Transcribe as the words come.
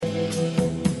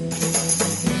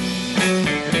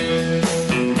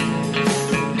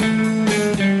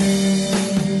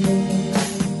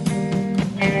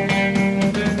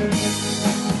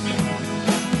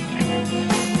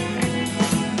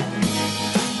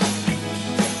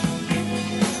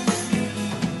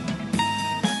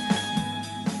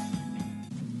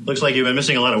Looks like you've been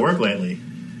missing a lot of work lately.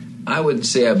 I wouldn't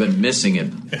say I've been missing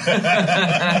it. Good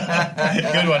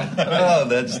one. Oh,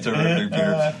 that's terrific,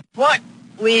 Peter. What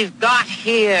we've got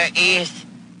here is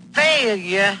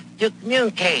failure to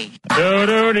communicate.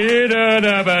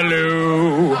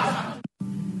 Do-do-dee-da-da-ba-loo.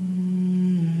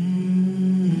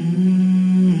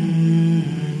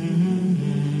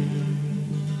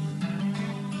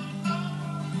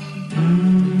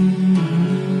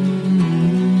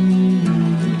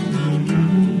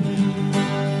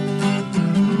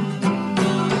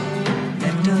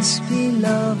 Let us be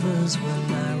lovers, we'll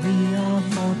marry our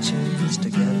fortunes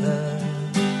together.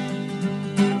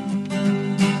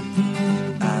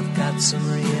 I've got some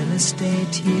real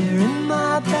estate here in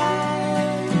my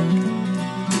bag,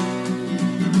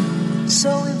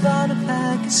 so we bought a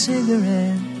pack of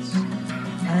cigarettes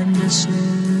and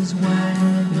Mrs.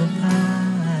 Wagner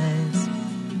pies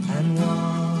and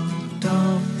walked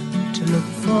off to look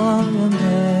for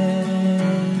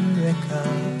America.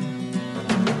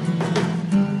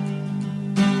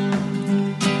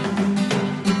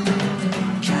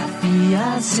 Kathy,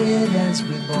 I said as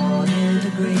we boarded a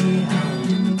Greyhound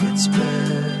in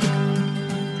Pittsburgh,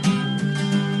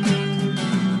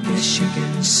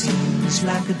 Michigan seems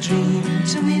like a dream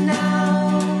to me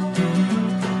now.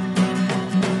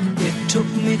 It took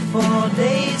me 4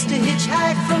 days to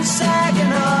hitchhike from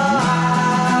Saginaw.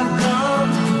 I've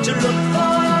come to look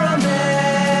for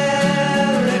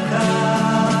America.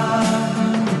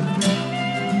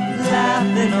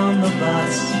 Laughing on the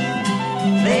bus,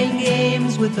 playing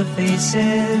games with the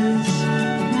faces.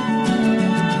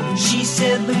 She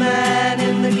said the man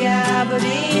in the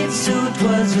gabardine suit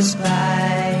was a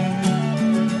spy.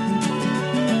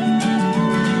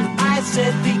 I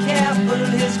said be careful,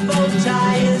 his bow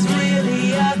tie is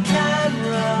really a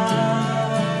camera.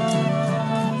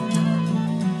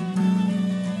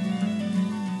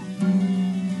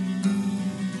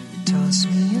 Toss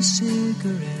me a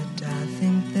cigarette, I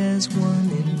think there's one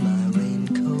in my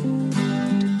raincoat.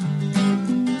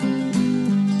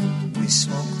 We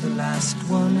smoked the last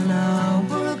one an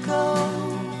hour ago.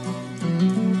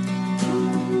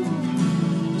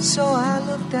 So I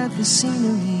looked at the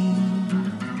scenery.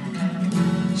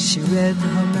 She read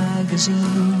her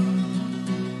magazine,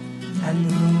 and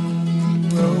the moon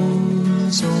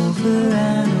rose over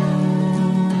an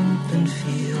open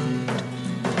field.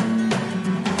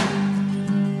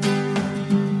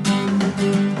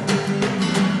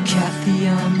 Kathy,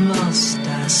 I'm lost,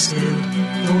 I said,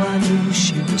 though I knew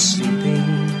she was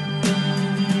sleeping.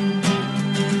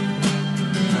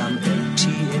 I'm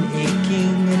empty and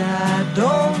aching, and I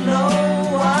don't know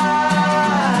why.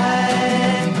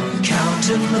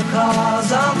 Counting the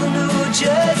cars on the New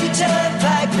Jersey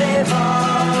Turnpike, they've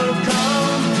all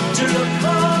come to look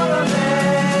for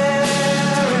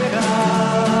America.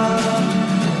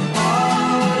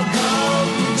 All come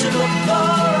to look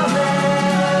for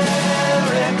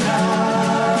America.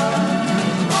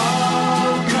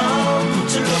 All come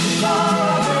to look for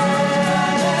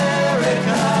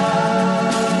America.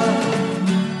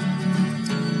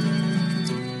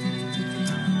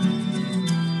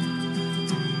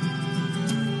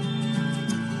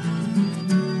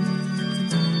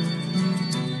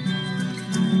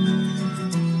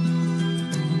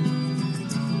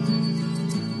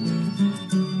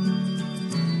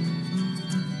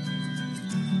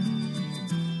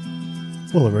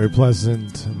 Well, a very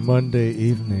pleasant Monday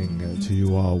evening to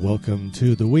you all. Welcome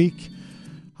to the week.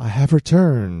 I have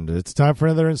returned. It's time for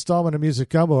another installment of Music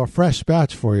Gumbo, a fresh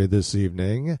batch for you this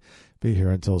evening. Be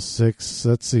here until 6.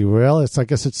 Let's see. Well, I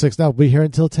guess it's 6 now. We'll be here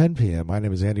until 10 p.m. My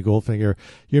name is Andy Goldfinger,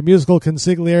 your musical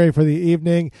consigliere for the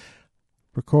evening,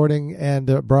 recording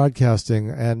and broadcasting.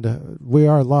 And we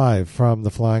are live from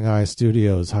the Flying Eye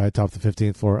Studios, high atop the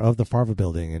 15th floor of the Farva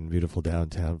Building in beautiful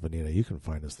downtown Veneta. You can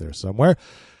find us there somewhere.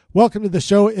 Welcome to the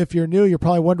show. If you're new, you're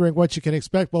probably wondering what you can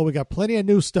expect. Well, we got plenty of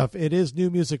new stuff. It is New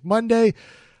Music Monday.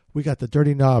 We got the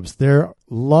Dirty Knobs. Their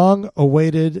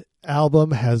long-awaited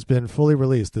album has been fully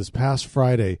released this past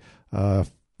Friday on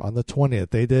the 20th.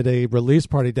 They did a release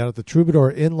party down at the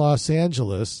Troubadour in Los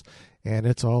Angeles, and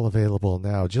it's all available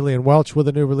now. Gillian Welch with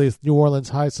a new release, New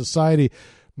Orleans High Society,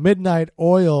 Midnight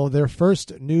Oil, their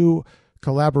first new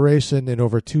collaboration in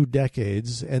over 2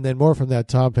 decades, and then more from that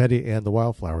Tom Petty and the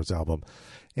Wildflowers album.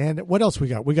 And what else we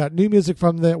got? We got new music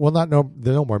from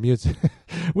no more music.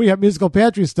 We got musical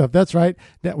pantry stuff. That's right.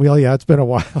 Well, yeah, it's been a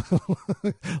while.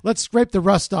 Let's scrape the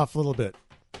rust off a little bit.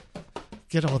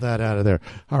 Get all that out of there.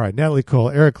 All right, Natalie Cole,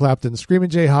 Eric Clapton, Screamin,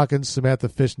 Jay Hawkins, Samantha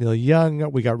Fish, Neil Young.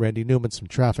 We got Randy Newman, some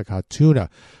Traffic, Hot Tuna,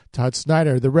 Todd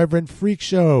Snider, the Reverend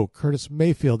Freakshow, Curtis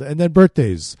Mayfield, and then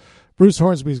birthdays. Bruce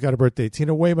Hornsby's got a birthday.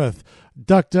 Tina Weymouth,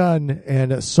 Duck Dunn,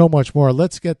 and so much more.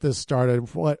 Let's get this started.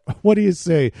 What do you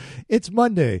say? It's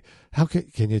Monday. How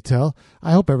can you tell?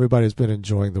 I hope everybody's been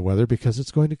enjoying the weather because it's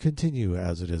going to continue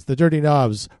as it is. The Dirty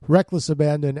Knobs, Reckless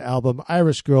Abandon album,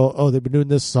 Irish Girl. Oh, they've been doing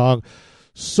this song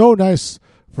so nice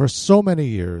for so many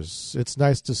years. It's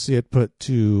nice to see it put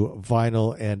to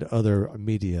vinyl and other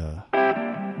media.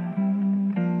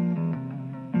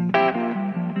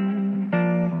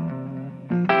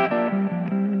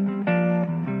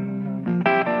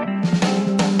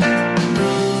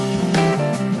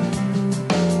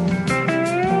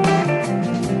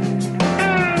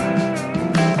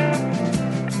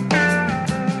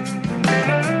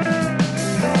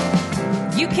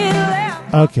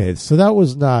 Okay, so that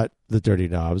was not the Dirty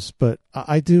Knobs, but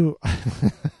I do.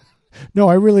 No,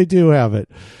 I really do have it.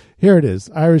 Here it is.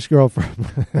 Irish Girl from.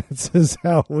 This is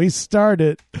how we start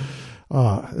it.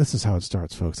 Oh, this is how it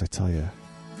starts, folks, I tell you.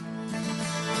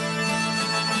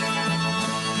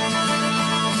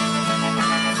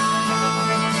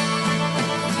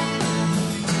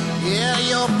 Yeah,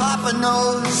 your papa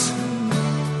knows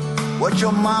what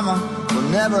your mama will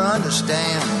never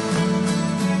understand.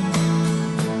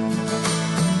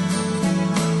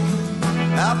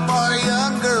 How far a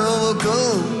young girl will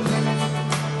go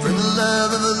for the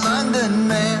love of a London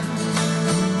man.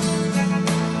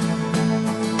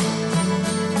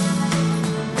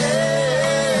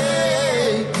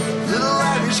 Hey, little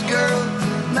Irish girl,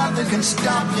 nothing can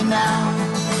stop you now.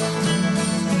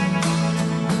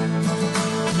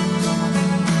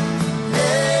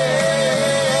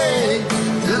 Hey,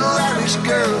 little Irish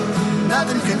girl,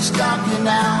 nothing can stop you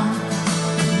now.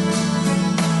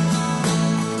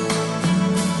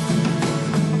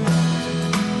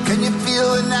 Can you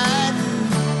feel the night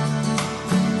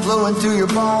flowing through your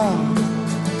bones?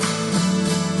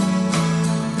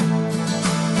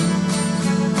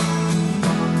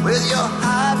 With your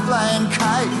high-flying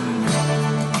kite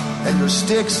and your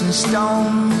sticks and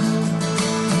stones.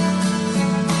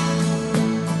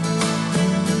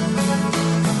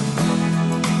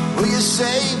 Will you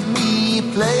save me a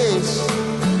place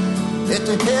at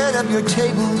the head of your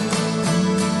table?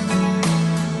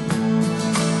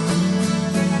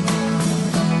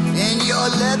 Your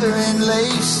leather and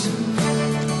lace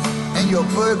and your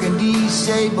burgundy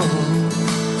sable.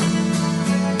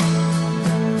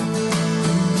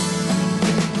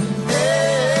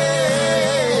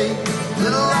 Hey,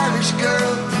 little Irish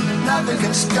girl, nothing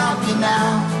can stop you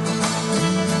now.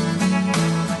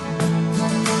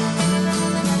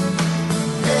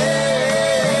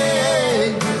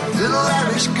 Hey, little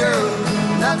Irish girl,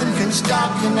 nothing can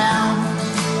stop you now.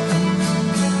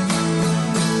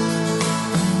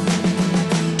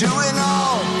 Doing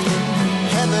all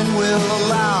heaven will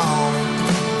allow.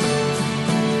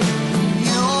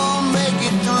 You'll make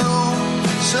it through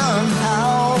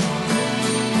somehow.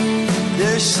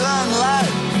 There's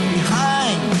sunlight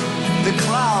behind the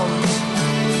clouds.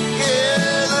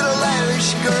 Yeah, little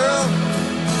Irish girl.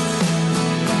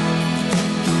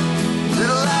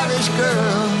 Little Irish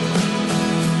girl.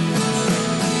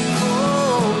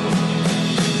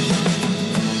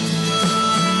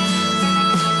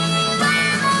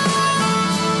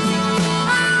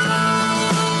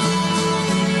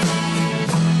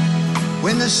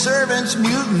 When the servants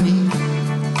mutiny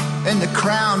and the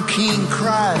crown king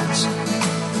cries,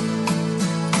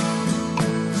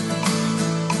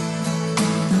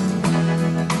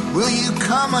 will you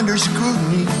come under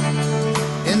scrutiny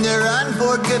in their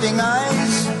unforgiving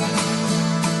eyes?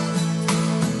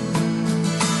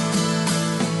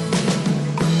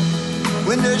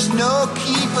 When there's no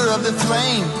keeper of the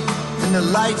flame and the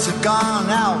lights have gone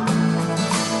out,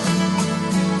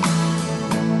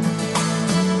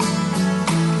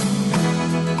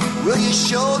 will you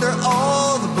shoulder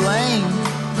all the blame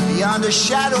beyond a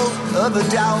shadow of a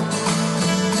doubt?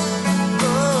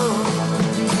 Oh.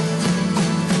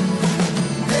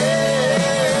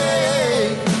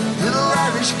 Hey, little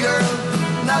Irish girl,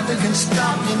 nothing can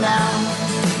stop you now.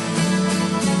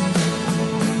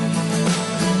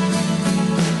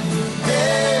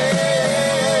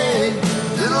 Hey,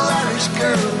 little Irish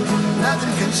girl,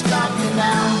 nothing can stop you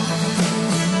now.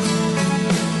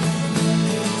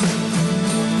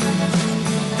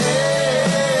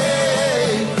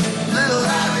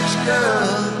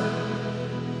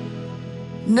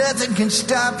 Nothing can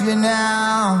stop you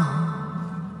now.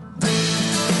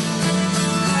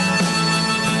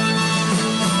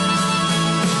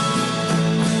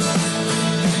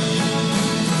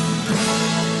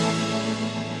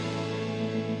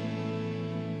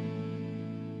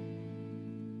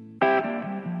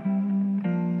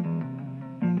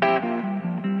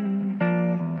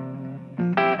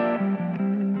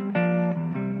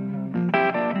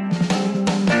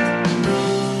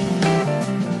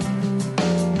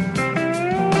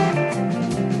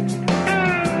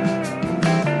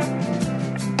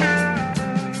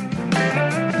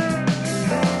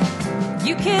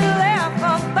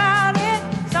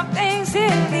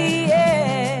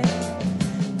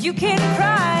 You can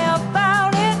cry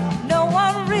about it, no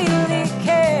one really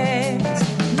cares.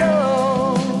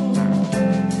 No,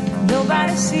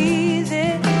 nobody sees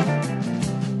it.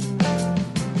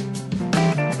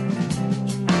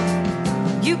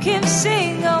 You can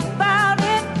sing about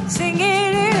it, sing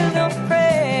it in a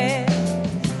prayer.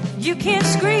 You can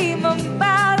scream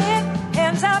about it,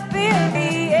 hands up in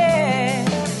the air.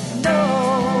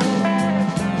 No,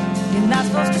 you're not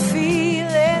supposed to feel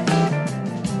it.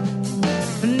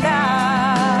 But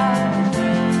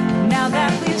now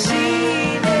that we've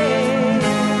seen it,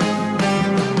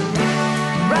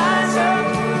 rise up,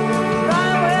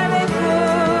 right where they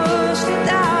pushed it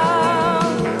down.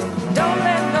 Don't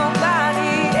let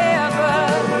nobody ever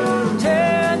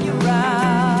turn you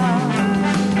round.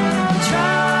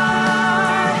 Try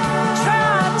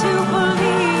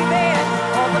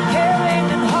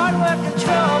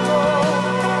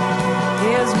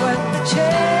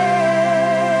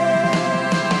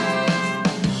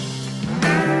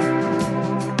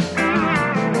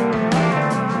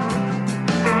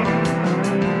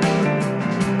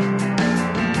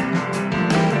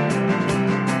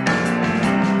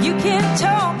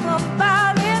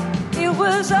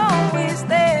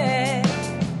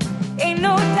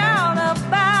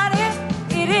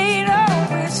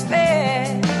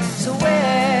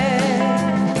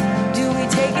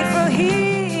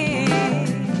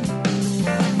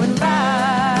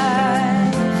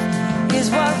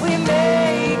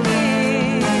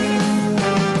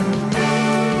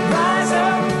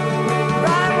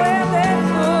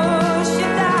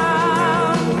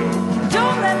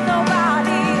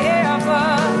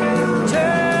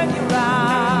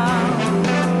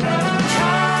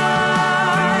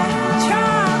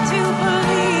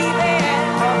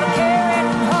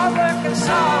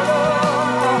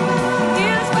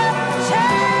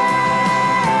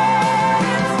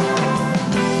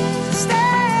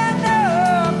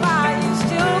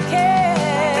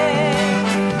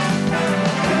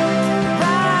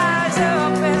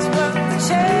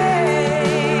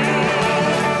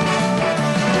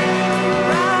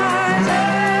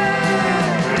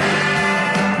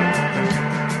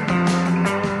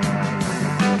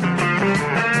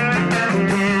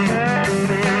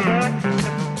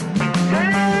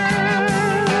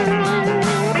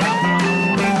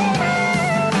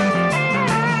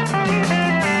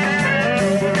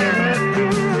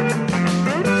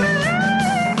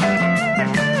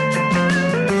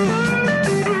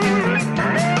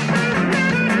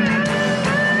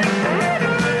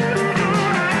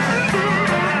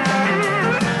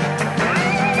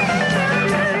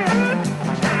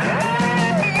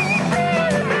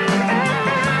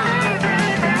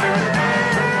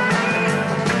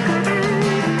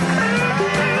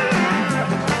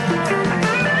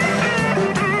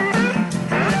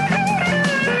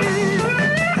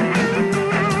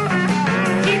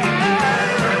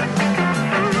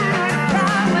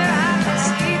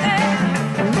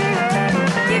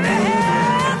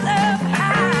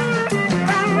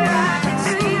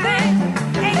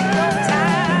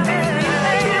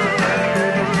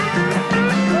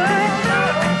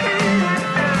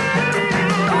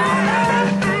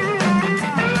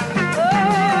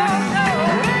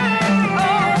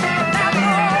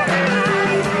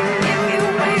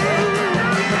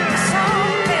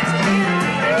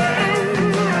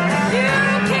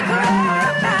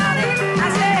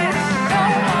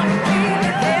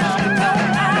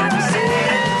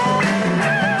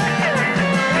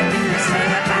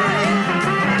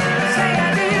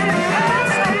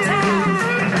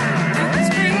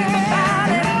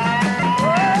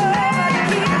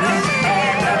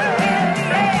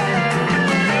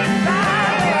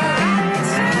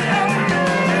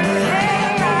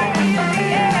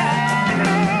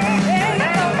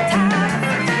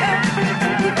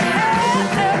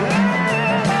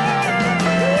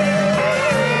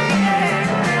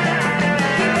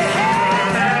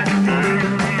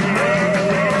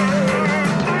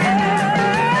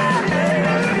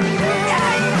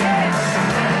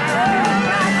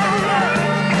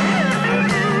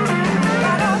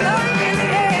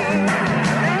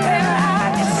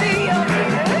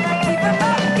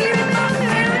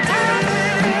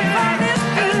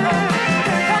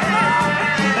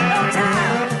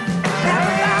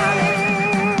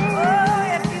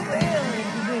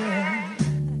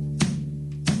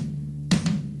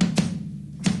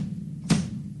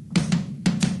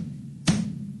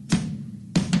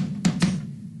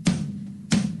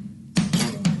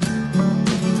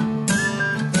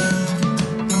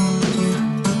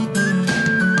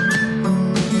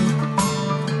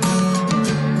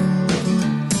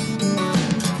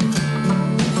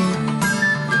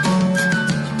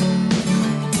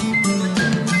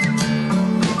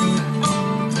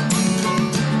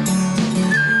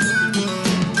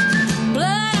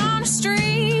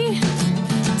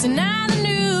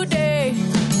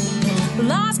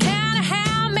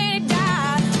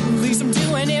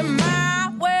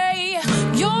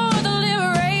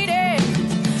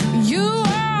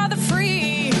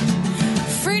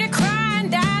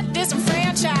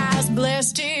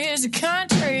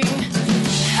country.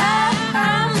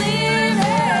 I'm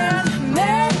living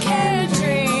American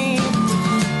dream.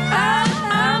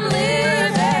 I'm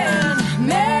living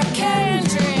American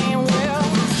dream. Well,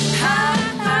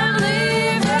 I'm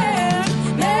living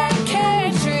American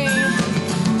dream.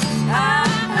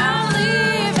 I'm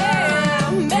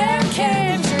living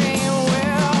American dream.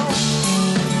 Well,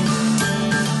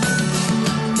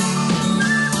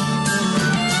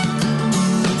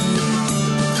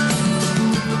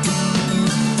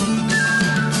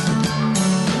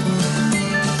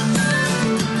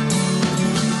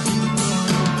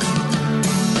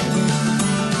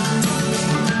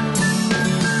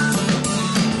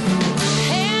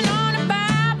 hand on the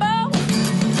Bible,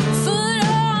 foot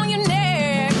on your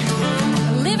neck,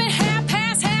 living half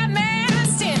past, half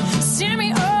mast, and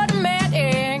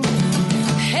semi-automatic.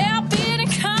 Help it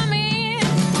come in,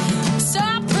 so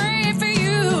I pray for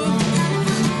you.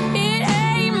 It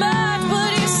ain't much,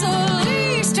 but it's the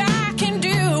least I can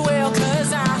do. Well,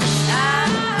 'cause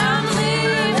I'm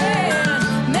living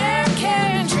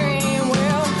American dream.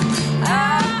 Well,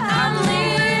 I'm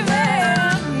living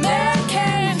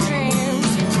American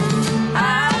dreams.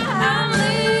 I'm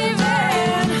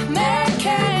living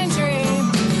American dream.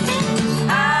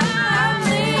 I'm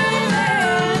living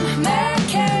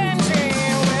American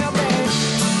dream. Well, baby.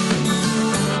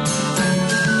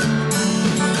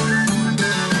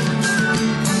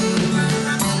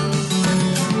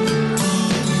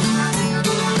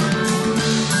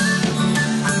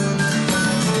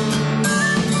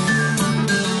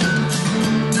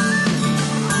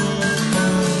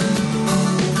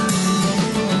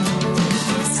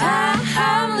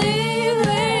 I'm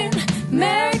living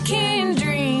American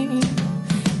dream.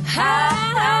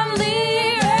 I'm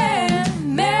living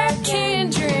American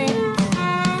dream.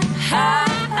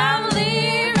 I'm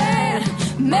living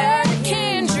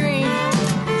American dream.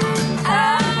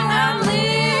 I'm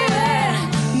living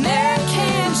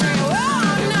American dream. Oh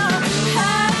no,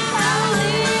 I'm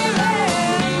living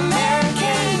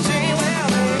American dream. Well,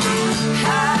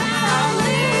 I'm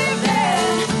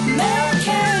living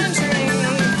American dream.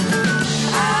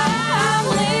 I'm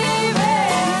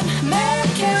living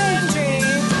American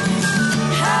dream.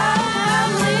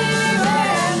 I'm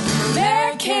living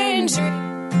American dream.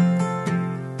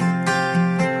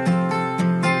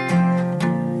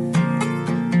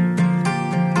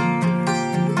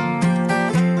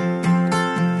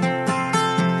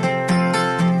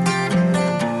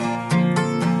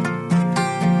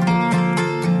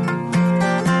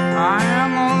 I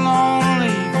am a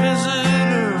lonely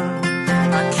visitor.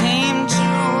 I came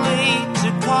too late to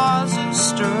cause a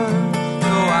stir.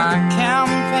 Though I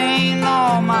campaigned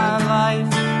all my life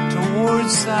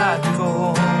towards that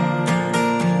goal.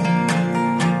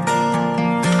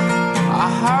 I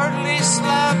hardly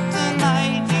slept the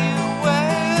night you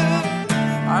wed.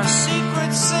 Our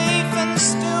secret's safe and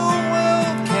still will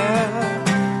care.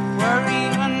 Where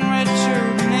even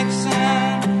Richard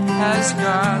Nixon has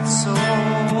got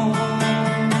soul.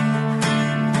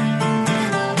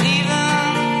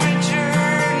 Even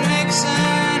Richard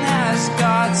Nixon has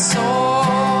got soul.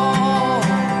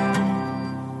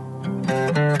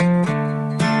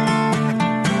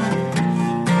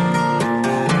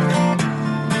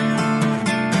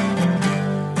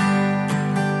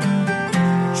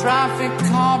 Traffic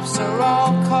cops are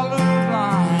all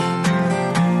colorblind.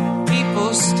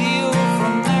 People steal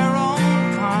from their own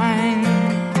kind.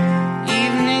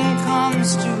 Evening comes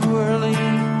too early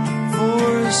for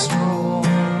a stroll.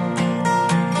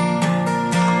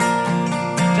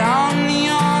 Down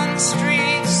neon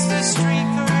streets, the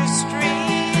streaker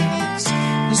streaks.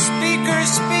 The speaker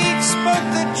speaks, but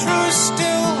the truth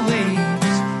still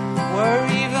leaves. Where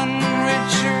even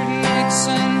Richard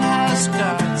Nixon has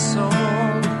got soul.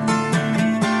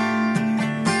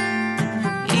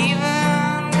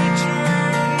 Even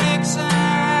Richard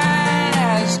Nixon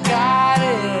has got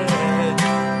it.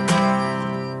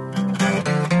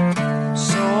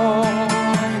 Soul.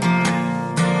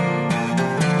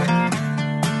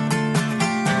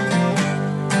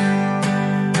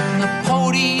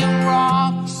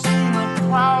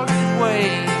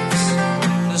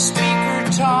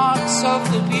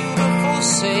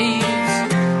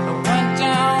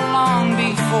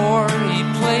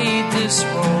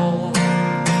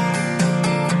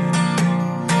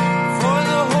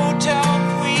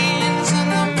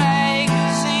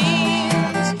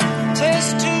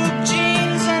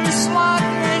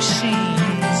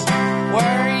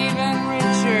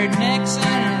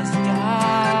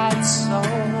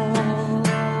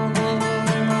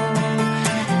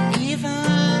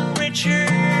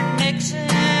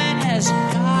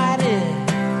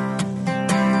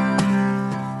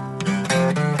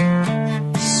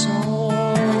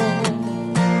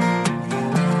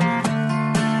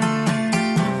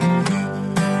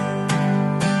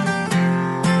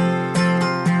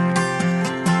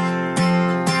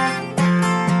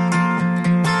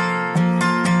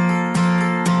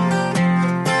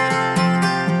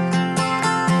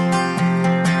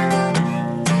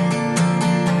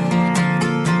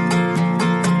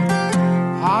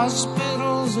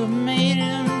 made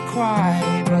him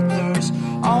cry, but there's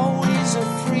always a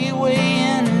freeway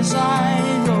in his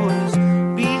eye, though his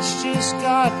beach just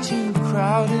got too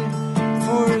crowded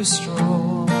for a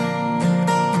stroll.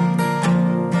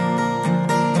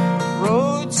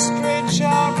 Roads stretch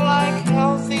out like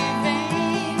healthy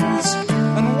veins,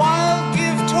 and wild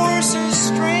gift horses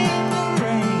strain the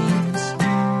reins,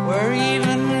 where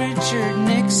even Richard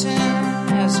Nixon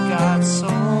has got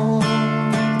soul.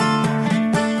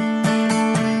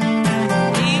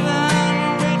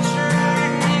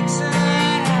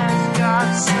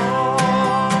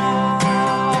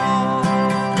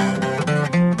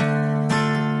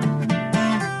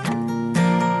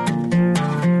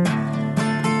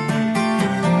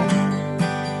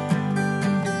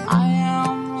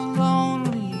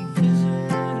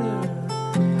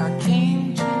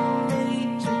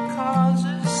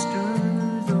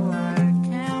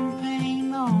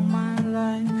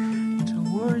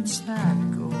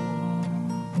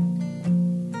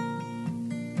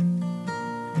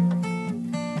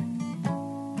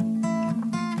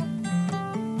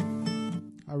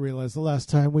 The last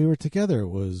time we were together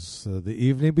was the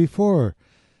evening before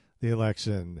the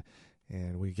election,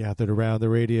 and we gathered around the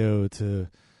radio to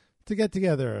get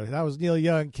together. That was Neil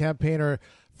Young, campaigner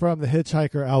from the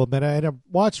Hitchhiker album, and I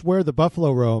watched Where the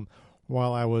Buffalo Roam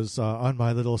while I was on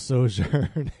my little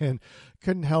sojourn, and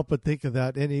couldn't help but think of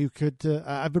that. And you could,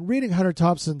 I've been reading Hunter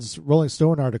Thompson's Rolling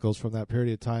Stone articles from that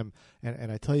period of time, and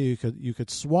I tell you, you could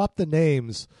swap the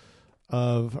names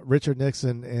of Richard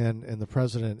Nixon and the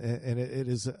president, and it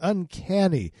is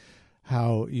uncanny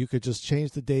how you could just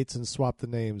change the dates and swap the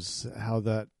names, how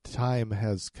that time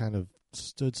has kind of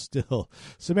stood still.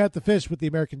 Samantha Fish with The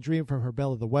American Dream from her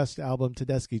Belle of the West album,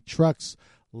 Tedeschi Trucks,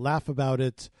 Laugh About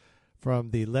It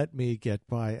from the Let Me Get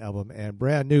By album, and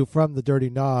brand new from the Dirty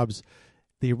Knobs,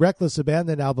 the Reckless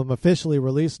Abandon album, officially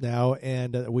released now,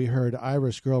 and we heard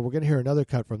Irish Girl. We're going to hear another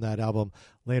cut from that album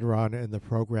later on in the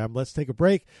program. Let's take a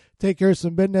break, take care of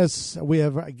some business. We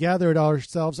have gathered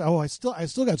ourselves. Oh, I still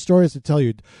got stories to tell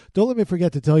you. Don't let me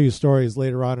forget to tell you stories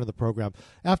later on in the program.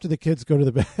 After the kids go to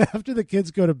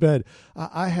the bed,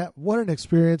 what an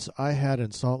experience I had in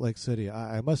Salt Lake City.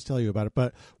 I must tell you about it.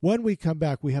 But when we come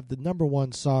back, we have the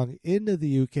 #1 song in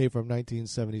the UK from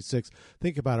 1976.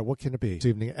 Think about it. What can it be? This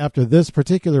evening, after this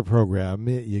particular program,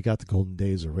 you got the golden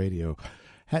days of radio.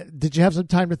 Did you have some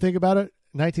time to think about it?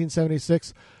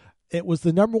 1976. It was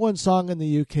the #1 song in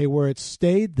the UK, where it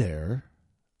stayed there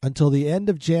until the end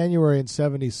of January in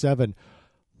 77,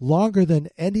 longer than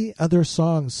any other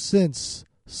song since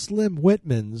Slim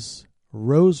Whitman's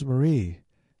Rosemary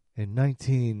in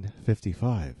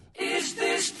 1955. Is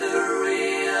this the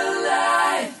real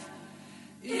life?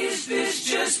 Is this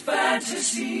just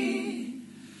fantasy?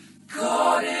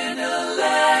 Caught in a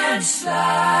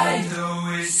landslide,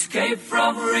 no escape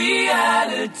from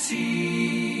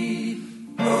reality.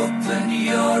 Open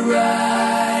your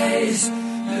eyes,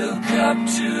 look up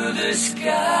to the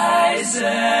skies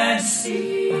and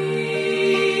see.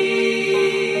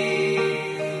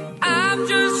 I'm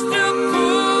just a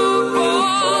poor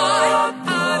boy, I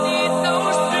need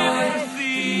no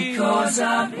sympathy, because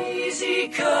I'm easy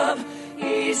come,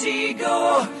 easy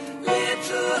go,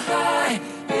 little high,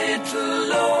 little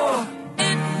low.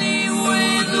 Any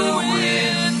way the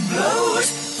wind blows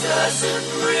doesn't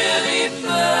really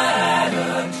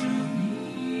matter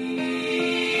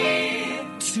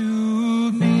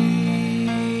to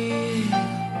me.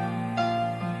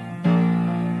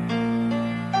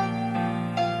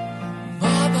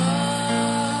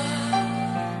 Mama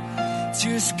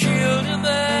just killed a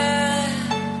man,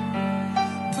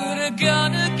 put a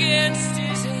gun against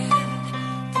his head,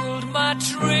 pulled my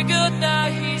trigger, now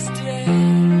he's dead.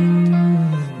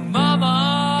 Mama,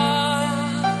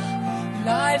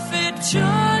 life had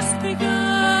just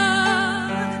begun,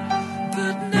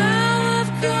 but now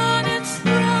I've gone and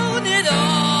thrown it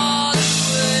all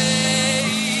away.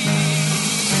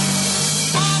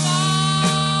 Mama,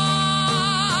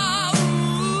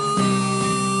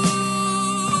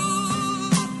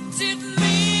 didn't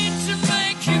mean to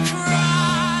make you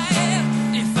cry.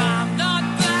 If I'm not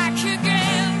back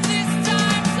again this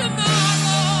time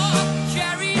tomorrow,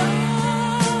 carry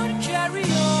on,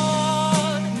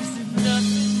 as if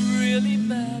nothing really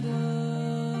matters.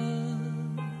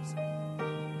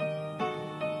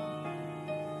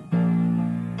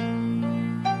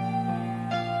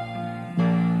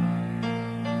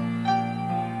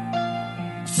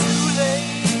 Too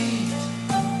late,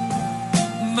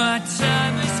 my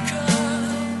time has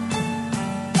come,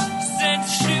 sent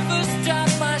shivers down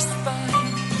my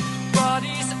spine,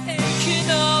 body's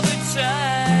aching all the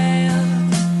time.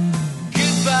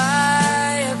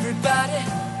 Goodbye, everybody,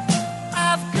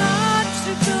 I've got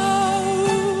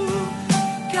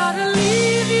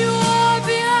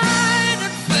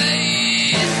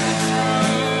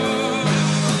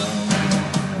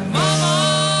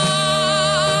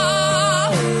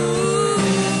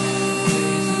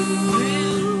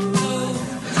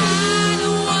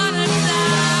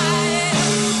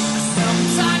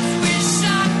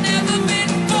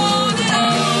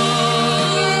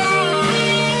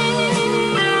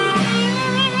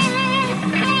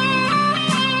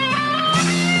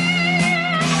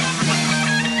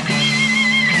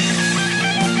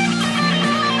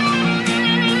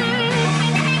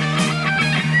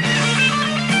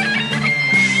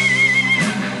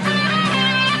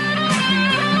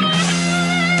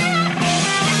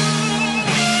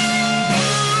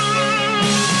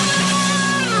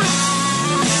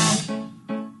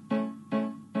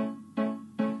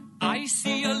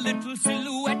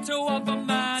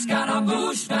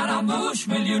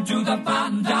bush, will you do the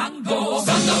fandango?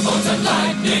 Thunderbolt and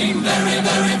lightning, very,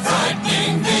 very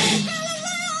frightening me.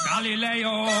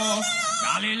 Galileo,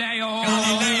 Galileo,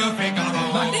 Galileo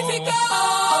Figaro. Magnifico!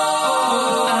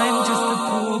 I'm just a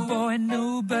poor boy,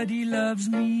 nobody loves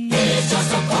me. He's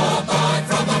just a poor boy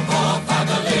from a poor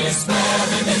family,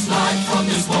 sparing his life from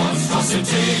this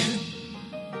monstrosity.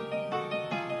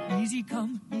 Easy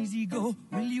come, easy go,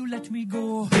 will you let me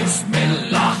go?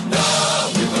 Bismillah,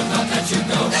 no, we will not let you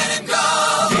go. Let him go!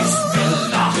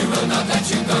 Bismillah, we will not let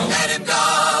you go. Let him go!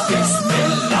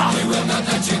 Bismillah, we will not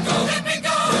let you go. Let me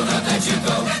go! We'll not let you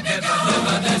go. Let me go!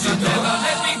 Never let you go. Never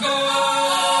let me go.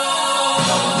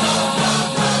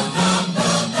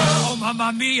 Oh, mamma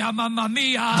mia, mamma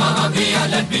mia. Mamma mia,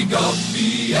 let me go.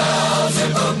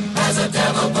 Beelzebub has a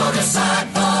devil put aside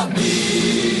for me.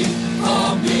 For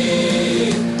me.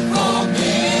 For me.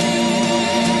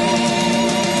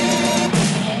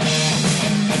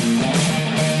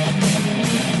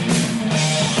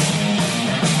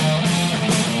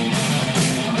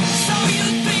 So you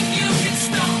think you can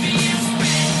stop me and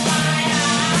spit my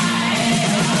eye?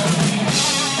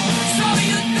 So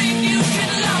you think you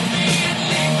can love me and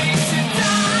leave me to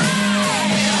die?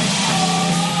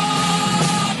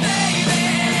 Oh, baby,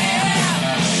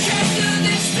 can't do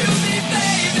this to me,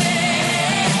 baby.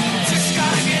 Just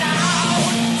gotta get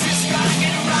out, just gotta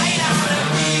get right out of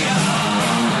here.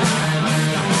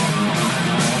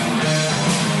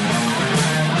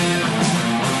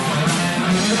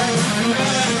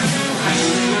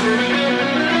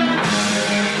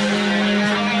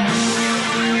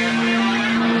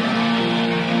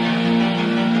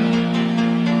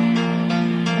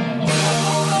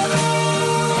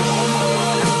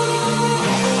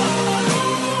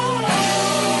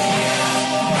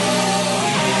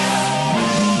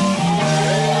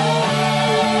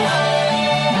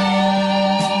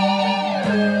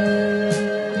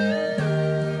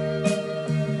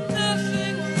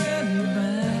 Nothing really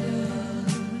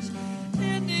matters.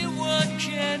 Anyone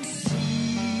can see.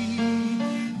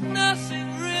 Nothing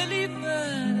really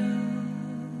matters.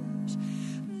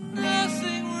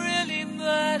 Nothing really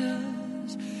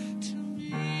matters to me.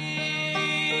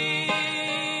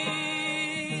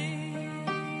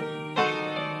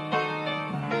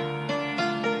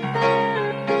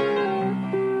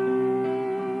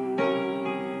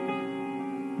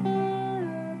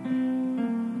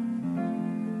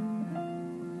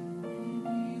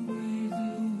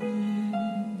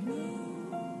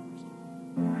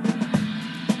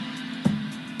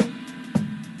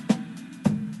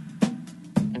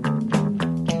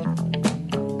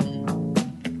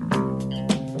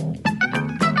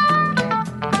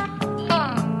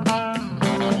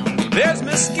 There's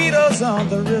mosquitoes on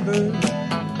the river.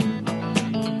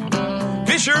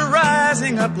 Fish are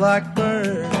rising up like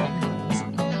birds.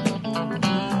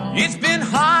 It's been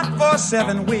hot for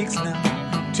 7 weeks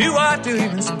now. Too hot to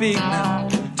even speak now.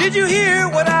 Did you hear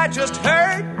what I just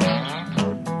heard?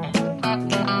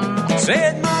 Say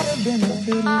it might have been the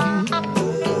fiddle,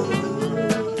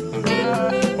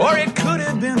 or it could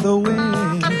have been the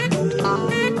wind.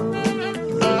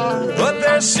 But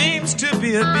there seems to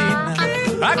be a beat now.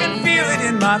 I can feel it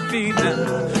in my feet now.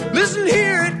 Listen,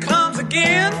 here it comes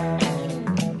again.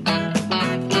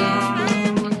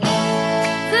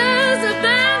 There's a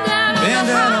band out on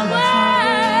the highway.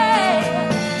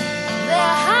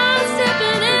 They're high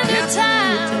stepping into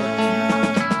town.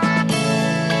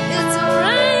 It's a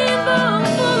rainbow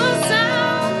full of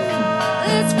sound.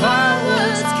 It's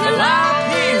fireworks,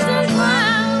 calliopes, and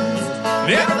clowns.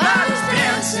 Everybody's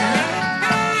dancing.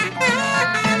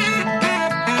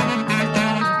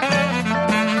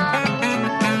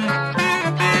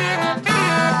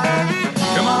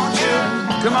 Come on,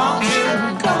 children. Come on,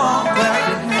 children. Come on, clap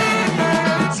your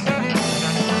hands.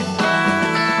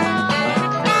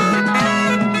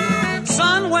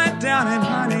 Sun went down in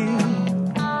honey.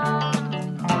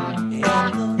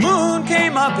 Moon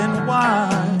came up in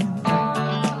wine.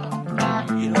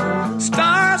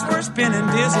 Stars were spinning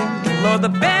dizzy. Lord, the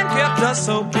band kept us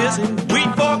so busy. We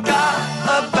forgot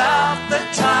about the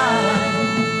time.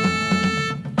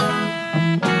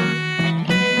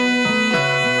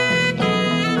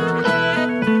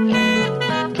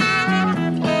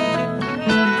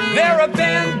 They're a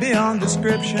band beyond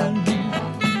description,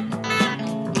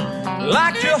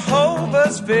 like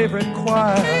Jehovah's favorite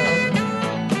choir.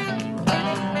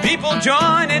 People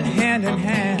joining hand in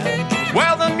hand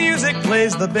while the music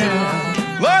plays the band.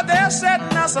 Lord, they're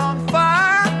setting us on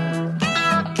fire.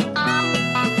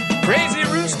 Crazy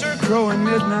rooster crowing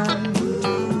midnight.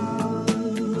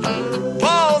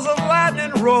 Balls of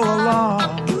lightning roll along.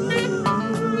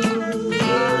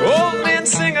 Old men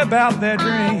sing about their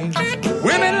dreams.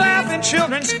 Women laugh and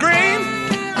children scream,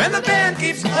 and the band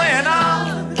keeps playing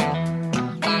on.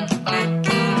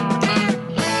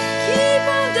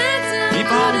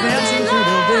 Keep on dancing to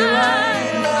the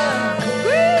daylight.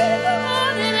 Greet the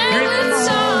morning and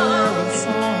song.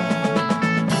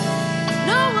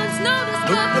 No one's noticed,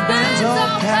 but the band's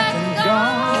all packed and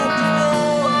gone.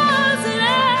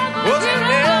 Wasn't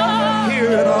ever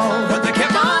here at all, but they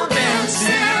kept on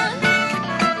dancing.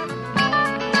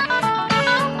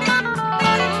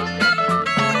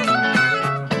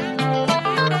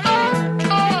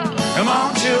 Come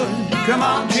on, children, come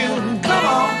on, children, come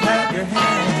on, clap your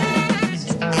hands.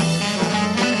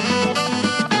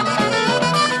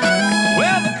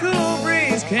 Well, the cool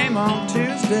breeze came on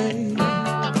Tuesday,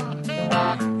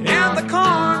 and the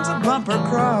corn's a bumper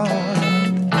crop,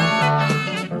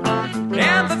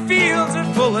 and the fields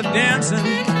are full of dancing,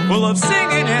 full of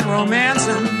singing and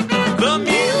romancing. The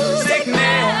music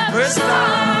never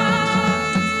stops.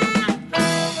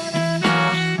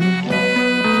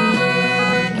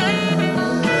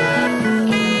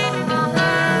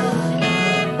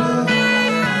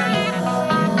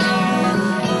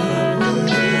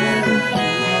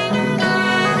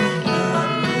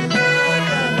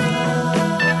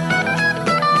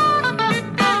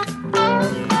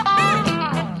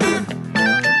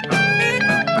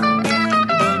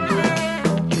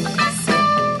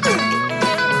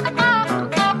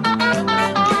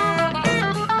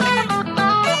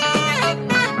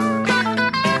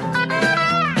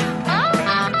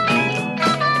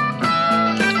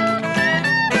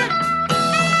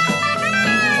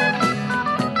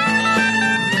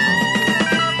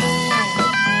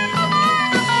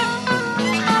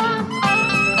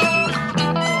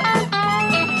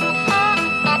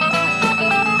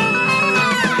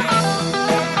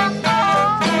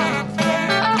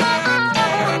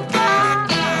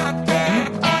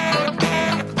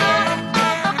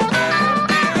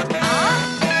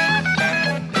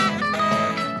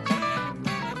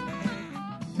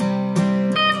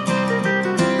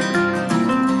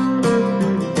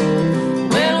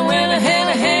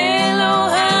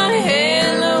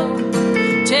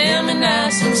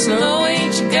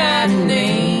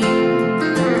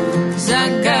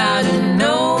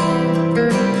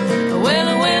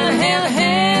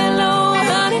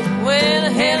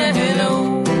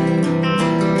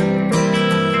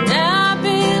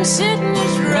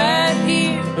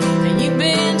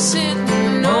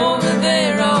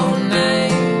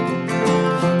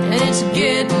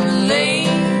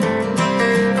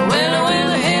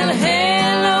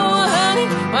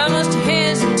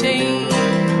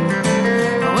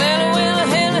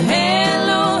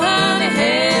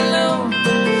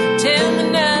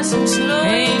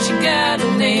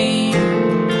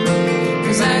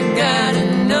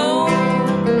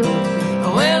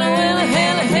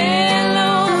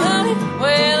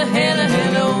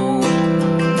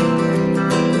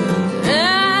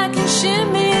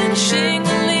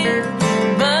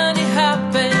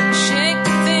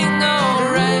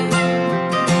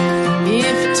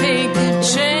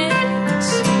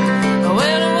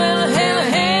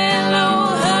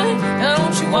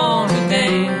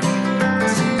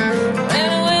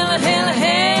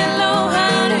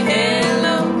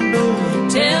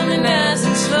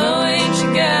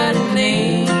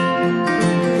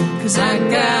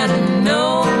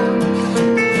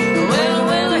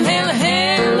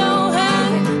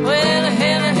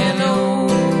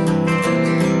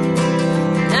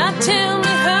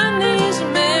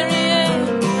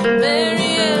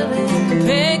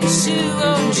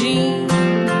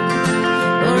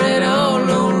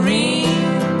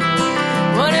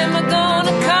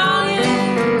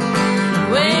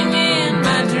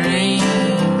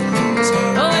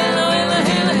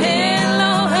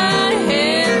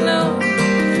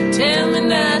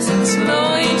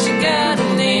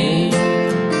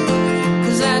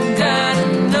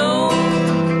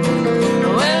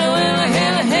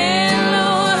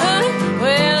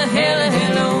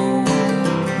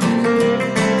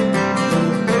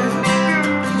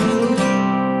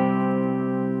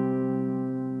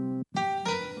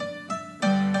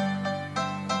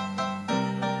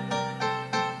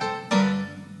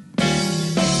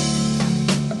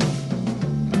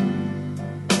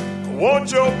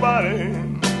 want your body.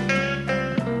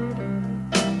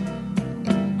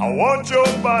 I want your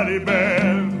body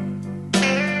bad.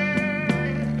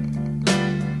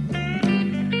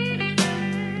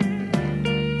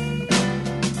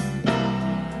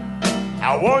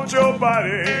 I want your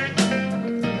body.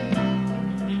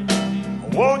 I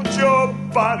want your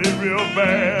body real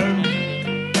bad.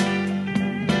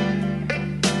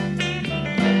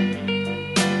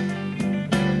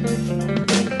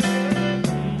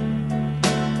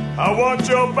 I want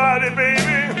your body,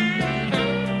 baby.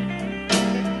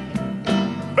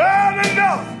 Bad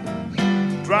enough,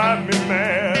 drive me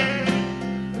mad.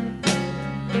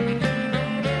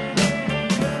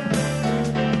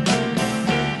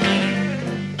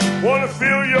 Wanna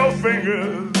feel your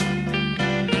fingers,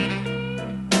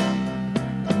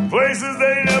 places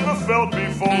they never felt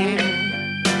before.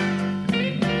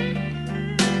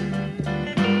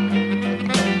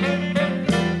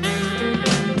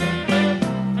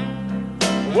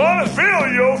 Wanna feel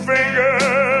your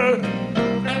fingers,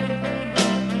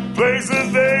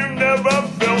 places they've never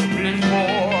felt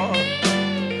before.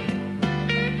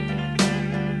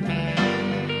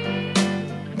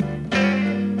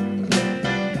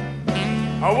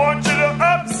 I want you to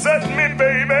upset me,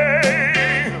 baby.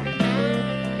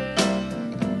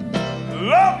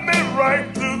 Love me right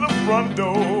through the front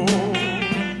door.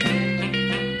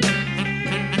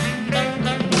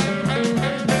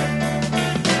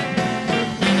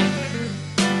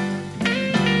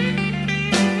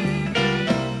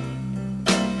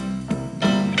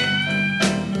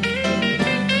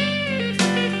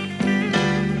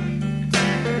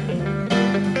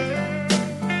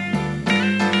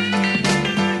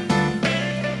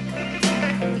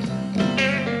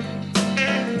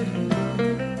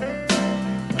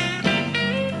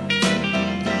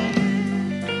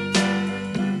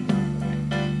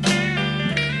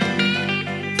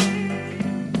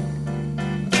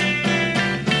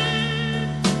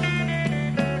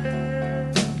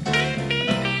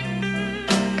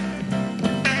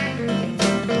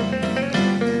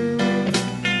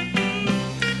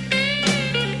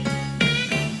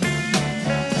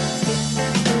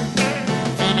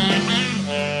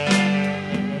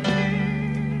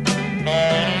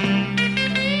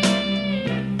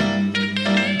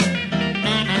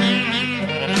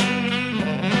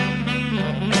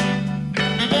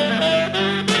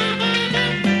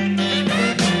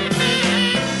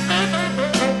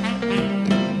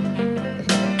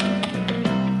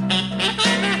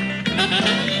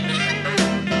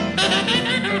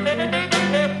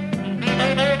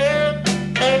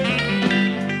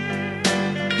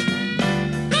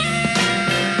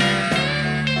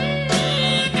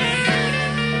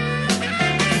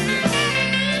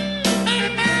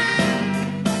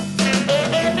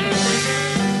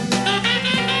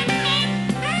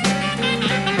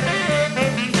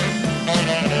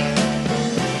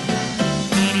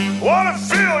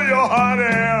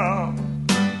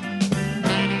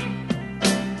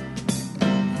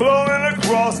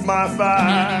 My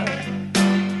thigh.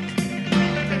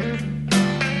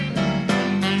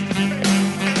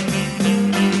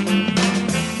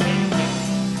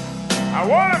 I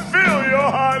want to feel your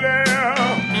hot air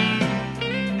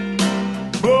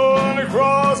blowing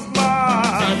across my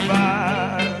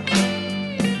thigh.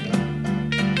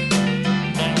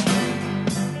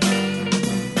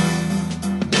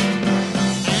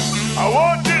 I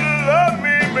want you to love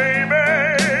me, baby.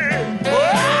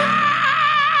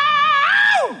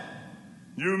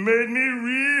 You made me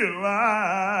realize.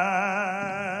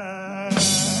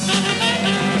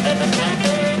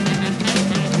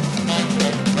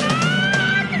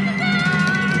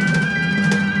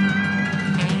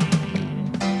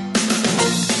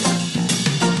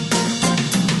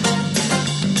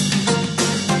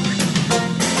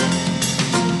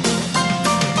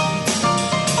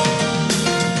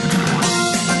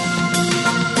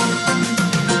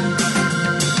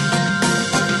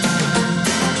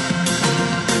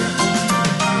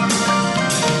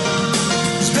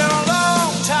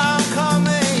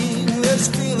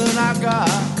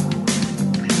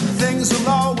 Things will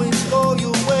always go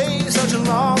your way, such a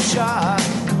long shot.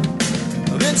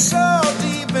 I've been so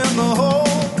deep in the hole,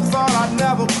 thought I'd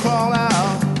never crawl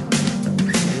out.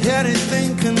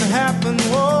 Anything can happen,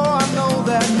 oh, I know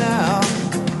that now.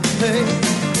 Hey,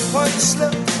 one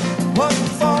slip, one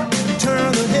fall,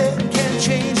 turn the head, can't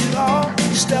change it all.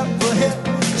 Step ahead,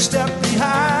 step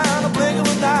behind, a blink of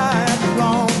an eye at the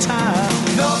wrong time.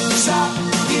 North, south,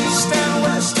 east and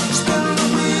west, spinning the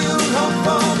wheel, hope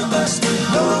for the best.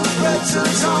 No regrets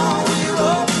until we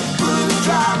roll. Good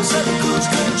driver set the cruise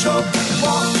control.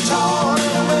 Walk tall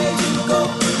and away you go.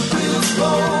 Wheels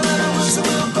roll and a whistle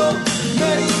will go.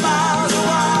 Many miles a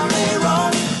while they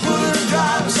roam. Good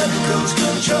driver set the cruise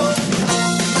control.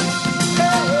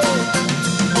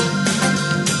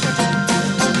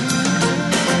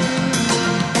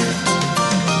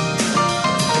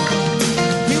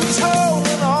 He was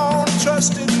holding on,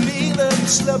 trusted me, then he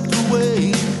slipped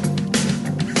away.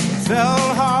 Fell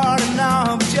hard and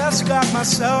now I've just got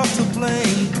myself to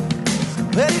blame.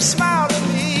 Then he smiled at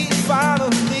me,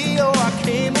 finally, oh, I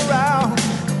came around.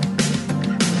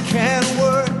 Can't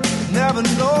work, never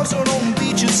know, so don't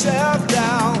beat yourself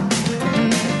down.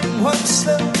 One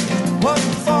slip, one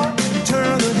fall,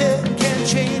 turn of the head, can't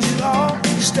change it all.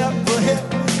 Step ahead,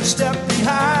 step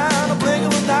behind, a blink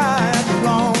of an eye at the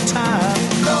wrong time.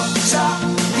 North, south,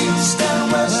 east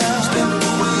and west, spin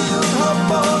the wheel, hope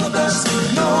for the best.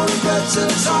 No regrets,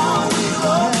 it's all we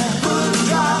roll. Put the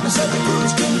drive and set the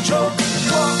cruise control.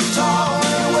 Walk tall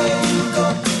and away you go.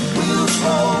 Wheels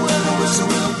roll and the whistle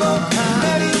will blow.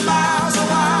 Many miles of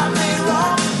line may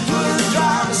wrong. Put the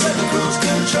drive and set the cruise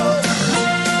control.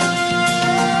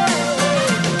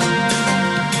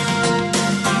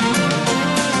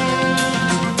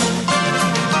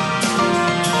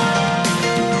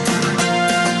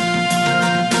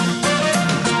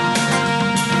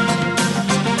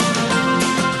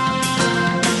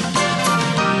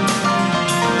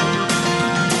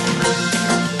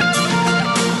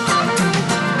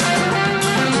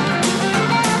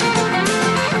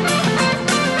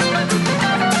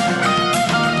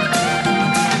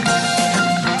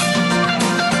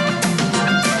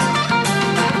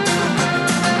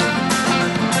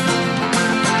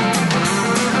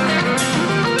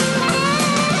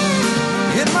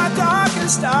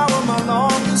 Hour, my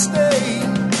longest day.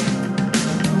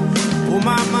 Oh,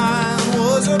 my mind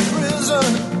was a prison.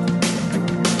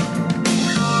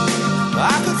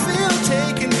 I could feel it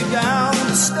taking me down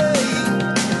to stay.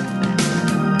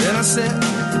 Then I said,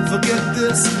 forget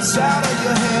this, it's out of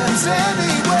your hands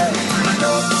anyway.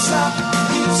 North, south,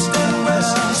 east and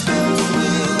west, spin the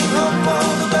wheel, hope for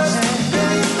the best.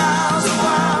 Many miles of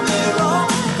wild may roam.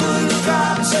 Put the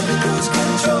drive and set the cruise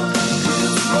control.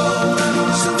 Wheels roll and the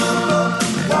whistle will blow.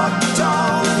 Walk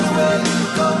tall and away you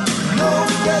go. No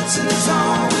regrets and it's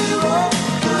all we roll.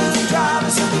 Put the drive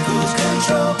and set the cruise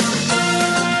control.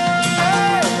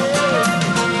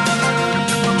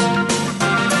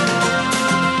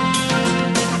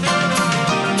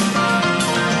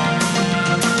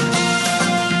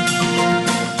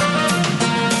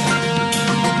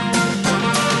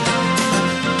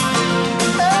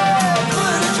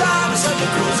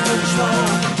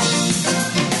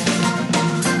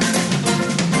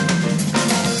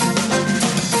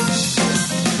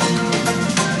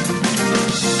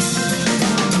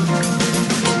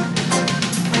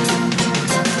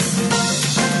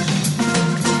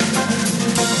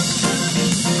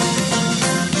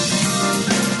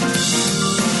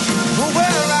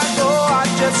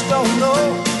 Don't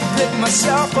know, pick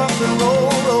myself up and roll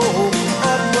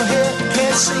up ahead,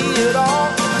 can't see it all.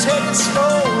 Take it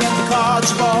slow, let the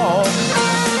cards fall.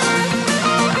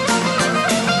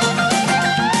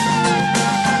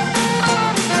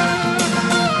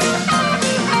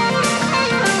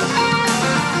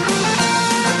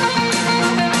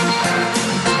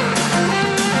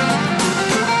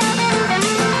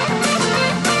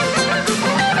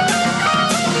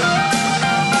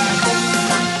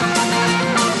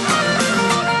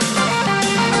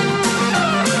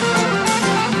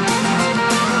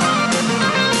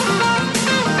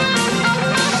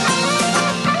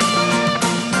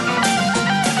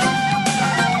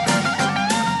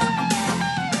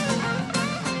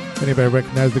 Anybody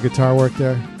recognize the guitar work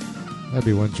there? That'd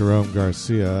be one Jerome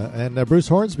Garcia. And Bruce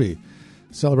Hornsby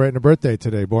celebrating a birthday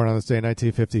today, born on this day in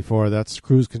 1954. That's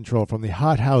Cruise Control from the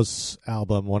Hot House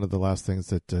album, one of the last things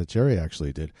that Jerry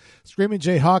actually did. Screamin'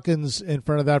 Jay Hawkins in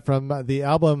front of that from the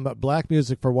album Black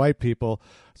Music for White People.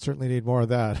 Certainly need more of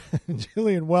that.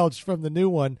 Gillian Welch from the new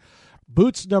one,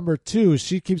 Boots number 2.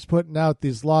 She keeps putting out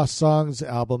these Lost Songs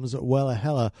albums. Wella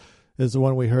Hella is the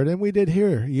one we heard, and we did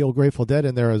hear Ye Olde Grateful Dead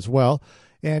in there as well.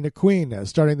 And Queen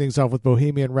starting things off with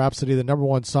Bohemian Rhapsody, the number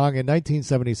one song in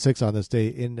 1976 on this day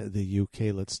in the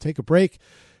UK. Let's take a break,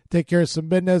 take care of some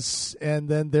business, and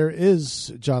then there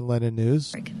is John Lennon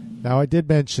news. Now, I did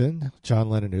mention John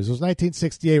Lennon news. It was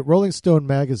 1968. Rolling Stone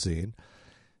magazine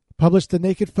published the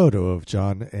naked photo of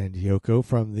John and Yoko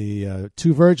from the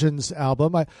Two Virgins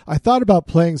album. I thought about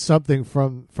playing something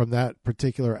from that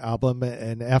particular album,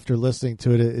 and after listening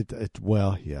to it,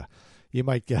 well, yeah. You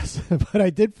might guess, but I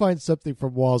did find something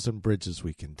from Walls and Bridges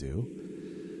we can do.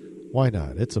 Why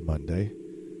not? It's a Monday.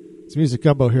 It's Music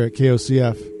Gumbo here at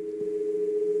KOCF.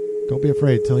 Don't be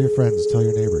afraid. Tell your friends. Tell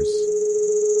your neighbors.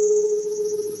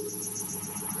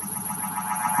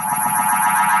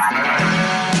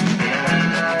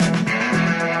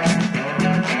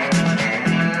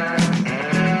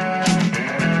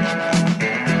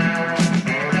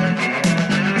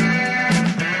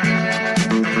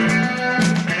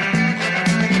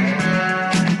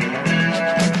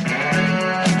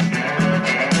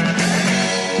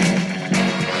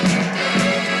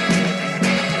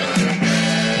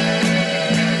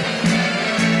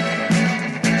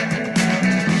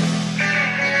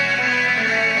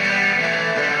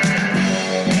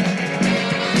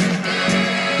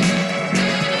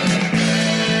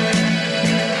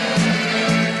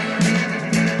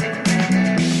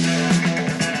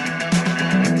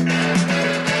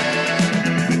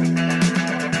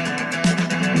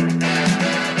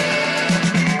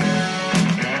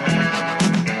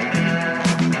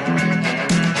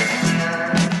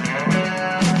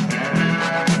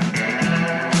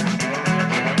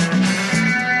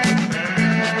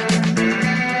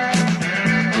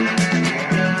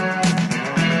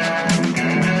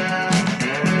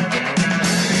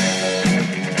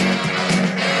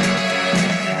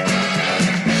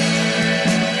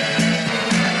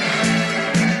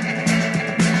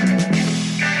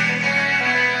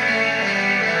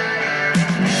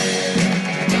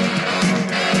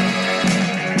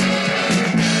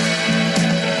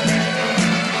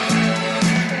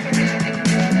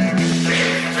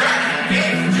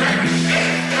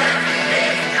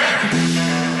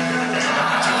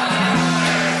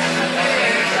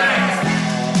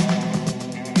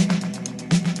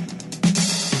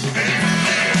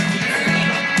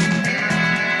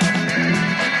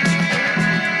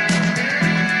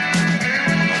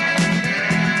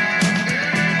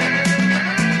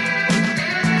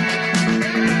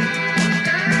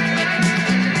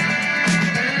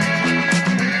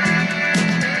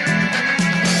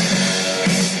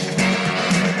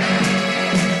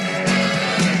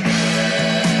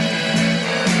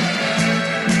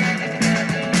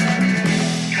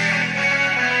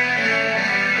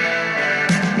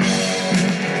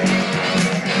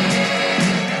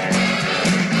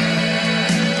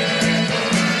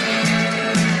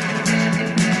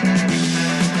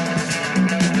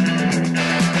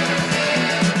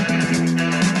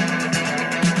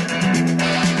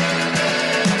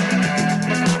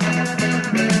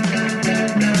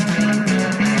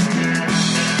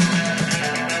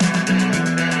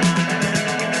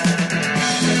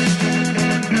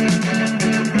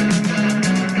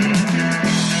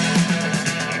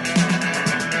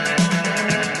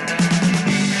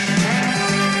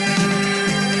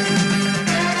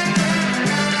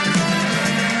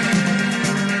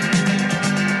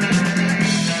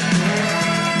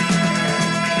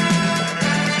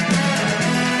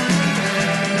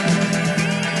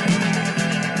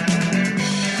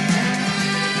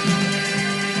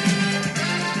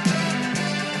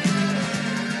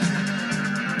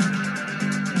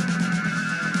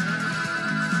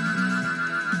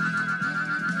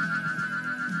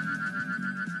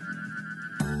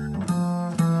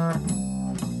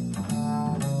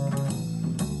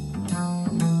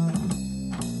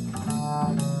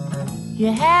 You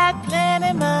had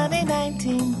plenty money,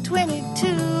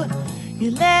 1922. You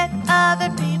let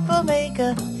other people make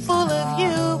a fool of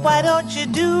you. Why don't you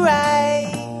do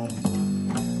right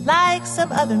like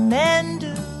some other men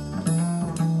do?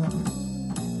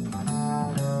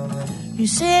 You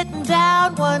sitting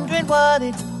down wondering what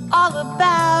it's all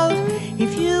about.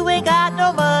 If you ain't got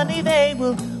no money, they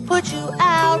will put you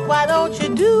out. Why don't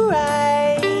you do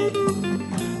right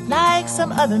like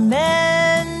some other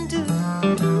men do?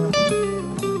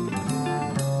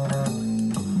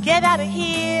 Get out of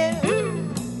here,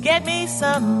 get me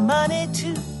some money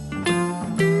too.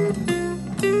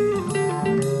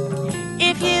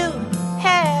 If you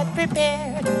had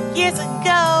prepared years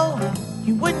ago,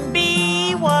 you wouldn't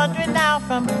be wandering now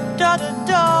from door to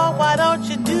door. Why don't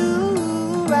you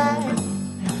do right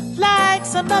like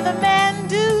some other men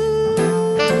do?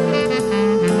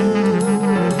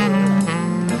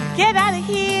 Get out of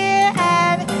here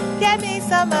and get me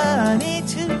some money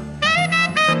too.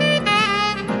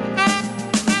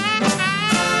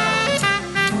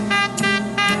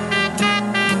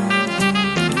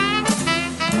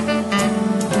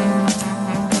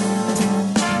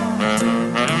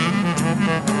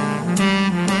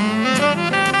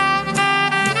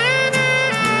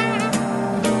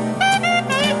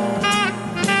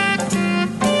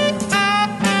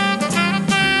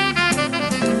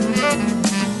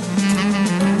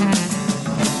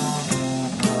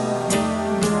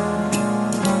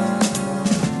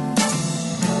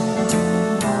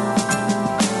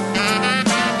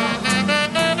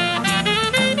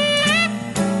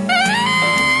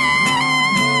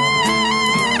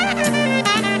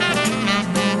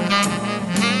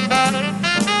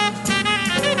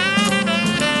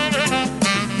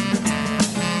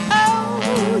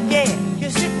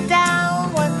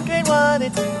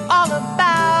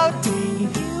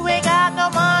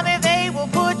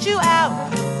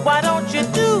 Why don't you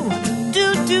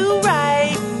do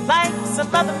right like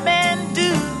some other men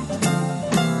do?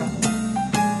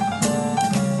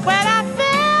 When I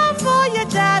fell for your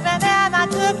job and then I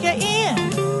took you in,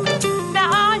 now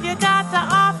all you got to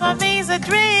offer me's a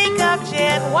drink of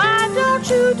gin. Why don't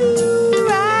you do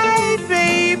right,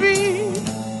 baby,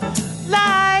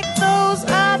 like those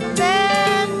other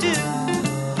men do?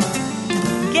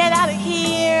 Get out of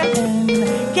here and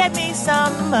get me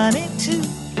some money too.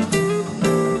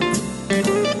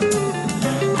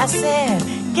 I said,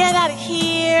 get out of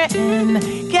here and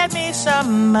get me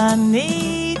some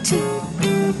money too.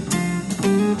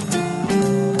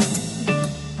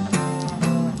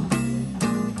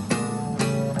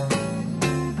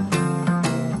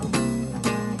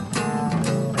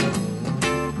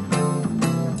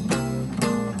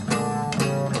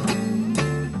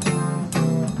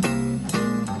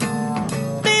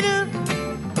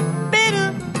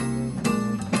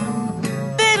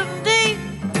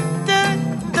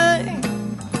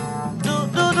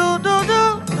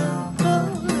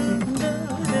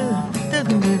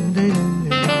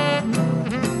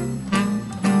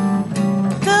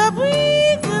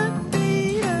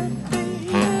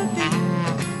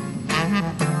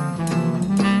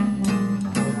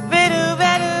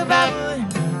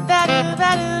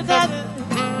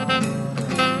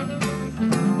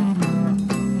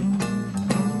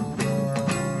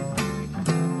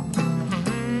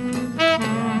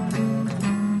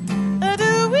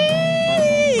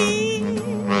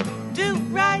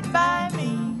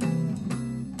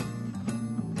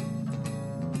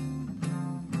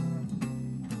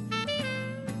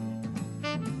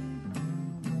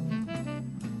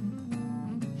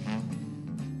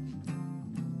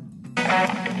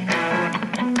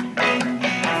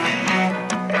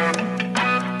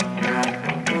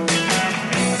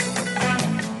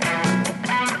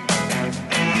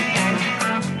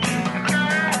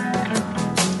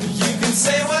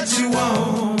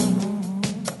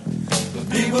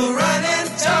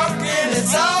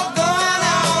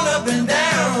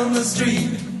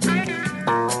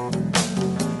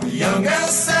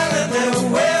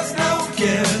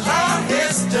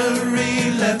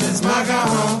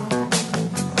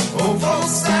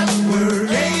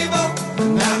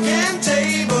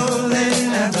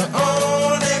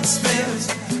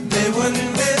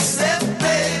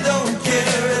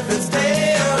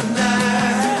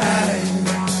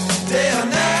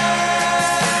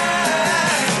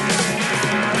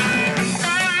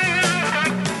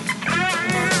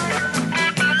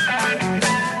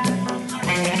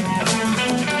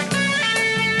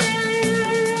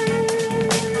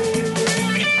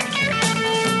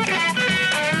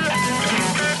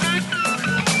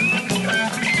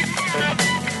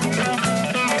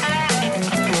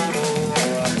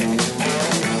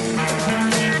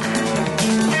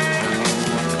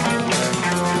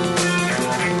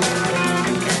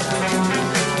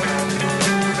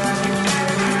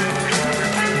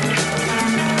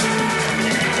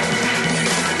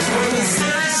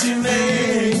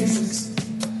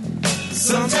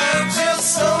 Sometimes your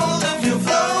soul, if you're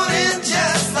floating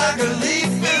just like a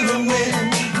leaf in the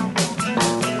wind.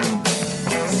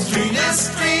 Street is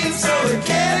stream, so it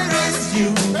carries you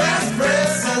past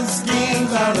present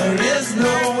schemes while there is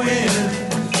no end.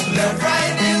 Left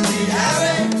right in the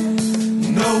alley,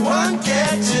 no one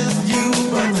catches you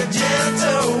but the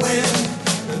gentle wind.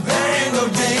 There ain't no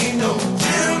day, no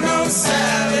Jim, no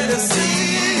Sally to see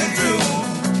you through.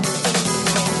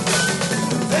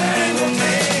 There ain't no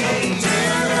day, no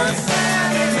Jim, no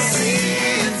Sally to see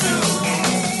you through.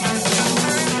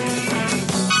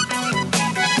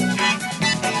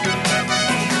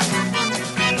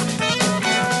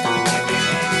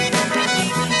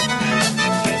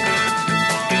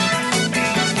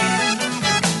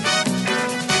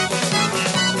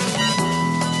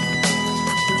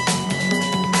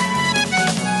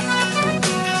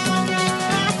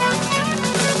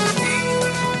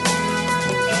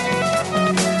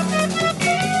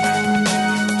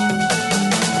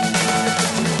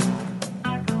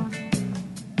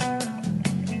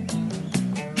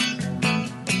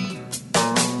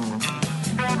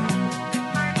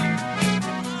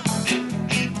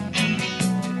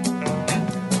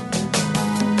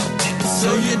 So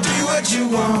you do what you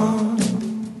want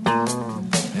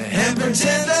and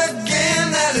pretend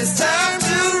again that it's time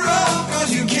to roll,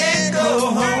 'cause you can't go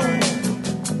home.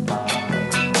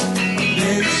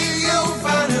 Maybe you'll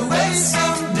find a way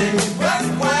someday, but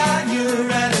while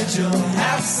you're at it you'll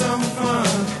have some fun.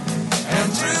 And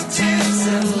through tears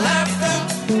and laughter,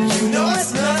 you know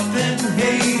it's nothing.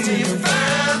 Hey, till you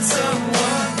find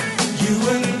someone you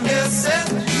wouldn't miss and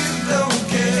you don't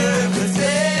care if it's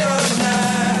day or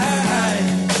night.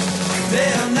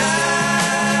 Day or night.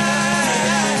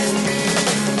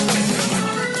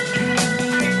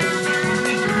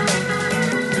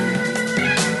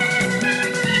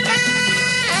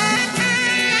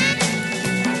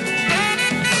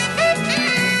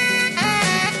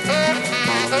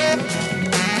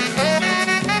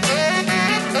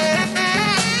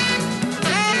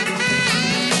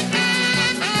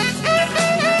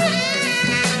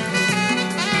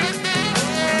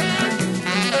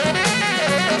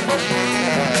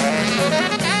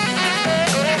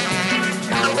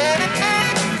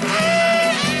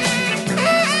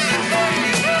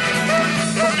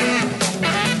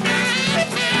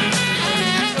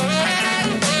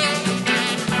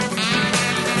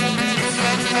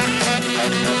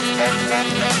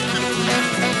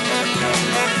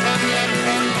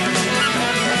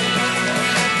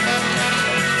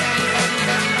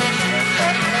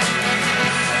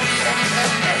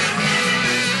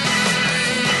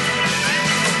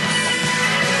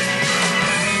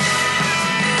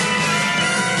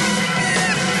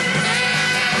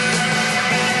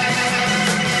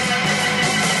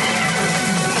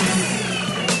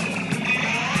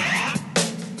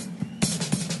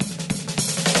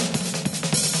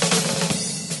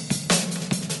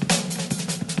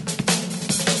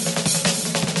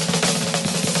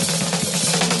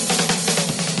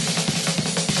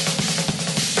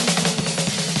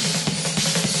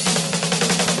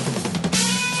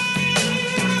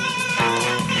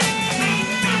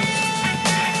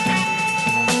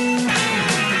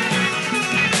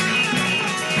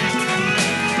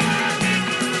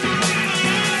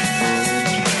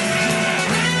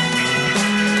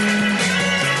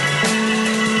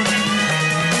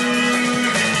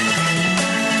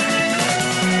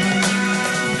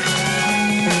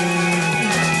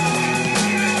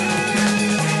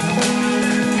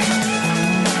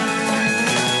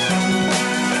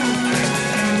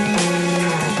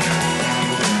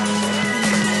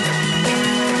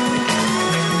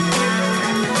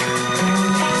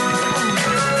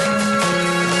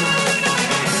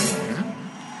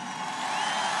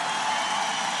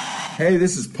 Hey,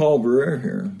 this is Paul Barrere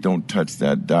here. Don't touch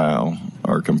that dial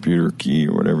or computer key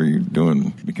or whatever you're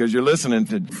doing, because you're listening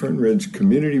to Fern Ridge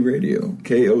Community Radio,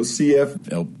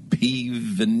 KOCF LP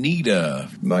Veneta.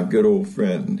 My good old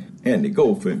friend, Andy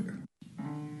Goldfinger.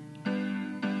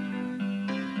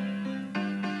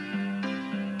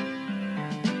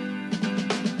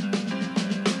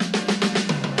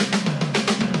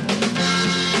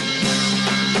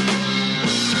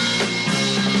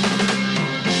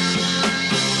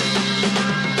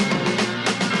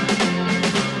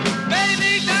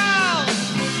 Baby doll,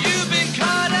 you've been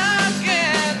caught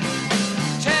again,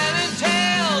 telling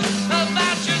tales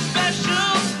about your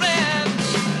special friend.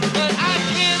 But I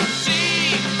can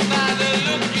see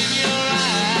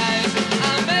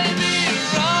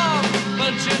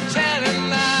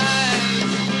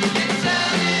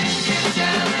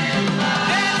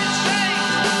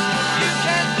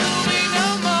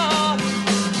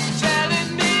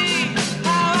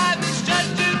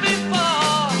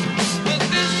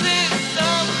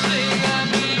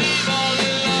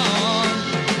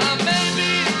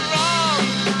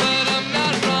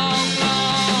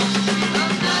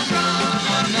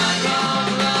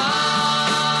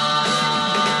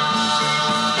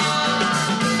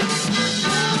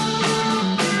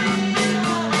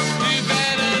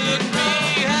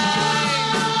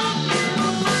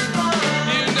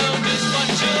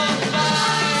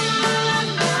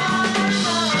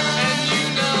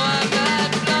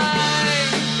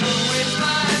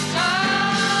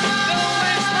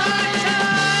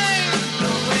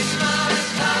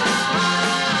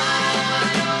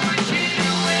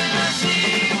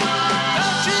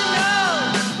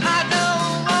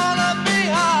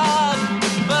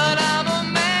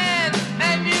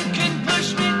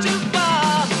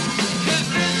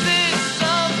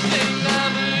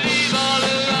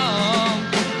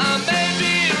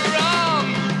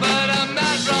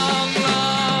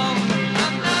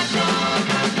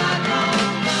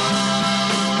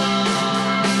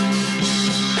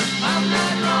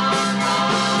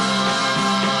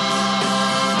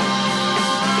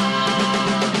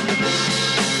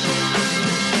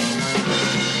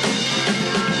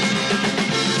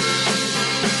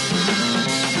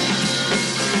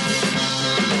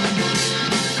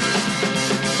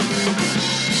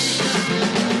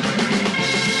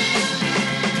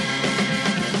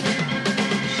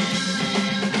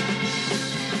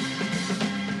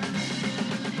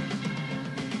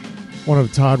One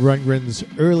of Todd Rundgren's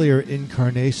earlier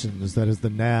incarnations, that is the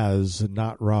Naz,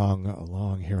 Not Wrong,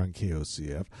 along here on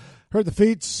KOCF. Heard the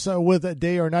Feats with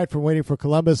Day or Night from Waiting for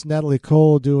Columbus, Natalie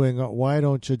Cole doing Why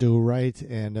Don't You Do Right,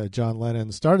 and John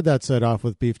Lennon started that set off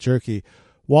with Beef Jerky.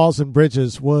 Walls and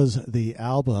Bridges was the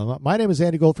album. My name is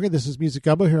Andy Goldfinger. This is Music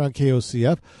Gumbo here on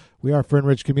KOCF. We are Fern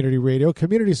Ridge Community Radio,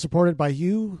 community supported by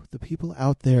you, the people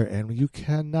out there, and you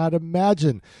cannot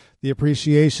imagine the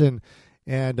appreciation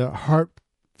and heartfelt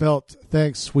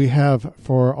thanks we have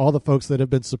for all the folks that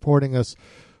have been supporting us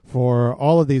for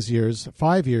all of these years,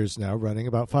 5 years now running,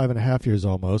 about 5.5 years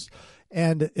almost.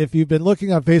 And if you've been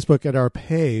looking on Facebook at our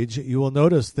page, you will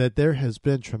notice that there has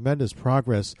been tremendous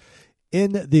progress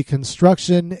in the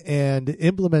construction and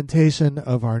implementation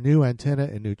of our new antenna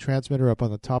and new transmitter up on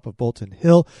the top of Bolton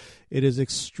Hill. It is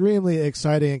extremely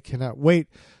exciting and cannot wait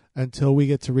until we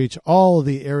get to reach all of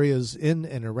the areas in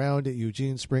and around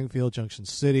Eugene, Springfield, Junction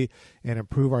City, and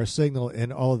improve our signal in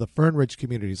all of the Fern Ridge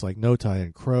communities like Notai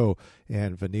and Crow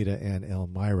and Veneta and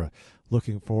Elmira.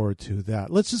 Looking forward to that.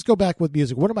 Let's just go back with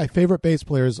music. One of my favorite bass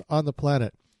players on the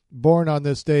planet, born on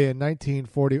this day in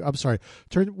 1940,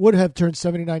 would have turned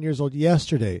 79 years old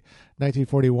yesterday,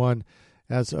 1941,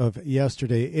 as of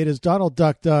yesterday. It is Donald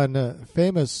Duck Dunn,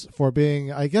 famous for being,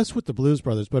 I guess, with the Blues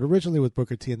Brothers, but originally with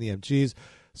Booker T and the MGs.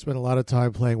 Spent a lot of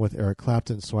time playing with Eric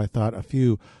Clapton, so I thought a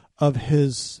few of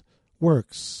his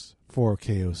works for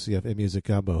KOCF and Music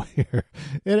Gumbo here.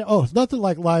 And, it's nothing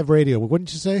like live radio,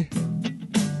 wouldn't you say?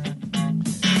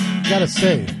 Gotta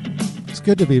say, it's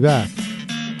good to be back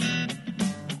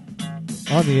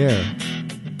on the air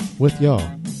with y'all.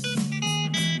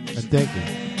 And thank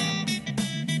you.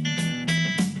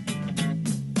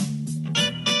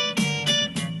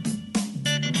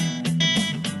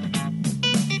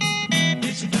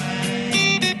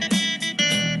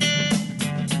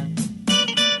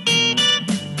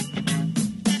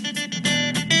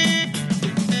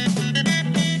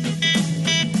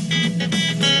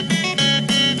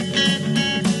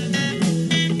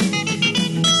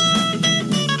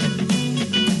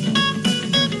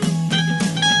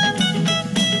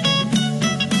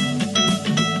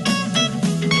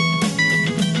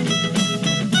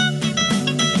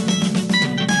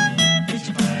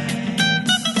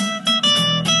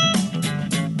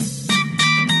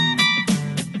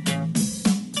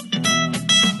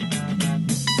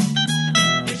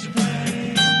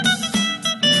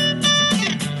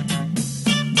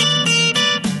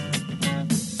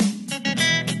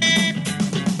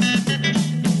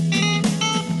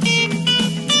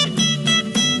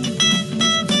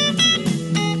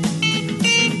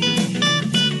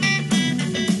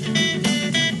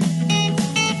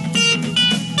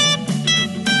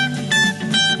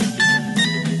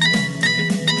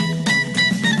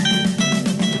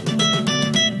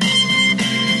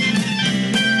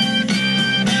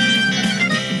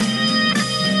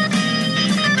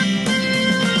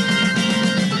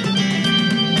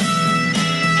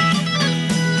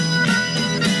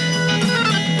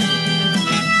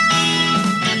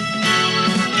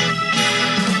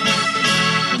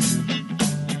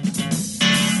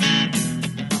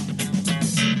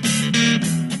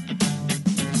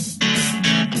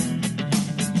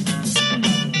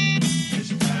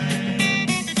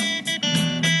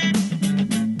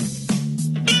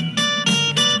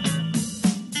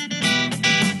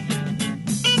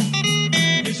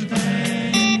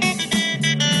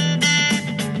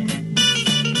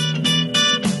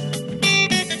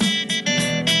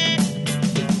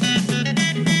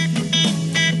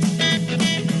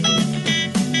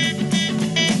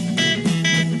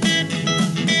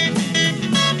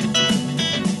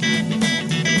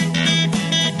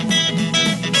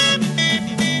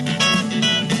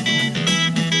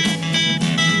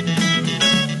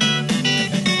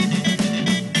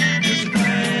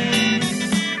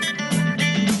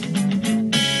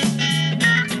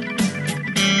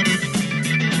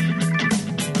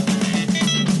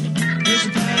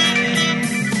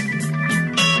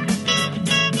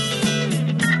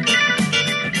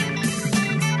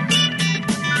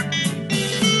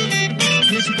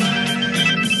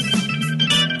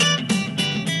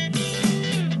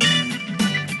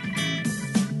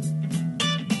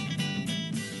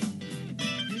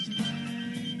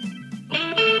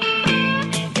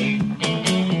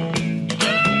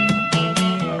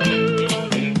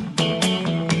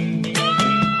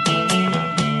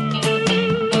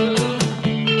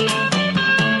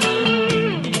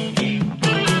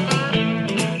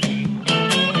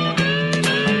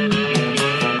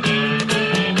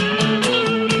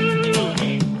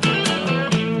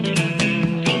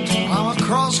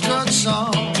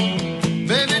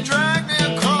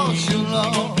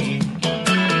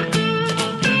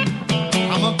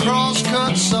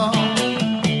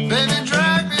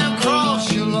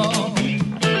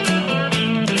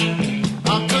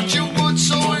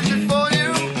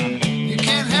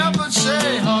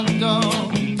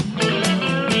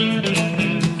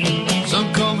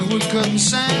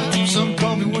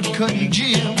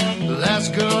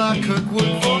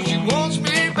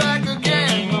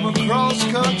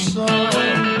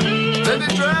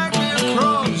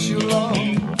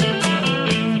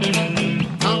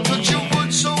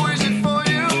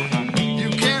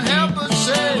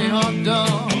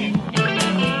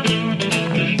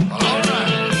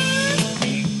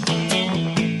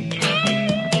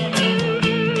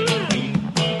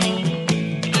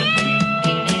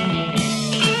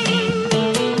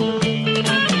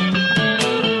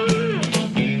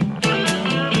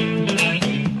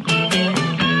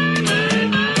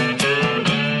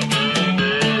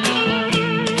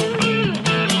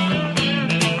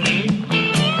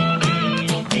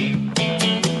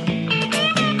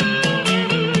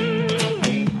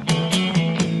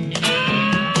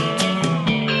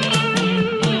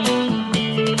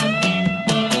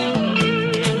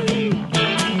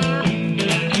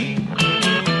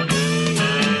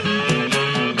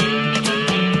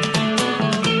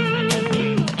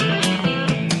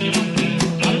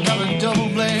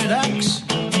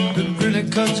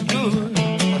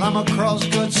 I'm a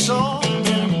crosscut saw.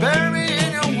 Bury me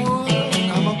in your wood.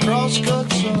 I'm a crosscut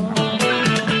saw.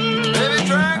 Baby,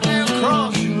 drag me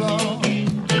across your lawn.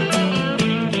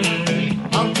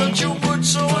 I'll cut your wood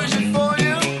so easy for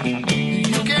you.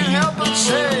 You can't help but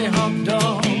say I'm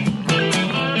done.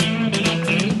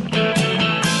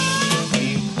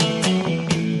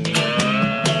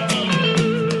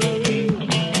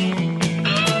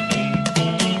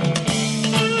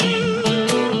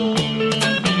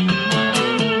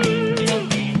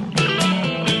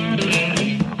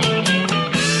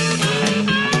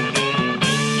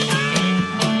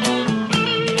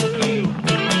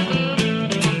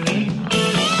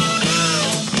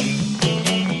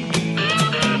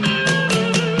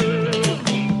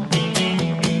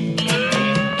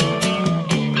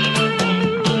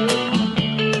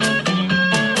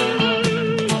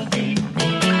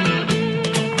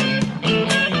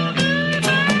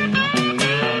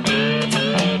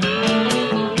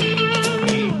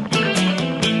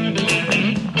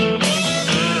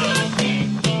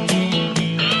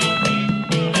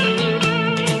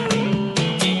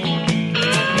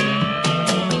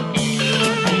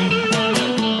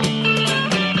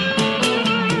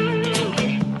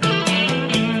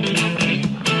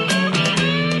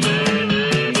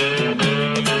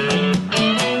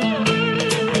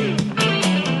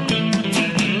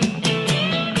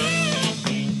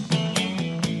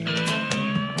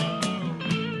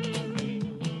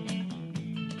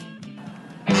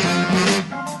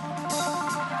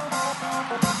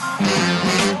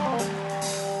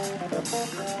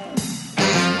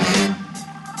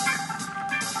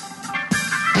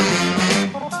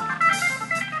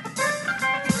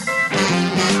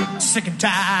 Sick and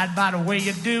tired by the way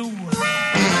you do.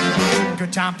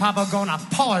 Good time papa gonna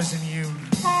poison you.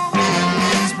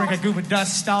 Sprinkle a goop of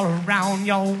dust all around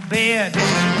your bed.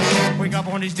 Wake up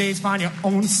on these days, find your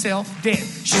own self dead.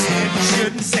 She said you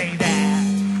shouldn't say that.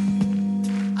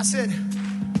 I said,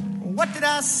 what did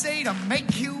I say to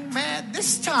make you mad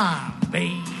this time,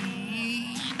 babe?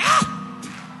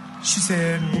 She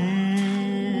said,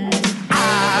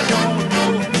 I don't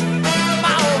know.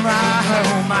 My, oh my,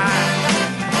 oh my.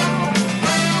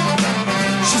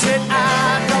 She said, I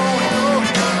don't know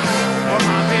what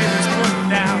my baby's putting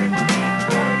down.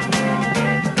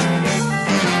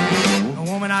 A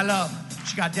woman I love,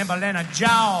 she got dimple in her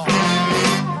jaw.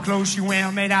 The clothes she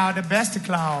wear made out of the best of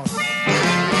cloth.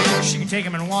 She can take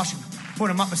them and wash them, put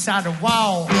them up beside the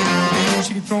wall.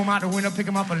 She can throw them out the window, pick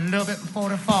them up a little bit before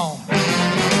they fall.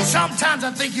 Sometimes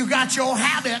I think you got your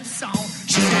habits on.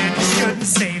 She said, you shouldn't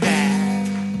say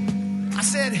that. I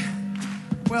said,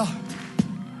 well,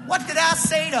 what did I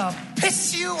say to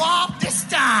piss you off this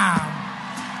time,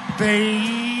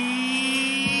 babe?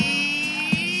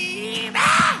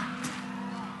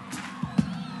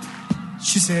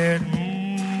 She said,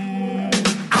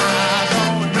 I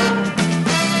don't know.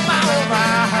 My, oh my,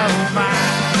 oh my.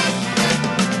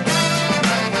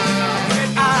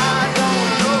 I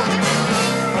don't know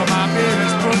what my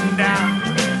baby's putting down.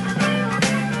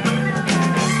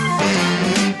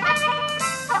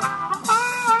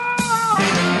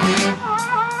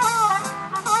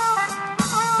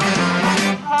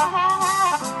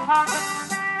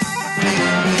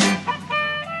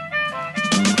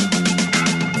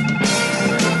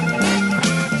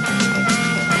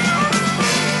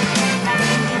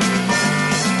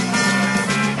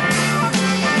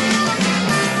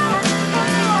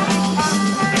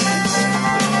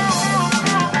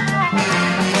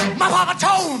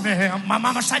 My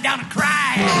mama sat down and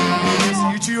cried.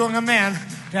 So you too young a man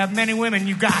to have many women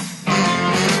you got.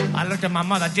 I looked at my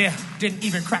mother, dear, didn't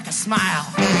even crack a smile.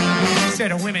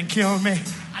 Said the women killed me.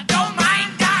 I don't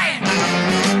mind dying.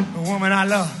 The woman I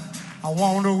love, I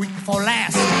warned her a week before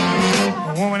last.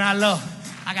 The woman I love,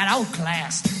 I got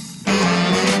outclassed.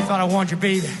 Thought I warned you,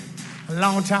 baby, a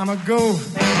long time ago.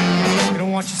 You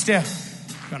don't want your step,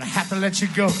 gonna have to let you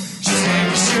go. She said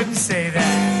you shouldn't say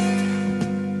that.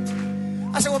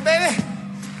 I said, well, baby,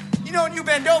 you know when you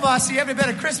bend over, I see every bit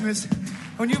of Christmas.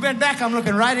 When you bend back, I'm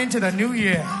looking right into the new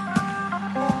year.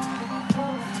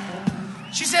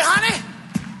 She said, honey,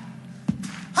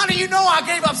 you know I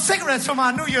gave up cigarettes for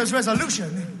my New Year's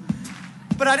resolution,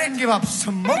 but I didn't give up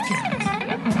smoking.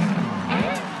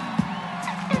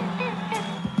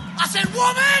 I said,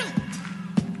 woman,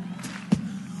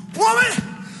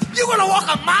 you gonna walk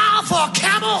a mile for a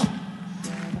camel?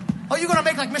 Or you gonna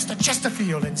make like Mr.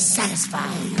 Chesterfield and satisfy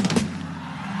you?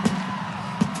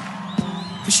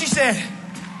 She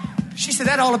said,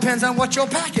 that all depends on what you're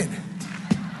packing.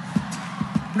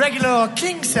 Regular or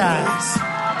king size.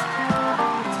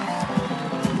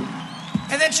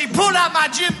 And then she pulled out my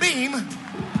Jim Beam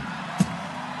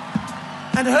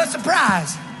And to her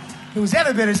surprise, it was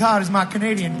every bit as hard as my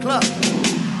Canadian club.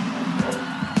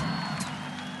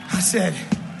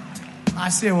 I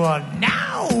said, well,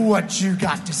 now what you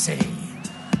got to say,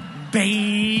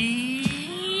 babe?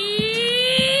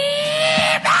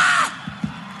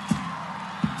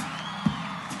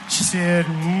 She said,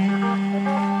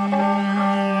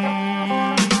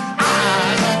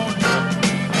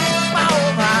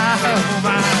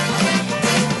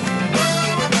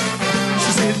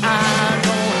 She said, I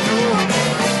don't know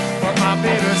what my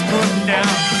baby's putting down.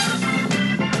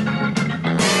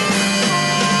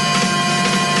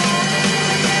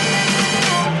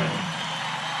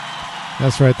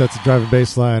 That's right. That's the driving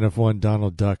bass line of one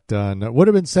Donald Duck Dunn. Would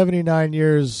have been 79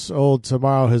 years old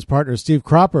tomorrow. His partner, Steve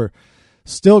Cropper,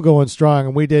 still going strong.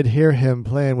 And we did hear him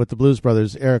playing with the Blues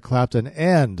Brothers, Eric Clapton,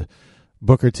 and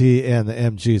Booker T and the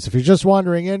MGs. If you're just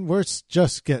wandering in, we're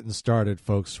just getting started,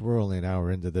 folks. We're only an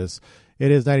hour into this. It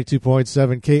is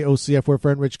 92.7 KOCF, we're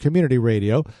Friend Rich Community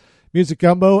Radio. Music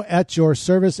Gumbo at your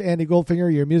service. Andy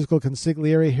Goldfinger, your musical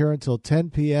consigliere, here until 10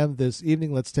 p.m. this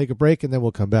evening. Let's take a break, and then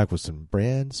we'll come back with some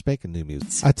brand spanking new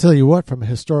music. I tell you what, from a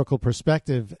historical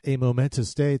perspective, a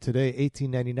momentous day today,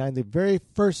 1899, the very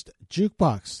first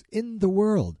jukebox in the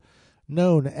world,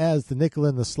 known as the Nickel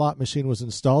in the Slot Machine, was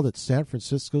installed at San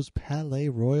Francisco's Palais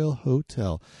Royal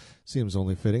Hotel. Seems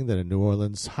only fitting that a New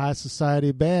Orleans high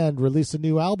society band released a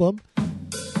new album.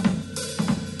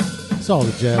 It's all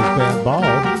the jazz band ball.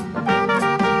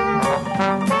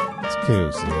 It's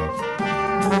KOCF.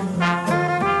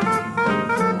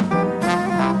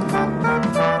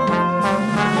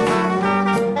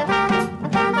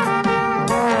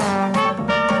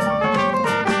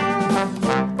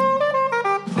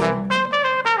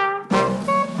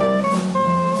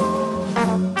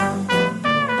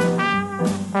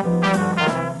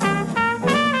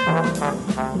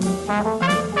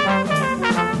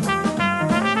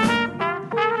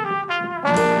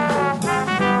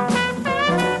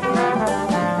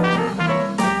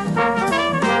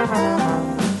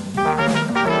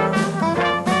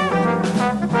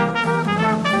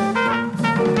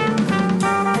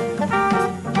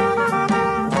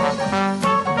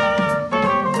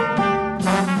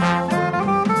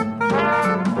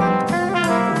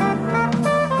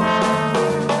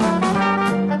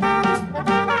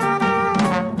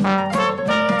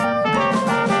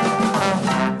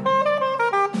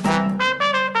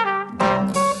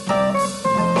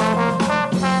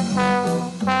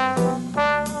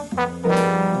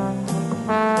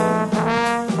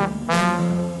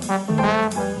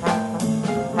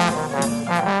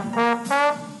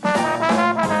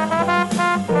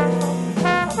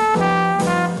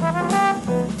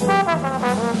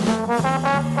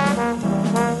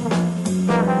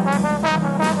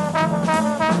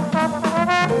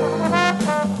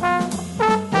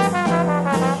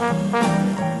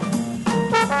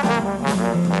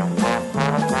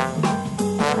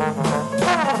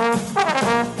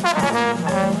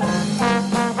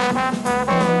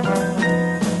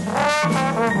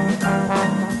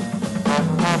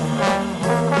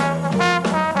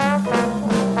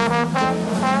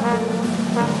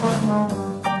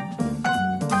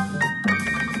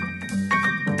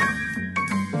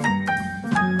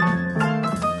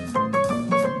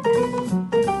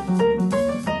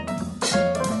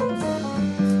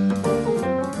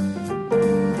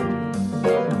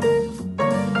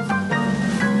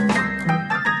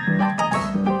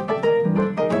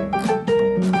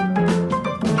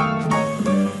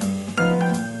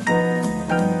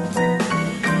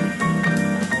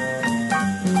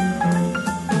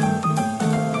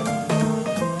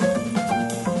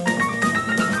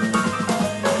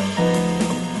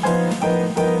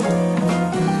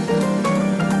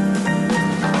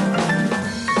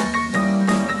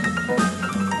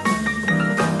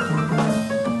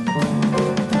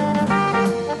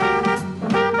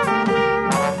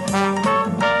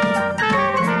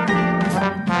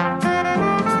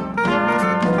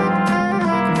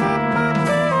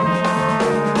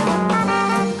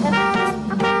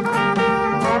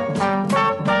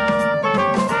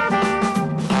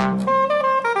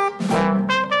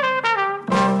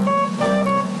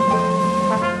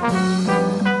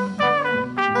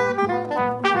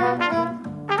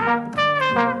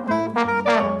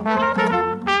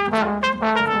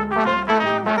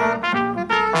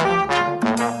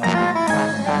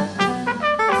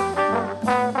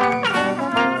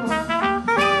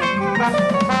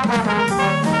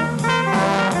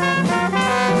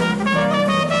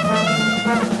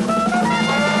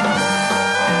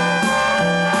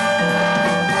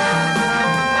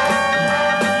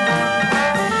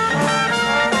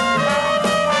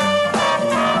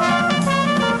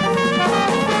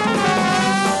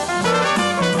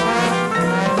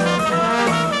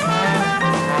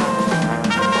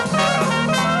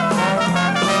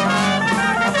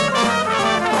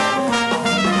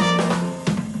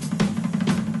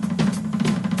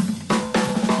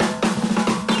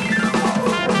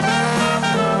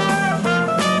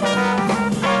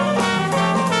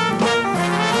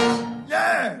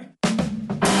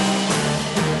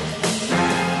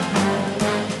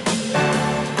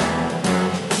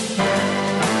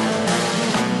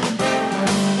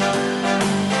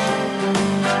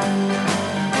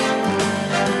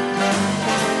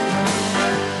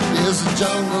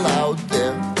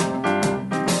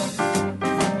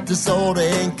 disorder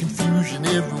and confusion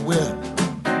everywhere.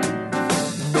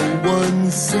 No one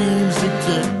seems to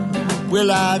care. Well,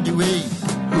 I do. Hey,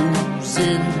 who's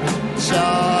in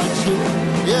charge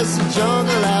here? It's a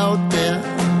jungle out there.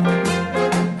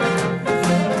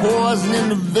 Poison in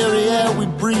the very air we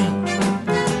breathe.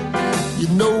 You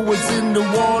know what's in the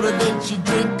water that you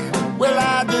drink. Well,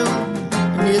 I do.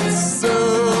 And it's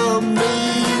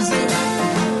amazing.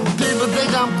 People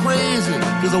think I'm crazy,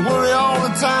 cause I worry all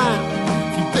the time.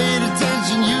 If you paid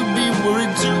attention, you'd be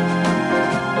worried too.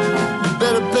 You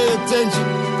better pay attention,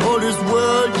 or this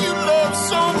world you love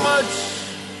so much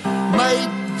might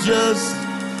just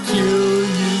kill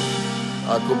you.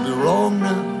 I could be wrong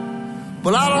now,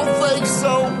 but I don't think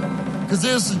so, cause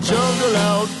there's a jungle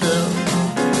out there.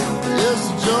 There's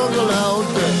a jungle out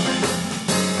there.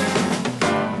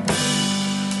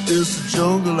 There's a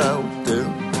jungle out there.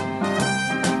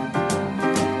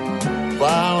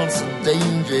 Violence and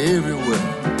danger everywhere.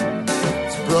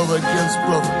 It's brother against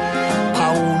brother,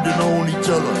 pounding on each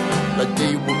other like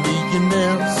they were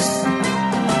millionaires.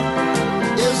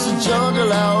 It's a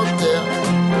jungle out there.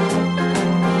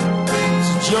 It's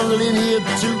a jungle in here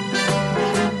too.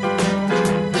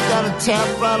 They got a tap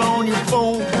right on your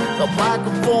phone, a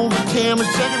microphone, a camera,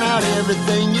 checking out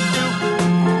everything you do.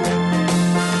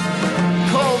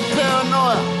 Called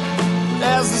paranoia,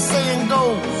 as the saying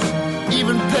goes.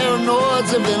 Even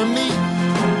paranoids have enemy.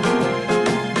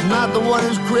 Not the one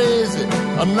who's crazy,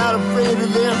 I'm not afraid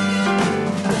of them.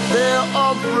 They're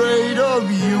afraid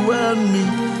of you and me.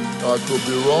 I could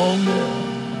be wrong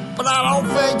there, but I don't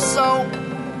think so,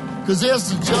 cause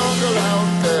there's a jungle out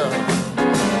there.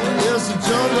 There's a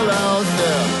jungle out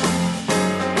there.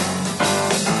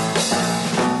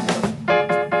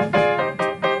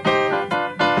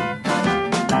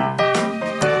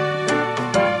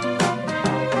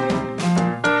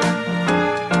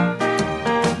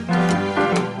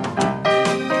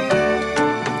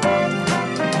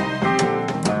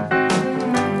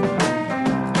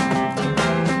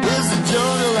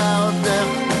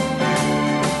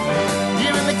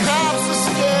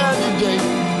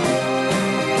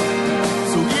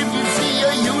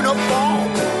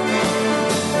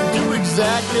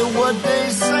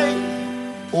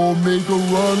 Make a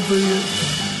run for you.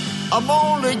 I'm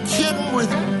only kidding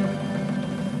with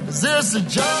you. 'Cause there's a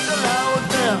jungle out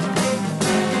there.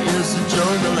 There's a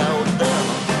jungle out there.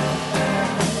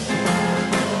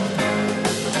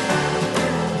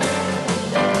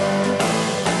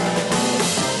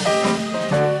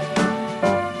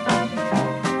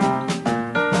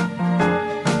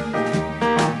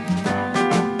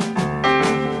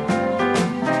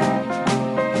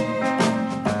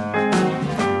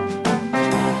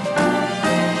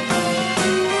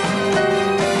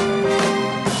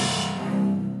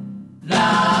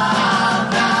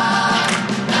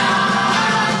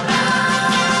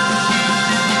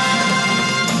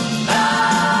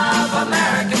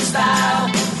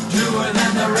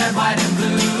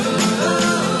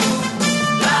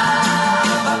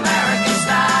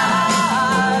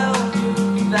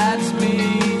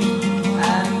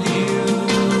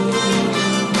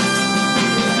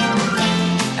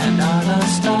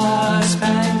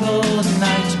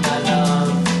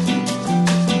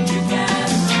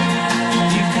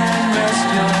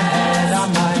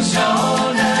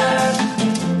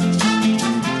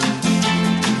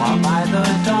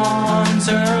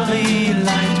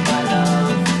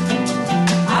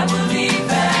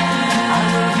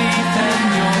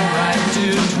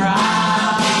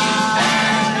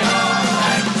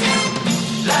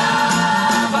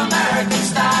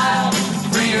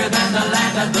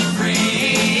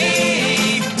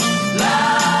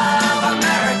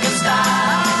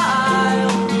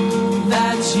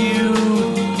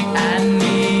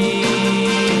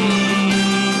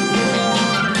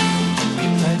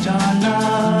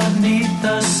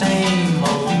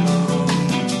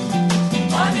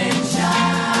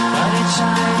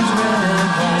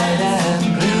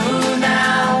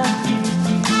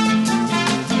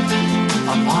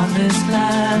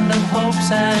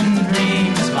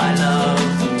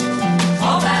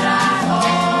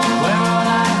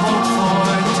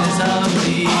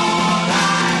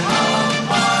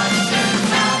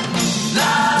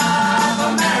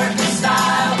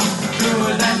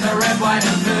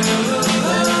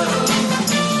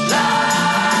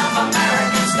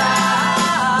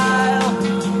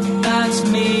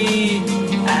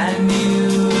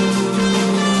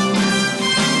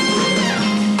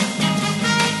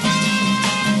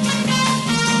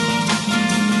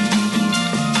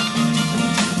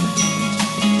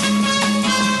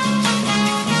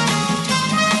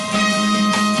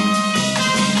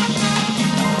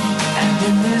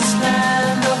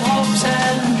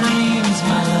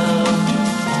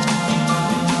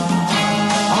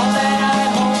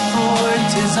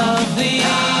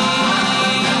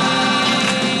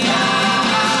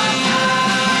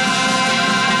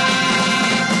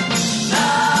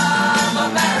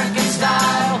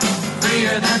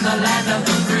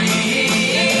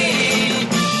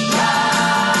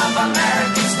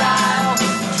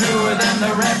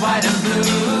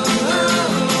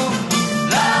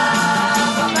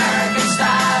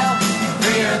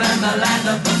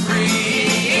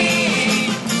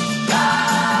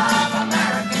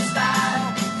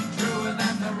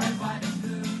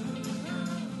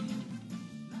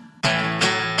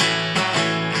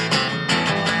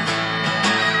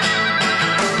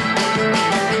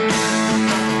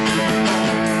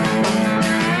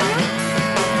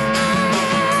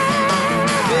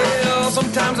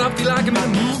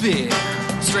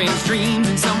 strange dreams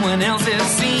in someone else's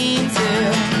scenes.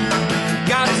 Yeah.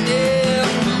 Got his head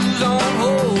moves on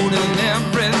hold and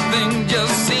everything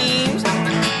just seems,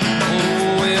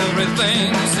 oh,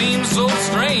 everything seems so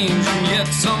strange and yet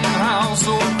somehow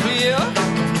so clear.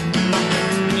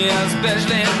 Yeah,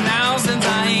 especially now since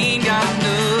I ain't got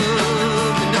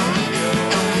nothing to fear.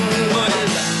 But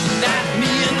is that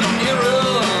me in the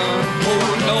mirror? Oh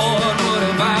Lord, what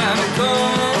have I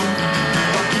become?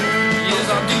 Yes,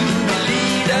 I do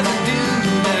believe that's the dude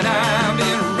that I've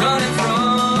been running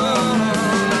from.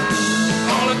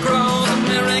 All across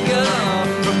America,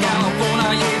 from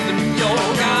California yeah, to New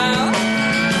York,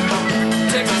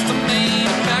 Texas to Maine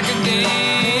and back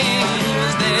again. He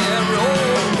was there for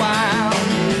a while.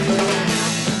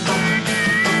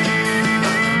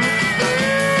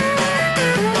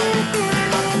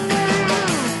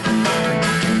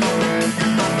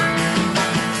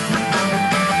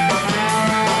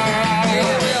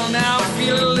 Yeah, well, now I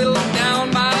feel a little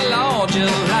down by law,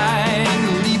 just like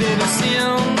Lee Baby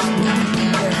Sims.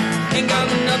 Ain't got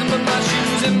nothing but my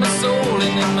shoes and my soul,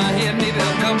 and in my head maybe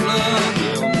a couple of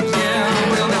pills.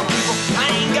 Yeah, well, now people, I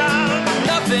ain't got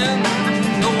nothing,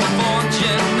 no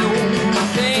fortune, no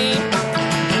fame.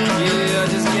 Yeah,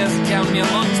 just guess count me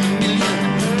amongst a million.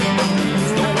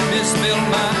 Please don't misspell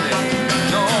my name.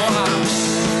 No,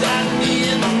 that me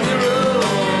in the mirror.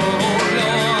 Oh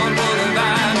Lord, what have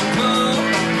I become?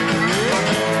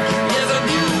 Yes, I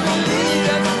do believe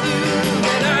that's the dude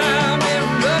that I've been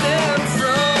running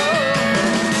from.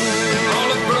 All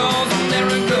across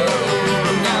America,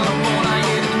 from California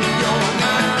yeah, to New York,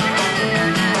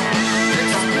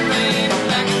 Texas to Maine,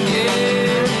 back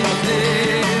again. He was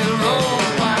there all the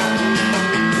while.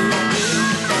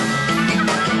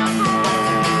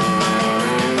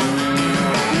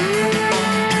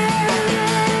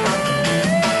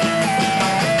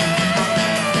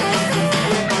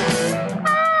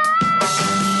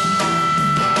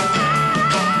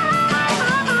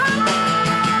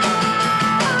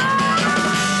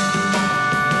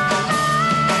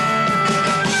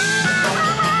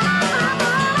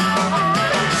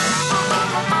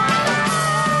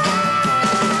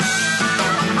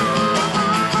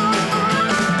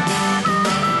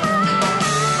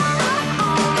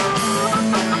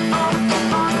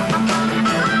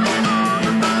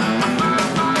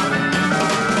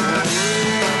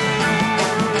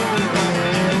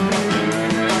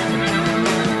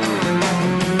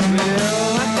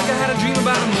 Well, I think I had a dream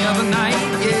about him the other night.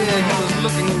 Yeah, he was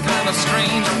looking kind of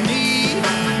strange to me.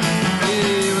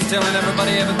 Yeah, he was telling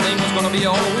everybody everything was gonna be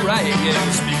alright. Yeah, he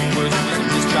was speaking words of wisdom,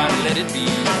 just try to let it be.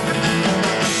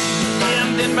 Yeah,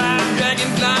 and then by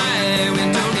dragonfly, we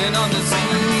took it on the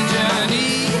sea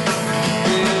journey.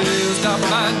 Yeah, he was stopped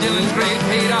by Dylan's grave,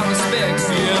 paid our respects.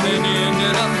 Yeah, and then he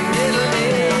ended up in Italy.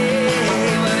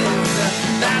 But it's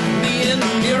that me in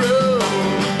the mirror.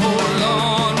 Oh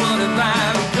Lord, what have I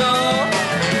become?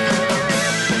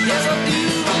 Yes, I do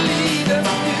believe that's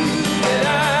the dude that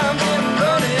I've been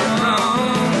running from.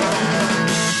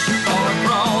 All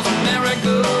across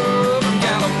America, from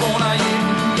California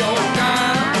yeah, to New York,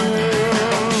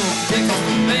 Texas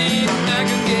to Maine, back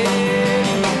again.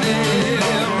 He was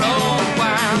there all the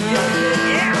while.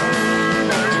 Yeah.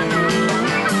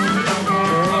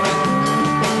 All right.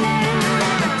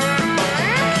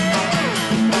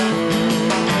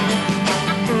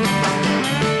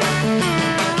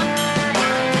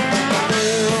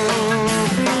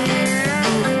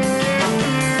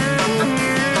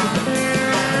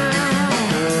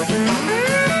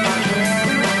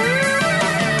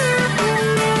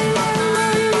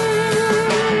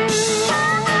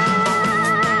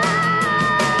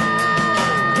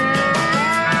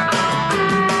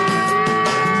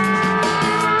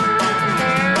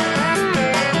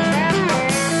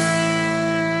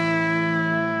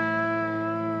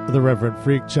 The Reverend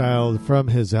Freakchild from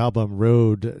his album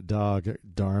Road Dog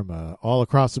Dharma. All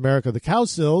across America. The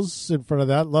Cowsills in front of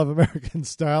that. Love American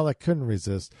Style. I couldn't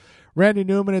resist. Randy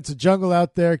Newman, It's a Jungle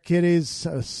Out There. Kiddies,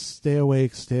 stay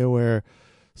awake, stay aware,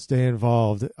 stay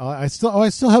involved. I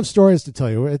still have stories to tell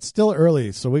you. It's still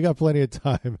early, so we got plenty of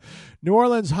time. New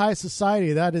Orleans High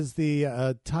Society. That is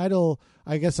the title,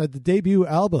 I guess, the debut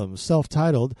album,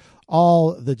 self-titled.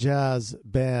 All the Jazz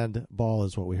Band Ball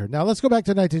is what we heard. Now, let's go back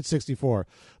to 1964.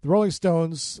 The Rolling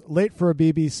Stones, late for a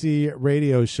BBC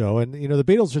radio show. And, you know, the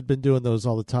Beatles had been doing those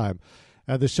all the time.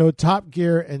 The show Top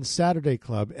Gear and Saturday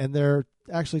Club. And they're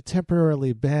actually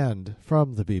temporarily banned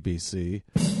from the BBC.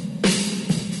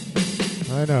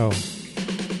 I know.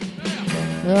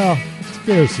 Yeah, it's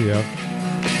good to see you. I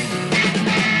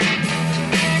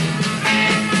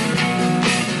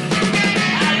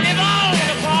live on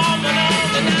the farm and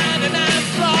on the 99th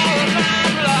floor of my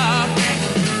block.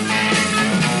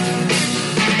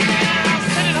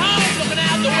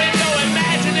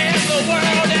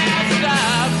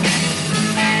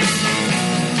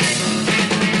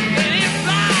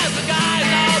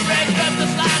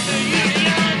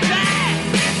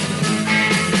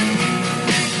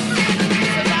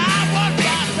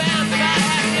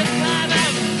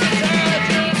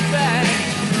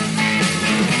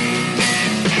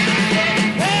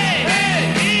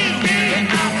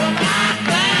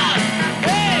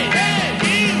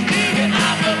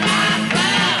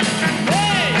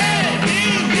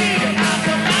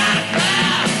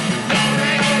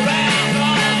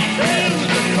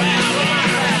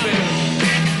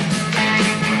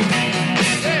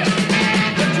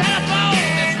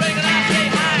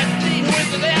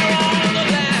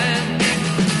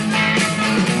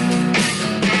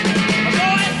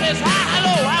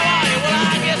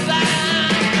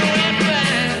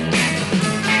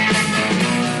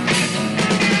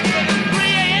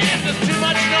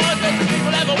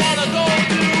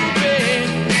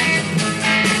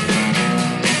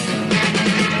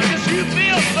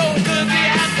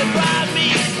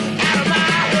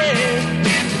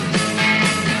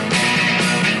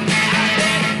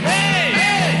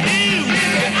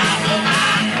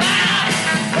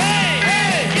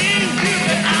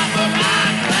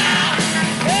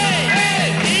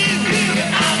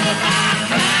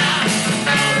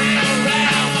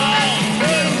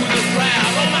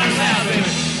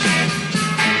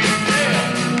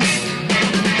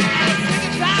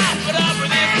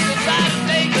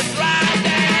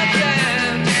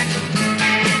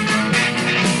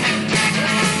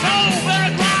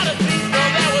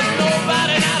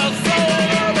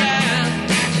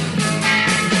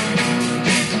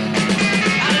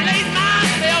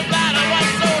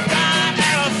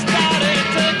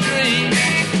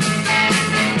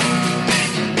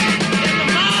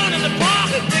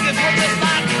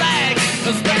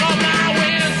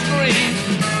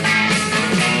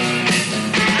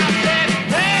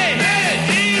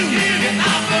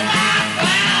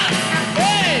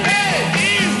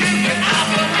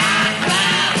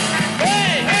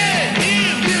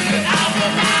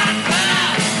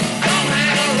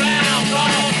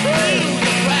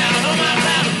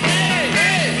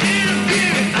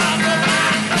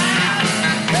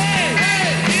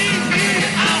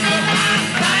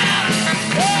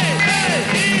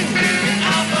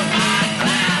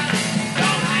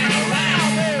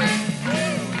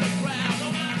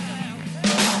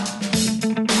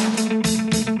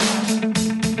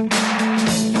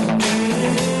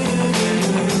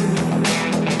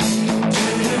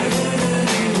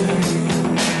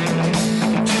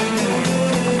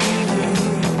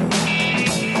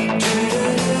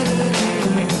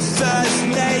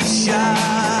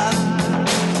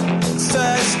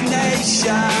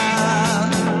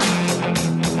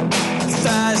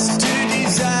 First to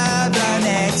deserve an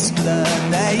explanation.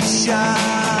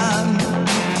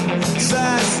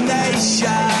 First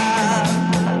nation.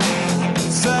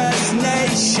 First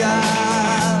nation.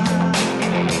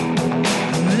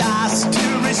 Last to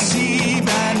receive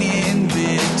an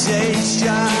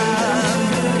invitation.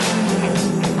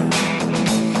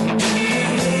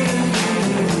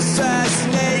 First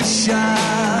nation.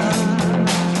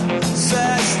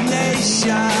 First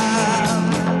nation.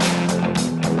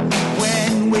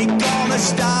 When we gonna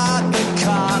start the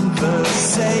conversation?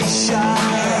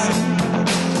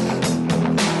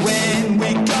 When we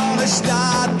gonna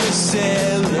start the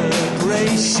celebration?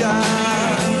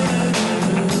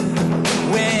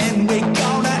 When we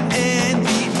gonna end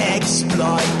the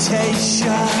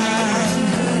exploitation?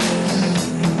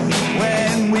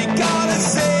 When we gonna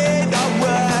say the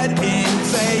word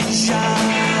invasion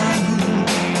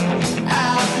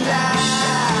out loud?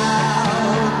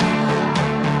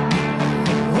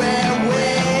 We're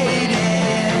waiting,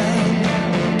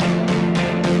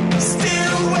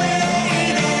 still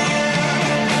waiting.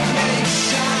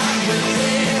 Nation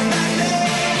within a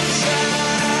nation,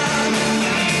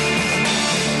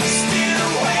 still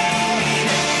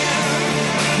waiting.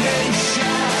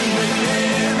 Nation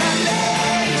within a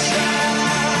nation.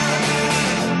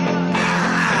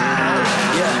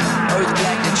 Yeah, earth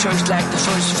black, the church like the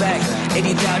first fact.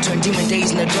 80,000 turned demon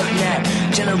days in the dirt nap.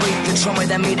 Generate the trauma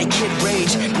that made a kid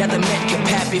rage. Now the men get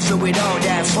happy, feel it all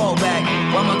that fall back.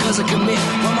 Why my cousin commit?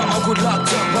 Why my uncle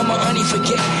locked up? Why my auntie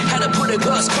forget? How to put a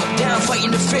glass cup down,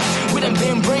 fighting the fit. We done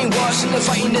been brainwashed and the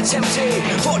fighting attempted.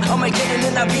 Thought I might get it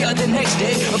and I'll be out the next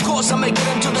day. Of course I might get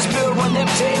him till the spirit run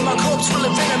empty. My corpse full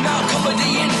of venom, now cover the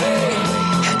envy.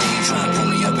 Had to try and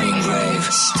put me up in grave.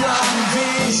 Strong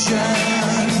vision,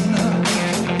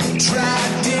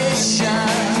 tradition.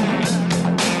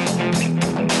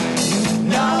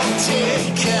 No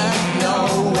ticket, no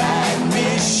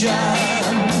admission.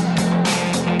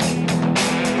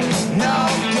 No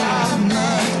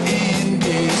government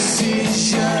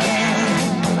indecision.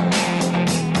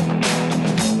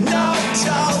 No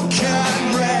token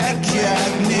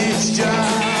recognition.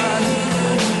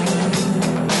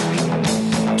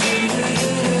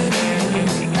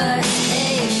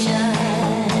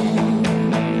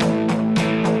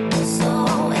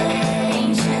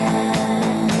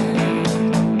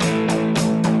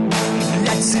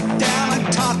 Let's sit down and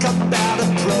talk about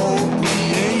appropriation.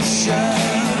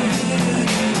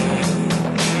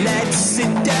 Let's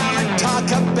sit down and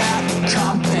talk about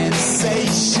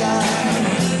compensation.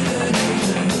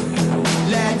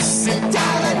 Let's sit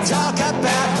down and talk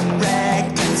about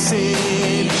reconciliation.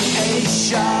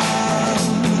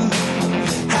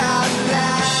 Out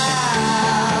loud,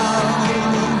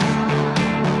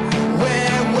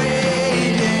 we're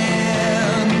waiting,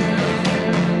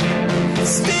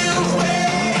 still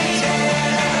waiting.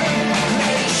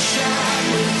 Nation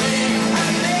within a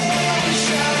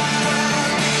nation,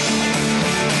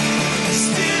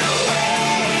 still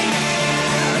waiting.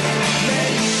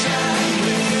 Nation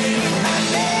within a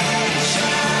nation.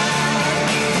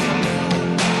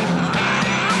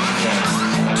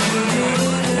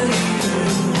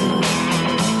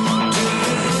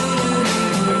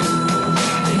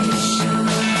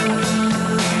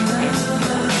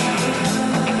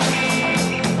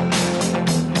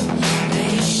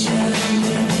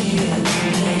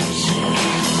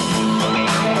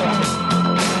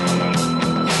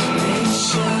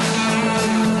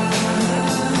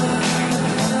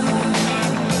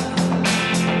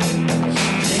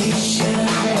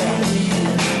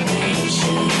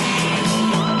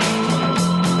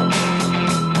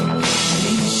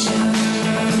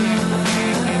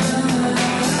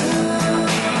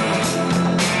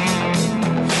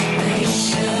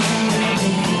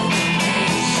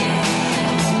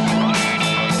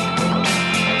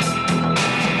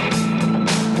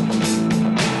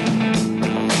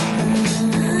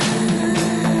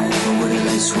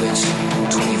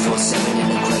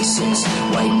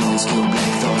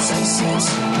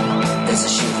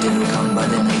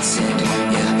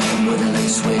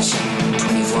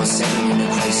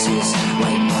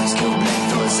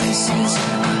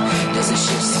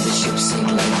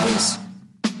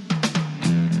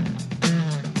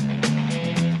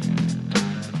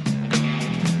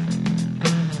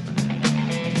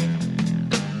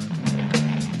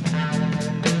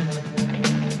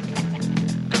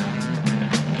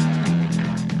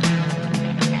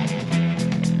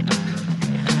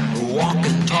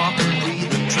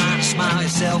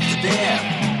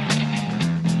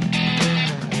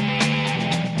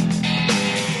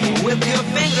 Whip your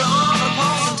finger on the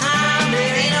pulse of time,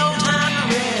 there ain't no time to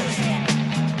rest.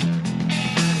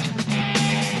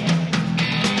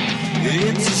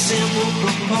 It's a simple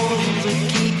proposal to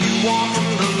keep you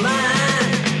walking the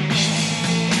line.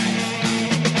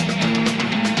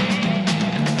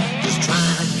 Just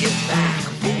trying to get back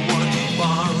for what you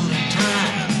borrowed in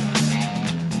time.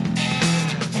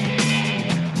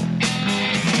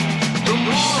 The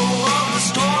moral of the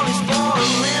story's for a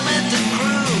limited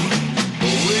crew.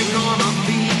 We're gonna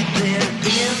be there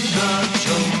in the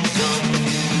chosen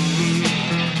few.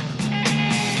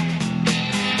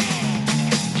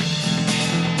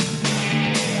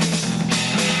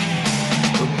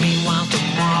 But meanwhile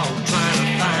tomorrow, trying to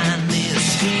find this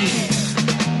scheme.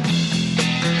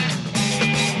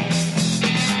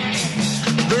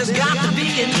 There's got to be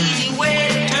an easy way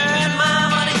to turn my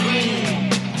money green.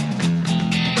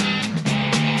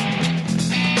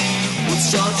 With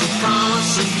such a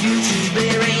promise of futures,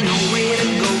 there ain't no way to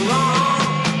go wrong.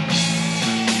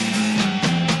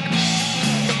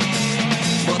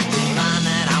 But the line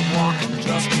that I'm walking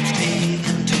just keeps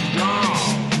taking too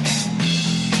long.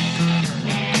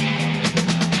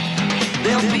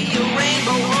 There'll be a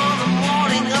rainbow on the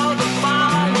morning of the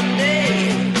following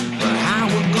day. But how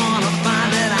we're gonna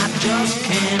find it, I just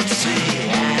can't say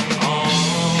at all.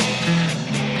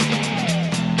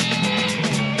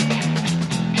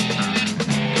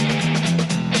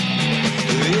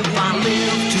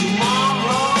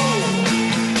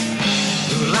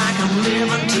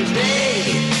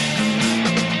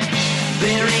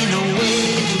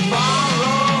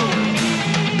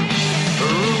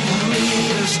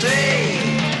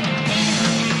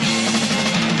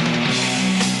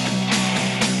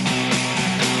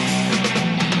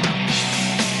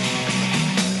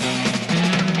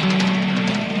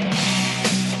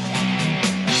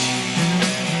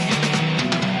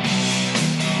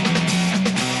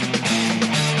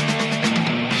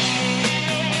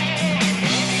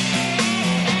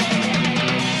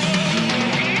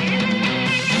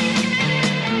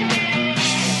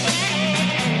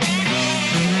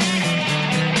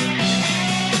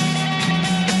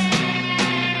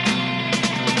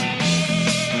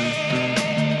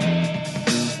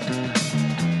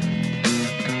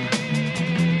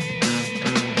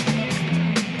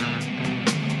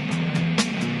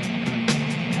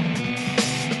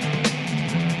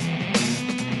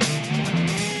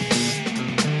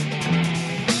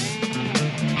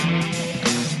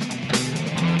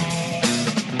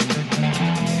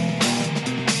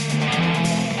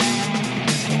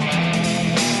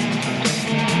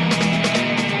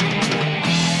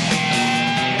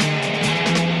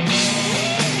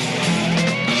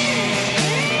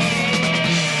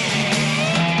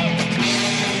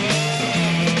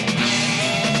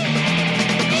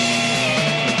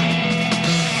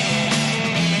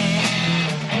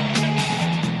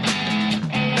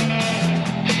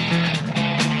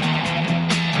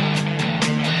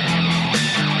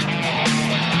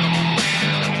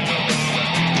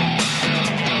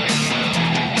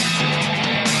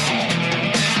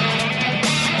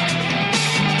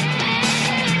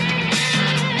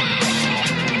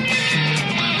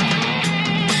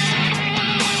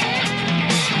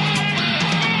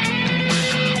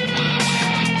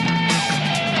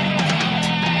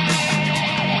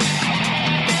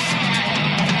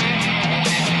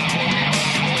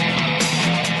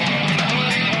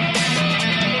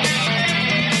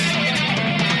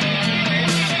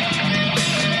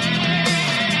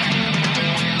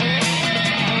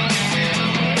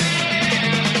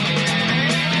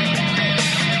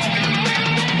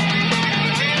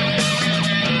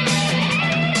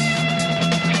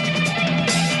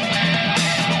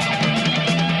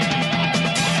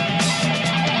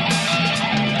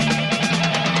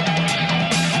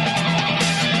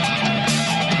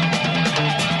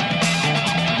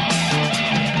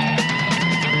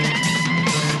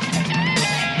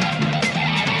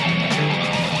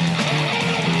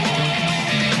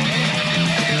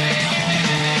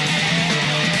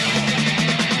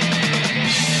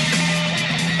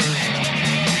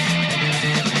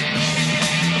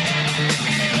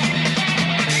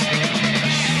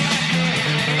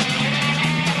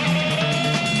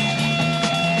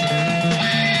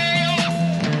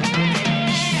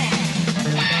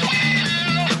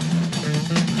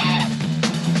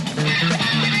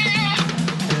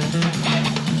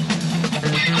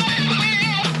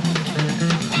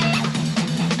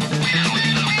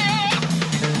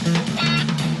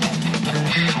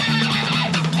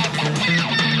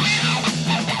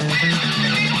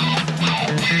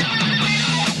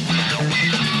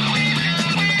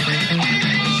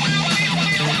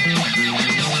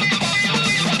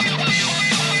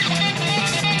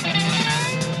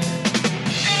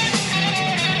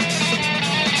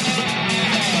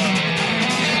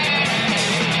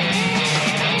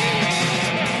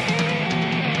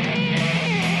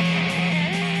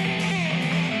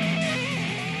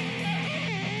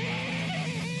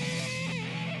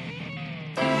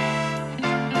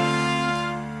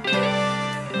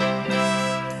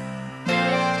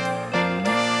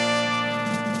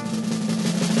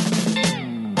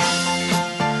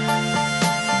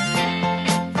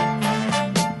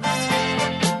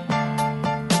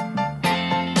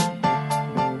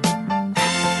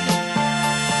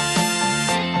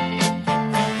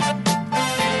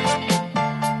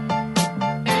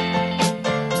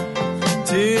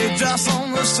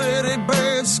 a city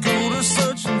bred scooter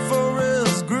searching for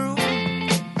his groove.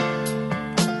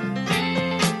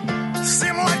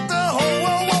 Seem like the whole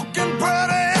world walking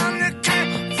pretty and you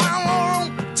can't find no room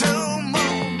to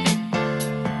move.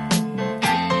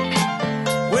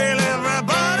 Well,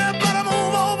 everybody better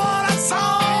move over that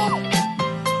song,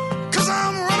 'cause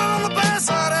I'm running on the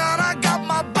backside and I got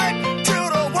my back to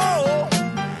the wall.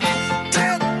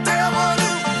 Tell the devil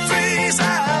to freeze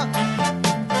out.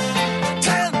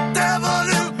 Tell the devil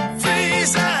to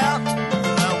freeze out.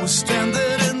 I was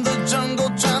stranded in the jungle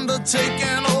trying to take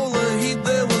in all the heat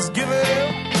they was giving.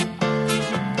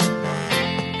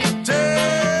 Till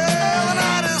the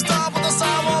night is dark with the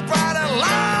sidewalk bright and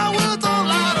light with the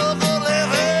light of the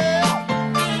living.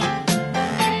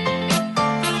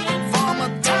 From a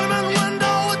tenement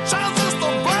window it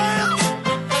transistor blast.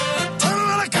 Turning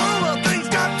on a corner, things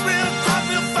got real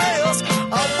crappy fast.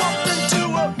 I walked into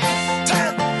a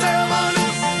tell the devil to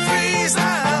freeze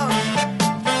out.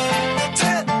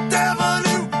 Tell the devil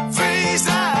to freeze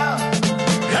out.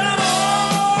 Come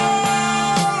on,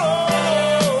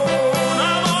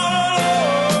 I'm all alone.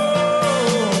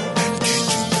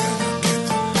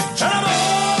 I'm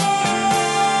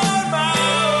on my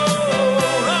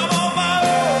own, I'm on my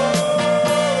own.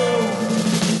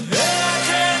 And I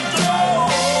can't go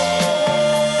on.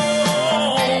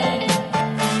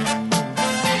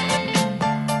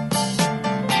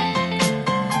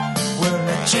 Well,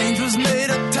 the change was made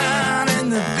uptown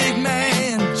and the big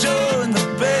man joined the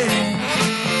band.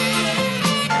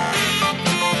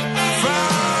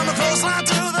 From the coastline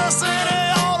to the city,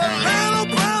 all the little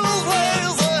brothers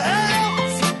ways the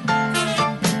house.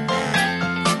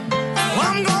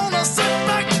 I'm gonna sit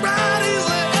back right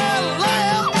easy and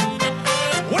laugh.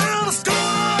 When the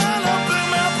schooner and the big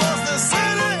man plus the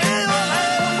city in the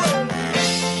land.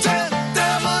 Tell the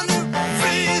devil to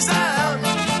freeze out.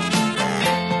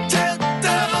 Tell the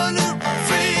devil to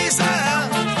freeze out.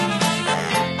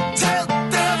 Tell the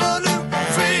devil to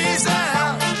freeze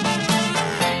out.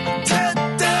 Tell the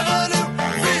devil to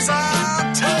freeze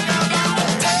out. Tell the devil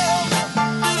to tell me.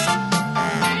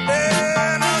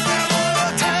 And the devil to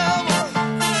tell me.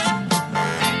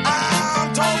 I'm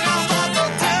talking about the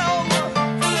tell me.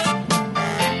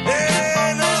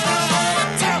 And the devil to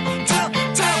tell, tell,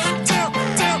 tell, tell,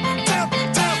 tell, tell,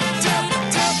 tell, tell,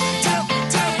 tell,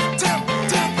 tell, tell, tell.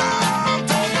 I'm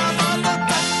talking about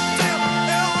the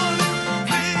devil to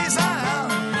freeze out.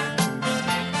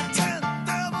 Tell the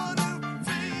devil to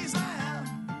freeze out.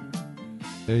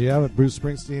 There you have it, Bruce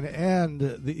Springsteen and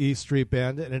the E Street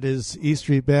Band, and it is E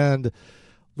Street Band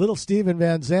Little Steven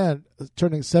Van Zandt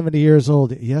turning 70 years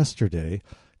old yesterday.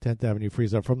 10th Avenue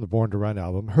Freeze Out from the Born to Run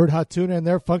album. Heard Hot Tuna in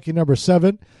their funky number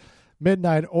 7.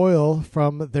 Midnight Oil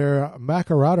from their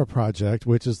Macarata project,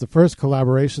 which is the first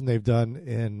collaboration they've done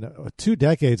in 2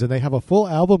 decades, and they have a full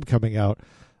album coming out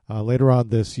later on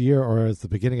this year or at the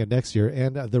beginning of next year.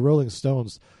 And the Rolling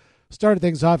Stones started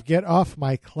things off, Get Off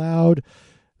My Cloud.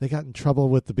 They got in trouble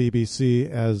with the BBC,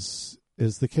 as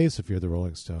is the case if you're the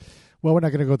Rolling Stones. Well, we're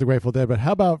not going to go with the Grateful Dead, but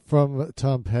how about from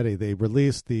Tom Petty? They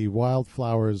released the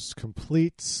Wildflowers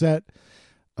complete set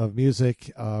of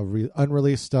music,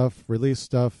 unreleased stuff, released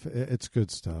stuff. It's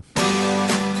good stuff.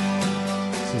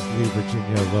 This is Leave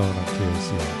Virginia Alone on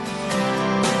KOCR.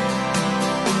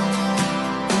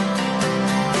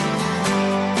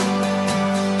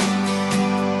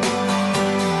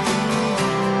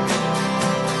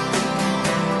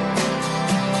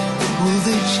 Well,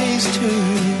 they chased her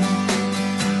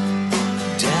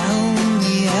down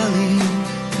the alley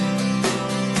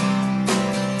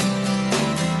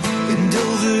and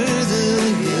over the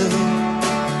hill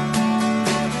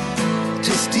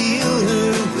to steal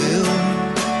her will.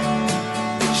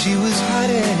 She was hot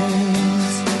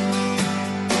as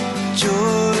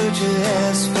Georgia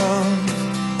asphalt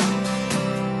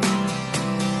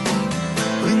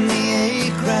when the A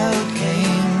crowd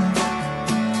came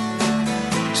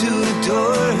to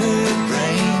adore her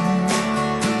brain.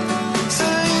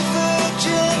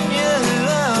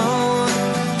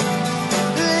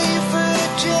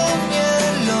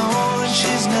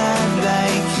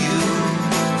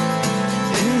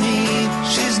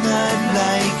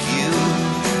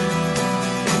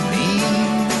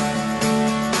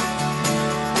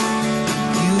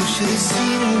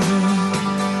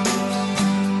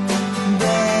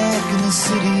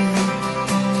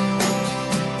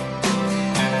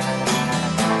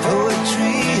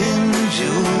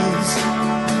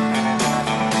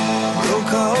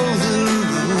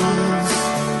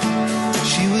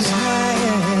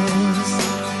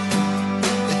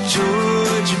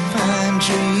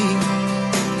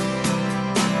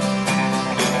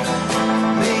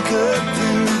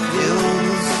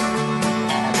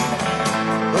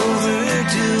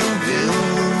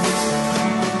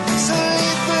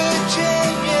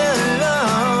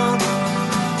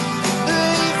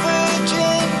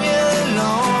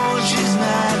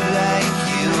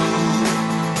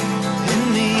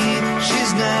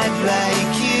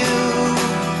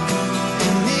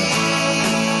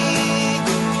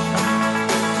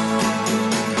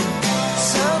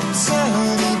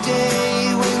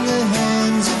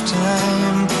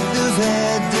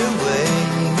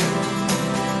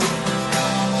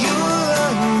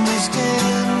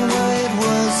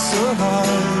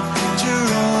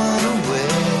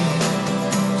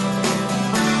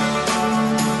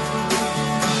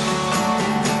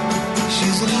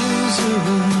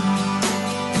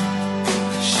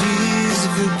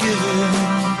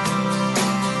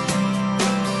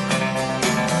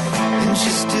 she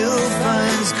still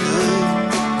finds good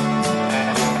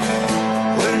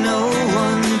where no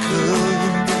one could.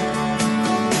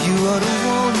 You ought to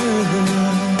want her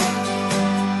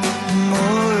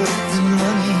more than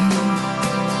money.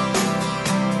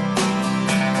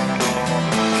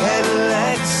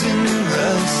 Cadillacs in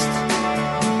rust,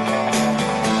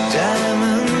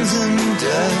 diamonds and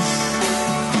dust.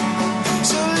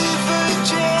 So leave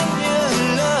Virginia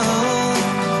alone.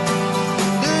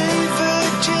 Leave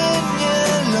Virginia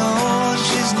alone.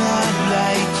 She's not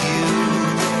like you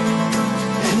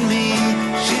and me.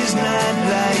 She's not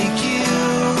like you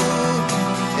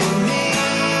and me.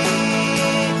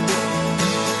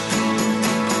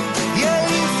 Yeah,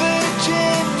 leave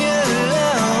Virginia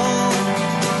alone.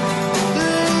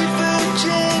 Leave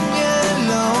Virginia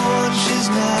alone. She's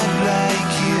not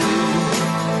like you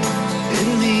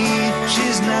and me.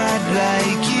 She's not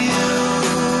like you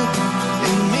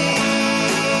and me.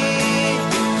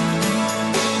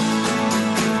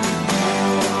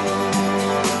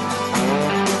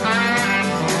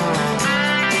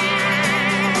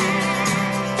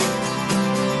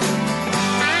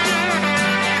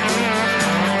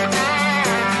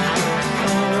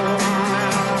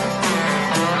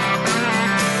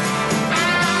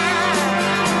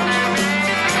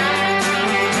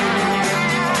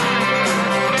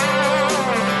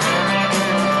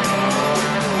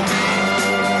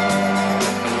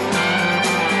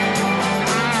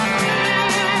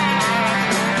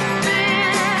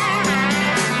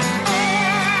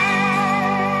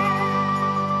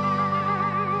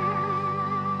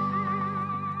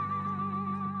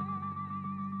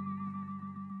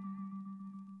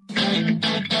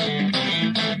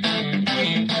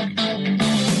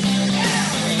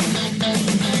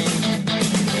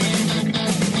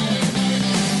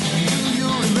 You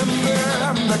remember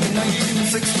back in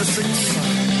 1966?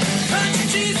 Country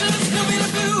Jesus, give me the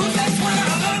blues. That's when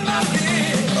I learned my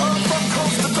bit. From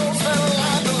coast to coast and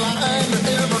line to line to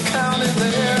every county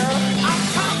there. I'm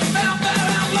talking about that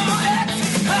outlaw X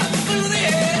cutting through the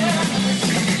air.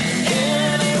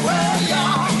 Anywhere,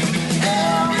 y'all,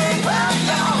 everywhere,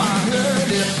 y'all. I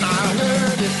heard it, I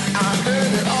heard it, I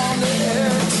heard it on the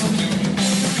X.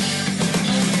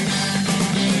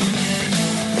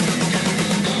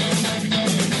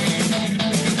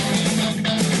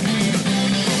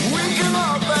 We can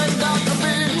all thank Dr. B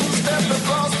who stepped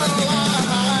across the line.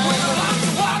 Well, I'm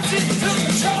watching to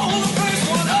control the first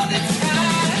one of its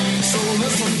kind. So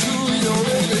listen to your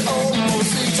radio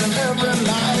almost each and every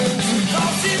night.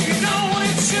 Cause if you don't,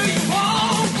 it's sure you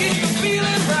won't get the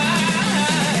feeling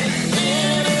right.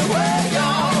 Anywhere,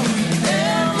 y'all,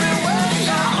 everywhere,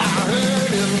 y'all. I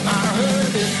heard it, I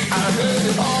heard it, I heard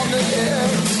it on the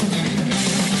X.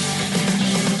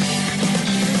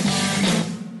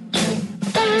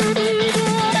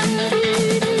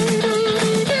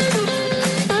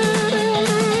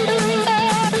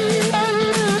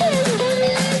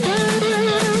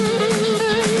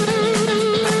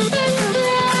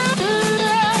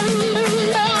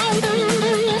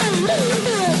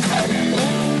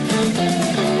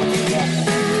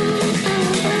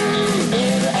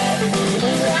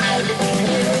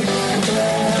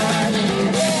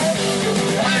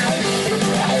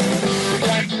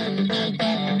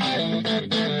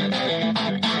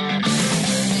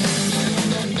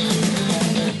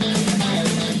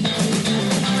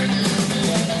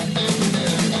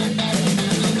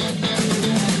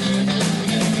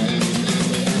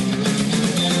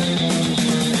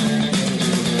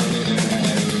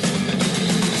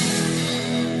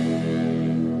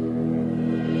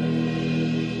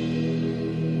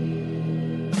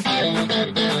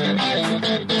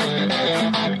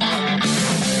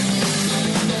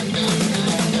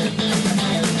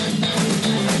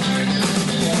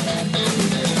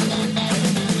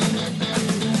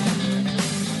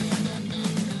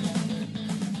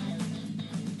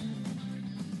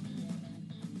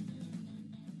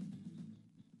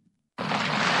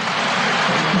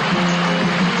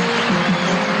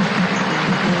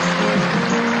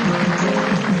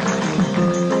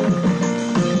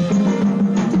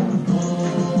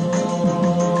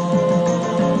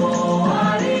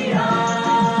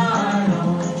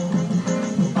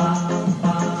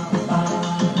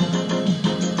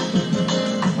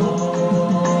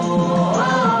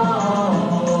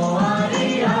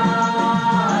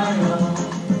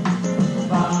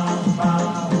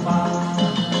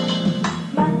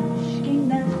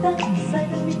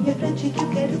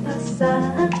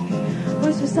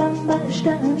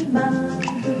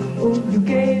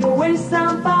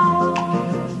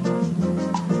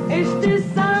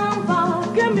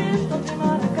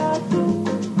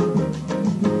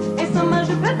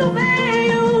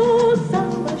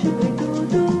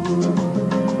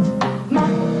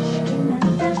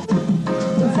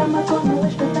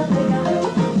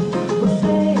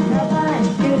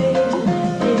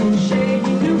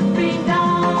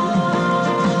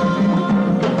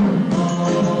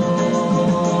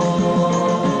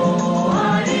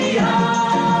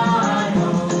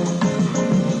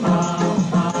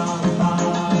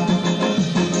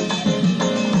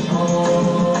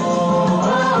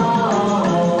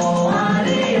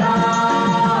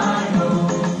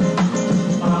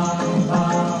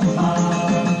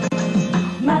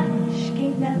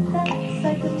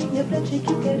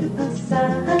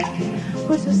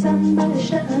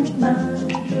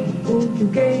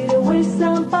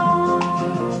 samba,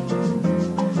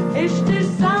 este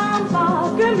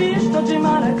samba que é misto de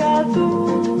maracatu.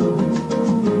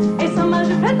 E samba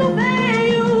de preto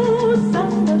veio,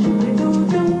 samba de preto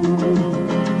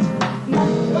mas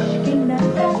eu acho que não é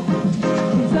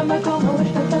samba como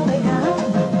está tão legal.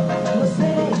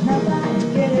 Você não vai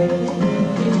querer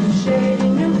que me chegue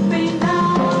no final.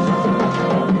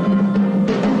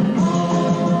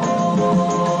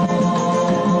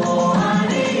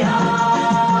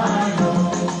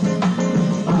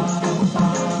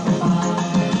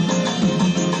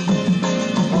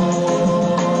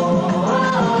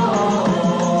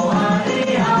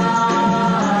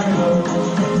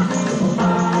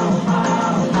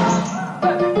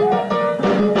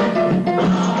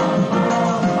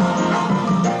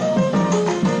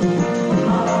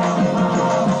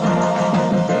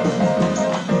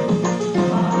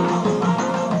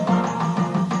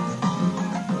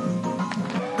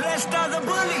 Blessed are the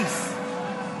bullies,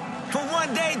 for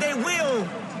one day they will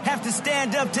have to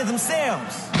stand up to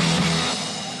themselves.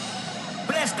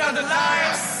 Blessed are the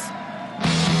liars,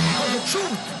 for the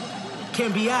truth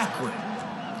can be awkward.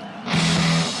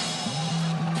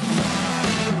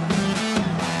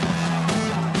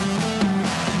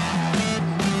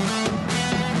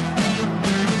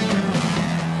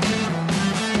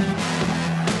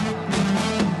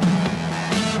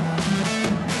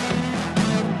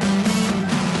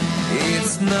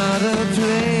 It's not a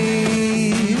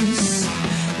place.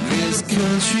 This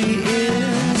country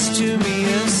is to me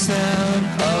a sound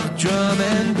of drum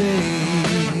and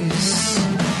bass.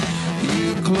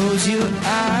 You close your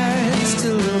eyes to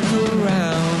look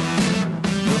around.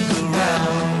 Look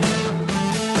around.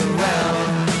 Around.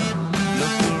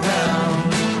 Look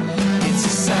around. It's a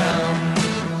sound.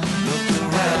 Look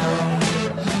around.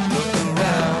 Look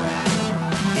around.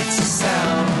 It's a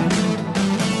sound.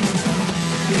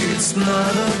 It's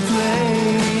not a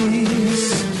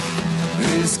place.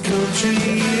 This country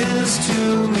is to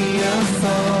me a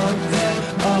thought that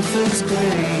offers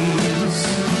grace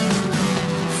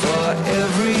for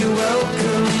every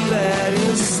welcome that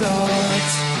is sought.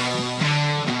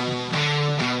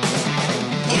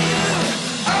 You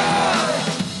are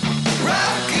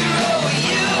rock and roll,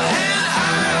 you and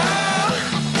I.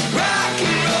 Rock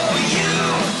and roll, you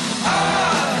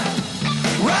are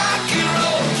rock and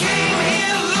roll. Came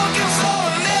here looking for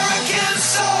American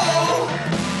soul.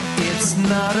 It's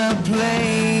not a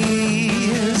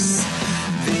place.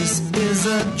 This is a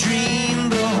dream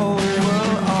the whole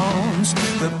world owns.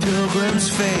 The pilgrim's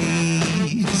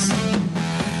face.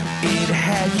 It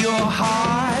had your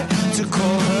heart to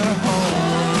call her home.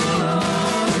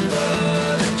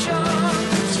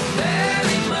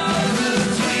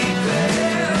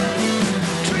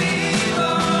 Dream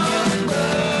on,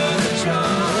 brother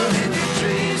John. In your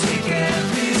dreams you can't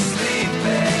be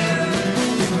sleeping.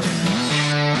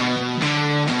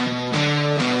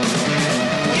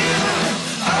 You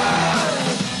are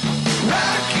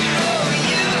rock and roll,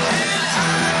 you and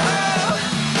I.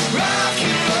 Rock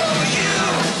and roll, you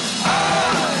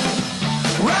are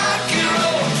rock and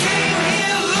roll. Came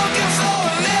here looking for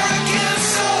American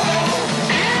soul.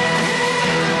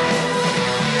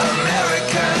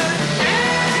 American.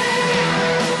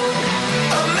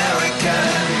 American.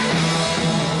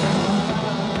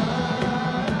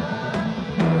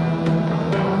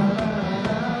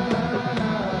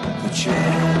 Put your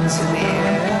hands in the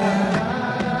air.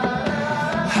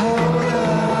 Hold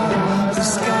up the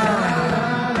sky.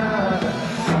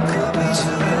 Could be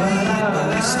too late, but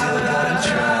we still gotta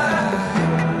try.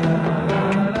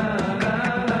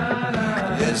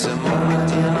 There's a moment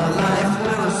in our life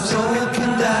where a soul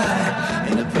can die,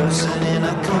 and a person in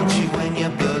a country when you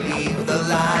believe the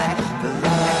lie, the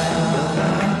lie, the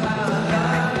lie, the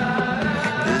lie.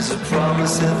 There's a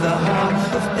promise at the heart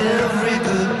of every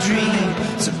good dream.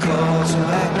 It's a call to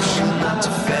action, not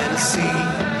to fantasy.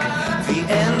 The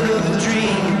end of the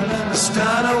dream, the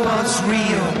start of what's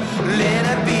real. Let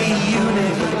it be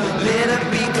unity, let it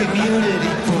be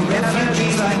community. For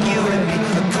refugees like you and me,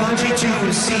 a country to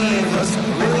receive us.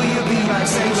 Will you be my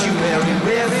sanctuary,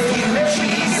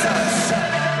 refugees?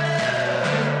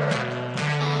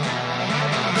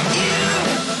 You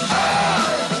are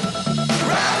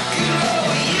rock and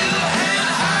roll, you and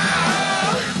I.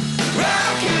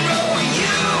 Rock and roll,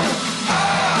 you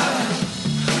are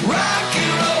rock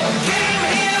and roll. Came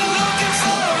here looking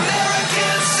for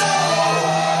American soul.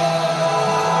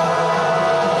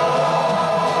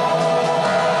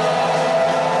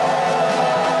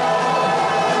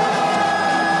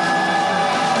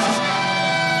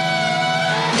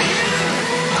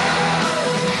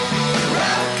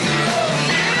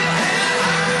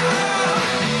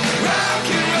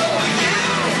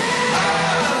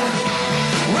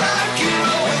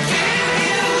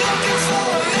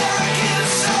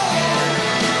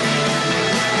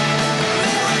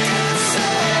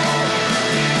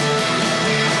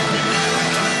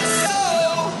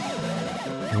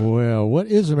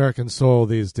 is American soul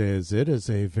these days? It is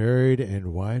a varied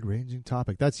and wide-ranging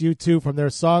topic. That's U2 from their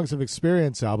Songs of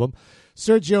Experience album.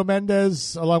 Sergio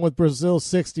Mendes, along with Brazil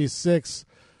 66,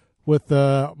 with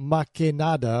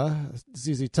Maquinada.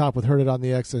 ZZ Top with Heard It on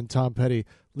the X, and Tom Petty,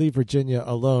 Leave Virginia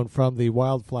Alone, from the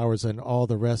Wildflowers and All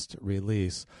the Rest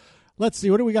release. Let's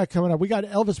see, what do we got coming up? We got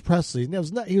Elvis Presley.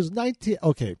 He was 19.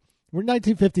 Okay, we're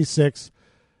 1956.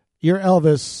 You're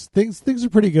Elvis. Things are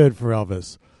pretty good for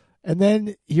Elvis. And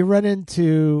then you run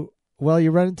into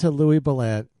Louis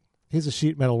Ballant. He's a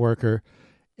sheet metal worker.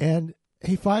 And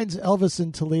he finds Elvis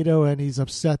in Toledo, and he's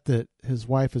upset that his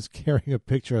wife is carrying a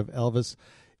picture of Elvis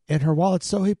in her wallet.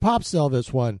 So he pops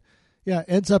Elvis one. Yeah,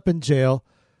 ends up in jail.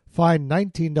 Fined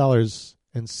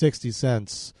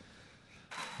 $19.60.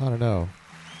 I don't know.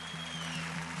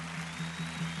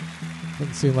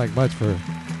 Doesn't seem like much for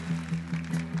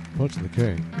poaching the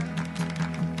king.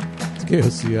 Let's go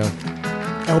see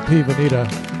LP Veneta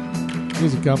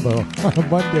Music Gumbo on a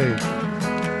Monday.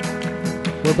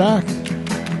 We're back.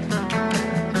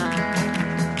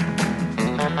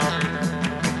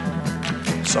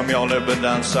 Some of y'all never been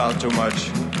down south too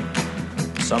much.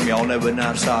 Some of y'all never been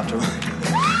down south too much.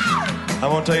 I'm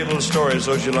going to tell you a little story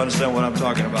so that you'll understand what I'm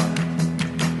talking about.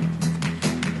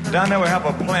 Down there we have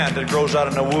a plant that grows out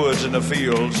in the woods in the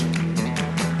fields,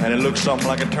 and it looks something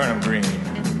like a turnip green.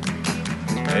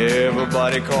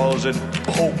 Everybody calls it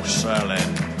poke salad.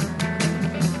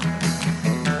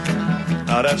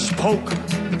 Now that's poke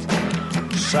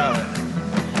salad.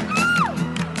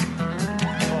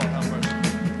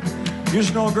 Used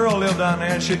to know a girl lived down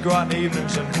there, and she'd go out in the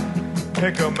evenings and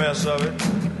pick a mess of it,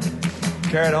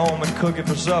 carry it home and cook it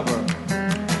for supper,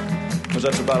 because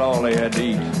that's about all they had to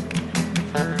eat.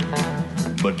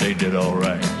 But they did all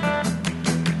right.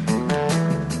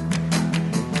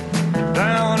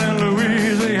 Down in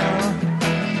Louisiana,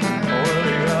 where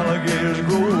the alligators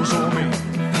grow so mean,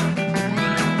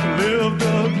 lived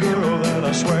a girl that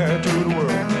I swear to the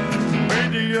world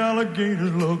made the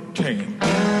alligators look tame.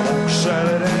 Poke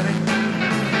salad, Annie.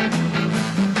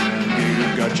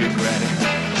 Gator got you, granny.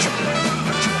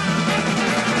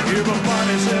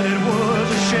 Everybody said it was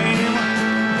a shame,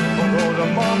 because the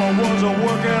mama was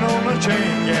working on the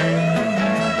chain gang.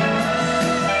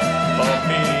 A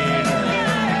mean,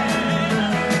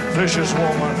 vicious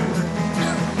woman.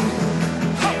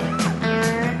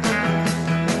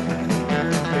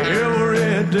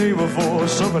 Every day before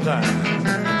supper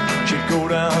time, she'd go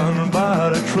down by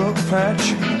the truck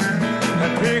patch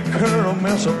and pick her a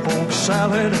mess of poke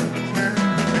salad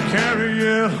and carry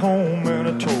it home in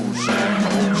a toast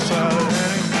sack. Poke salad, Annie.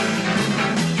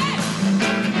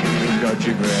 Got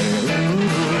you, granny.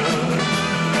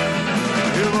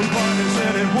 Everybody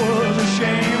said it was a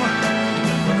shame,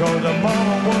 because the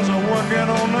mama wasn't working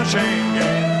on the chain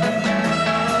gang.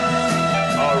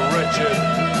 A wretched,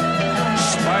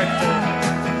 spiteful,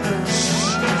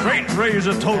 straight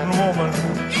razor toting woman.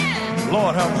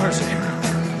 Lord have mercy.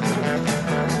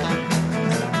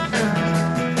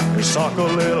 You sock a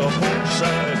little poke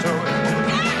salad to it.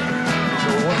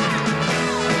 So what?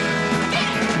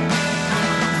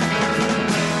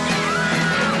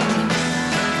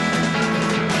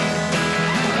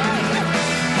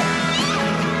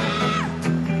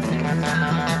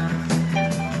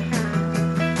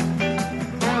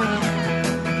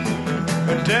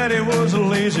 Daddy was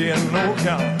lazy and no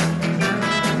count.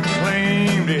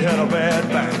 Claimed he had a bad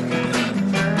back.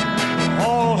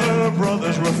 All her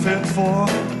brothers were fit for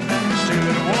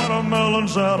stealing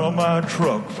watermelons out of my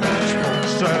truck. Poke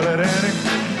salad, Annie.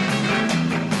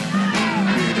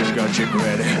 He just got you,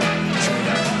 granny.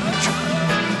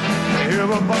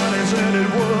 Everybody said it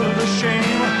was a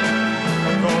shame,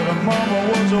 because the mama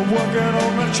was working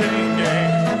on the chain gang.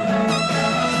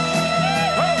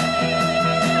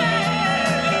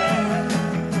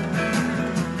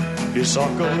 You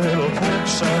sock a little poke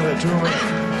salad to me. You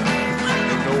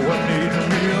know what needs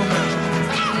me a mess.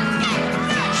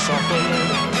 Sock a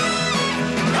little.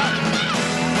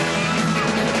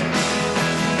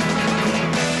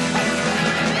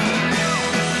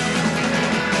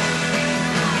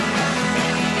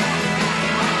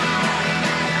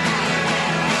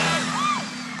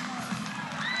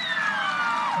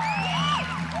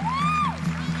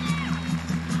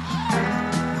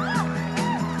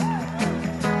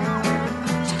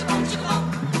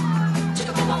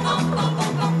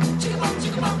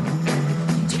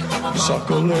 Suck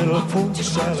a little poke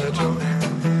salad to me.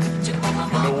 You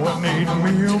know what need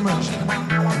me a mess.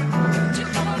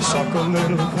 Suck a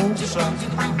little poke salad. You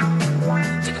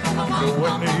know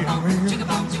what need me a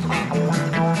mess.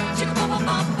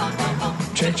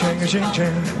 Ching ching ching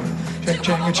ching. ching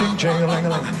ching a ching ching a ling a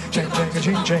ling, ching ching a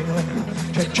ching ching a ling,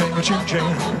 ching ching a ching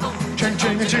ching, ching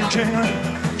ching a ching ching,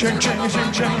 ching ching a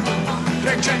ching ching,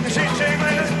 ching ching a ching ching, ching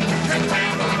ching.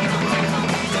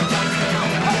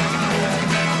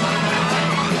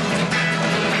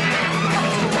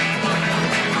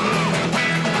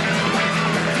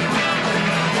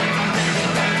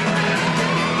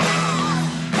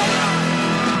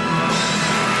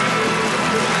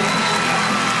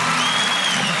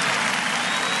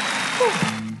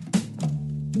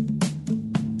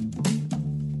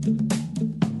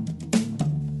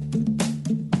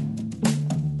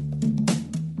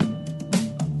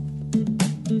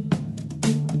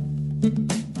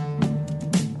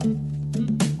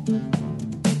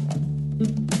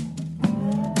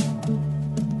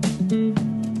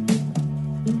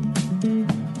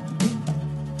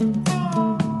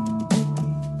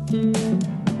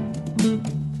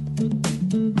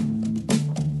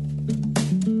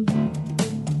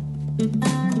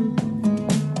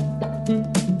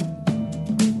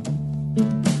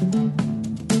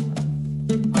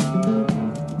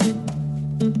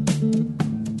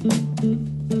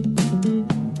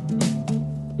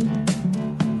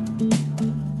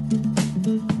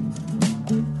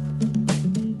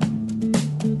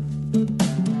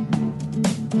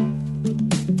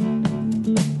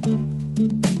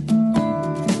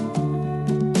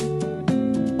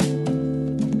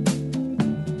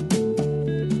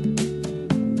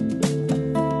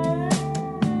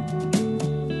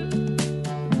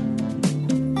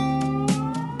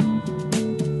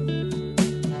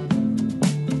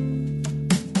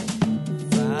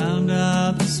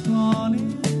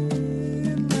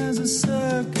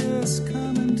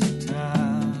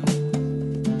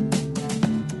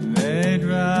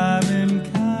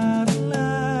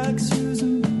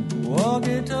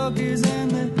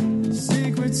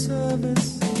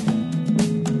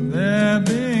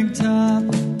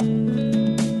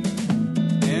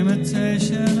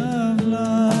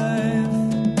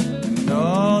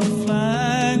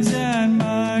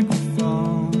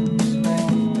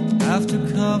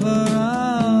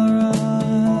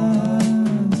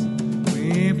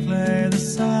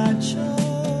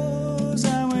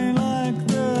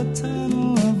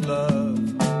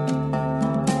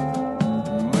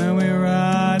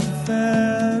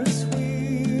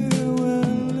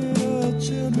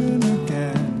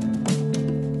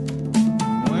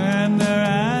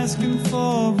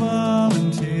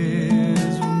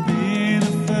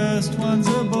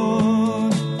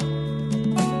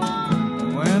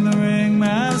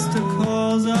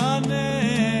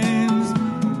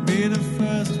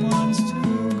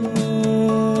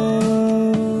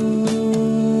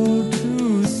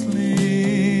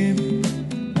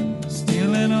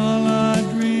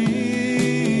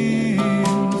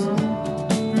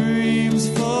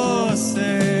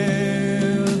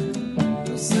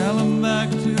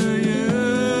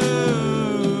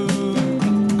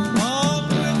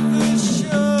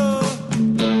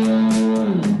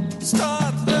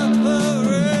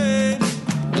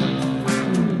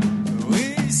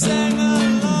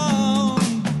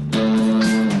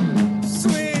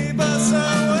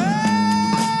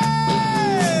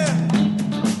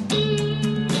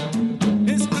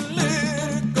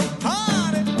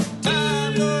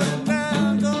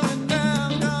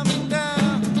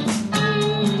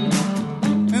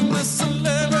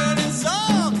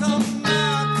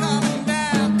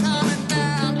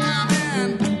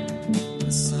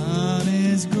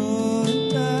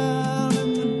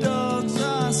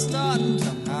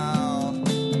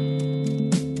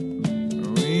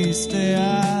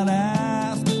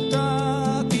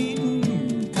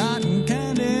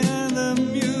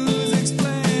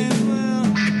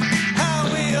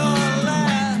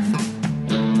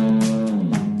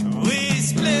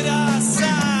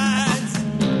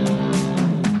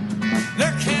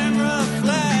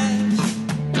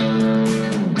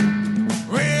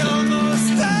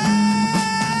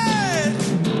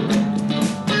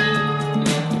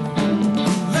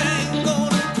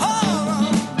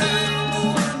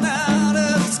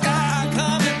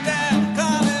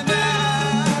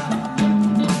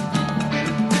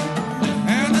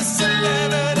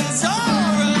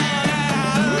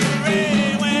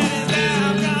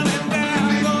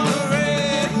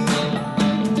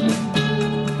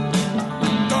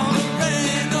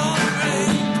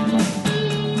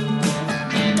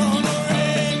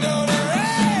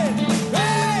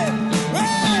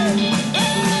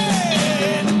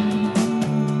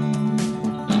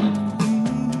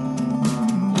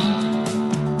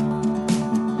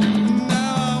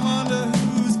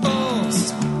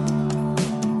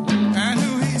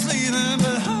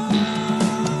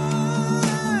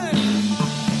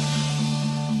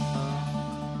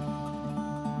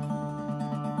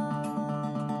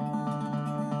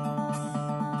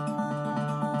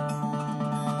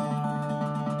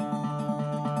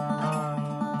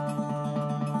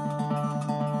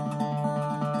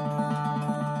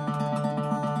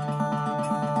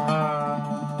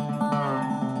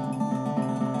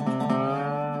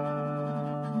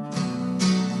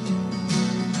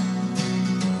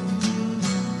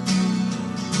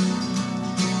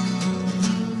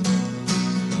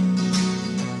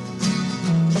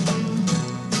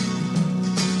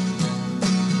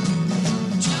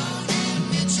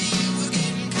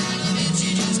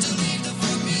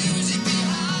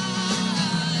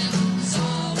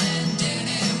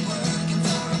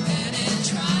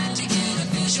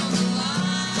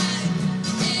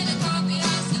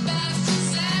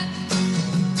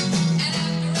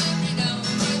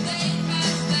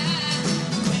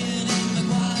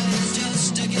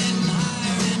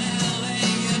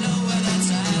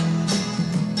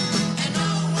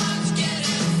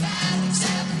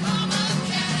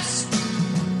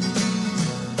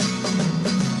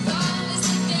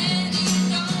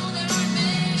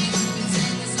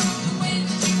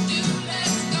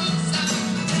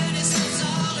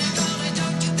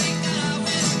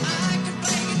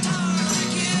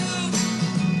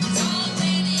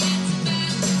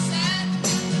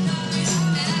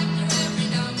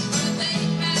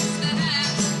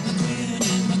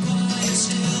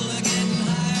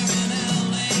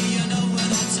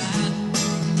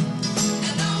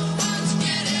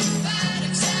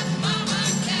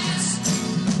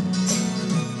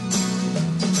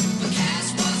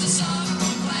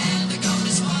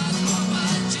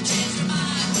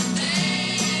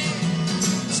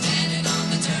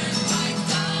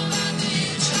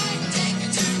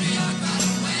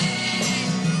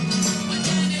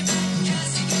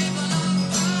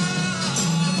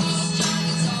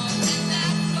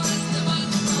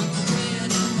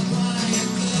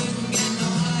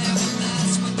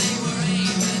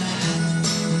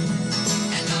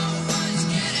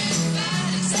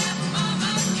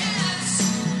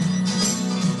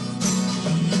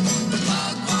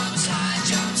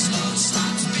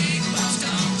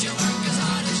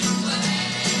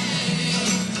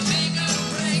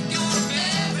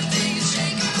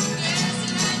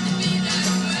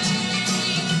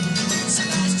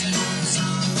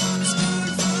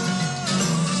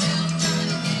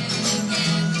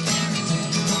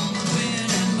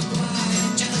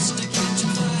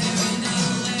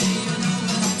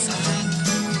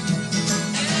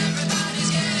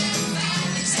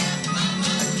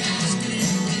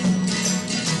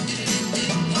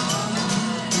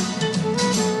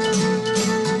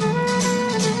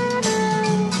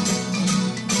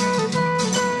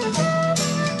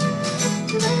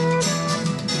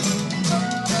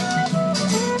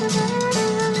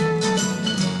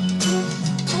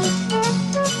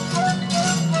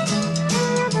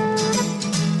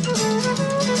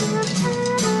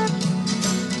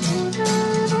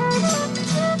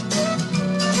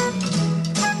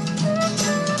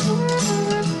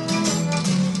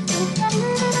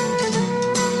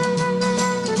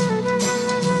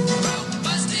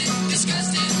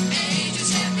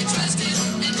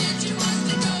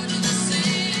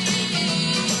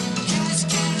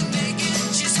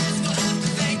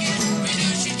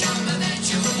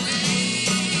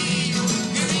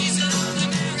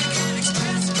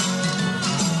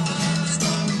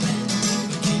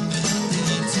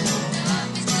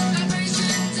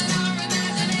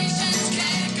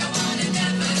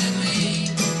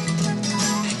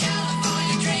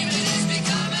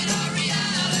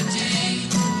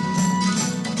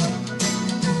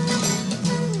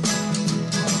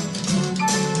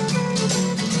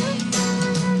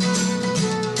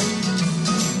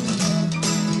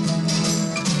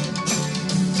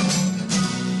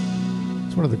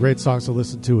 It's one of the great songs to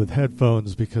listen to with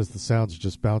headphones because the sounds are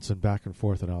just bouncing back and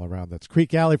forth and all around. That's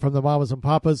Creek Alley from the Mamas and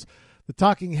Papas. The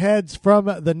Talking Heads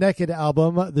from the Naked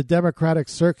album. The Democratic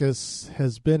Circus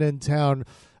has been in town.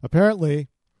 Apparently,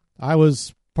 I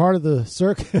was part of the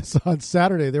circus on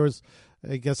Saturday. There was,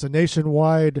 I guess, a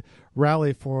nationwide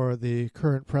rally for the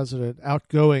current president,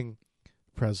 outgoing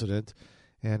president.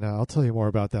 And I'll tell you more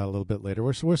about that a little bit later.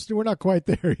 We're not quite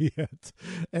there yet.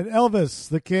 And Elvis,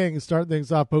 the King, starting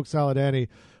things off. Poke Salad Annie,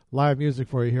 live music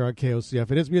for you here on KOCF.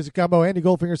 It is Music Combo. Andy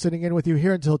Goldfinger sitting in with you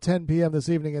here until 10 p.m. this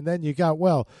evening. And then you got,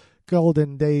 well,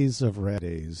 Golden Days of Red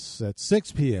Days at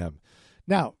 6 p.m.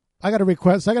 Now, I got a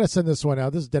request. I got to send this one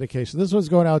out. This is dedication. This one's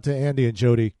going out to Andy and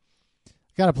Jody. I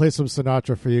got to play some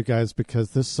Sinatra for you guys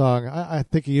because this song, I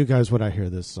think of you guys when I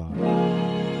hear this song.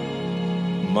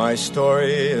 My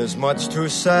story is much too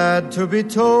sad to be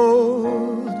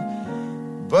told,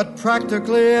 but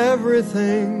practically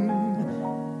everything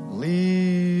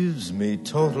leaves me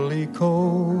totally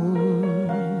cold.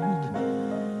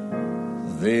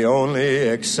 The only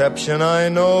exception I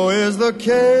know is the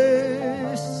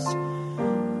case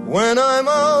when I'm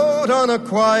out on a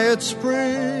quiet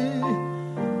spree,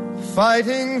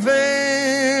 fighting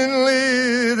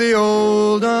vainly the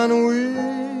old ennui.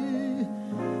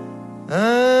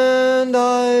 And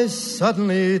I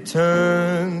suddenly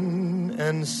turn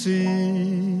and see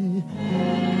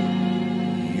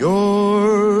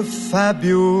your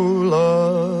fabulous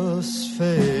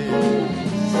face.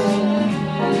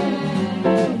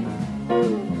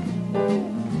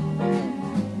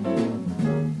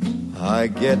 I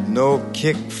get no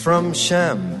kick from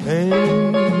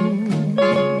champagne.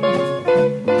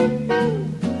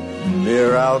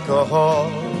 Mere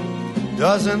alcohol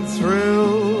doesn't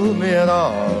thrill me at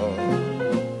all.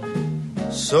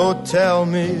 So tell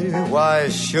me, why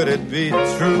should it be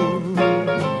true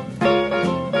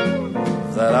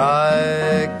that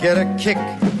I get a kick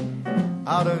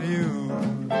out of you?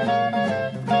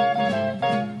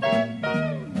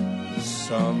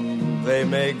 Some, they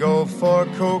may go for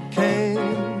cocaine.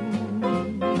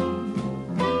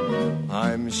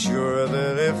 I'm sure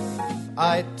that if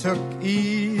I took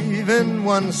even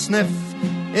one sniff,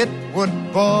 it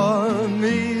would bore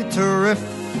me terrifically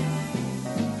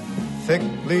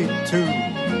too.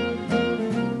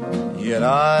 Yet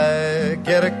I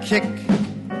get a kick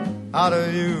out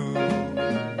of you.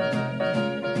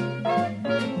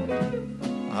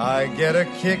 I get a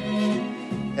kick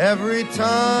every time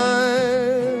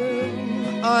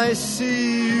I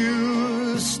see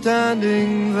you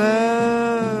standing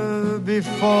there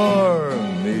before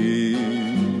me.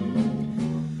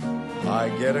 I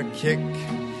get a kick,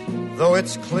 though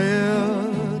it's clear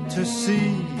to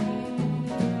see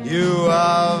you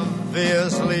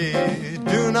obviously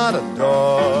do not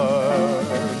adore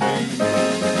me.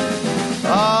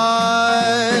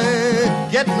 I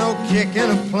get no kick in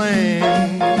a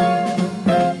plane,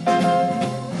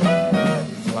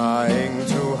 flying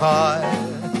too high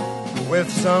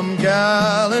with some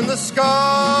gal in the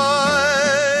sky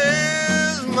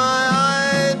is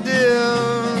my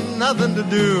idea, nothing to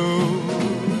do.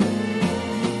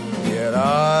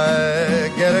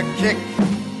 I get a kick,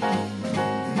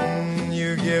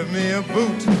 you give me a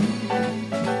boot,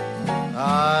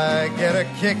 I get a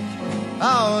kick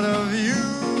out of you.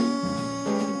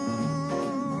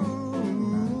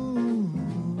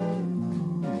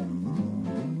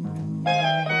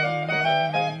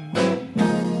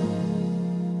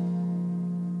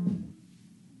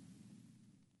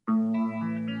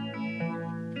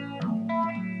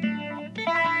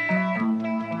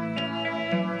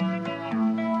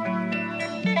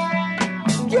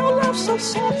 So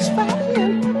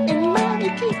satisfying, and man,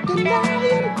 you keep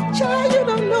denying. Child, you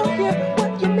don't know yet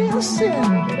what you're missing.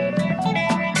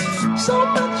 So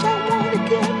much I want to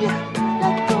give you,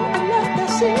 let go and let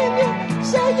that's in you.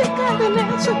 Say you got an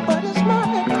answer, but it's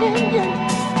my opinion.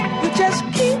 You just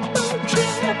keep on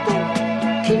tripping,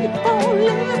 keep on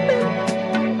living,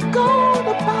 go on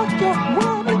about your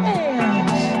world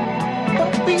ends.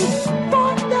 But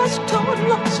before that's total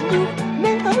loss, you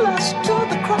nail us to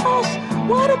the cross.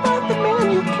 What about the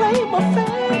man you claim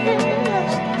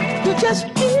affairs? You just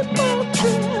keep on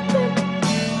tripping,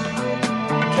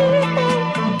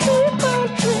 keep on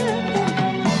tripping.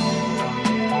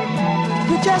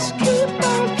 You just keep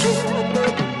on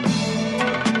tripping,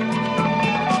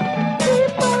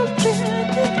 keep on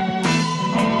tripping.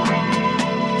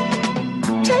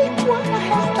 Take what I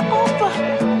have to offer,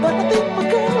 but I think my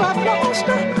girl I've lost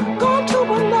her, gone to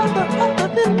another other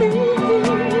than me.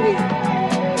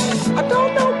 I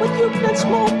don't know what you've been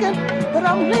smoking, but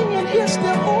I'm laying here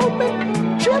still open,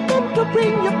 tripping to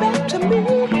bring you back to me.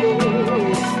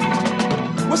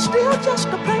 We're still just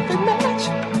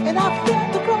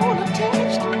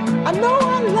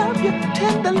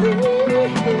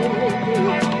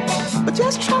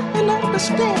just try and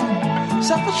understand.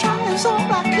 Self-try is all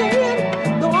I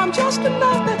can. Though I'm just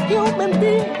another human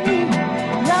being.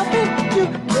 Loving you,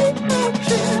 keep on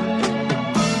tripping.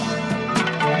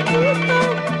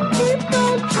 Keep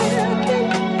on tripping.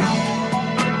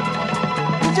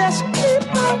 You just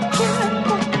keep on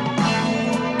tripping.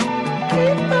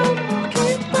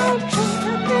 Keep on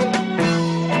tripping.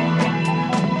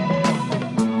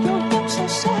 Your looks so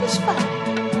satisfied,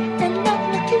 and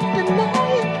nothing to keep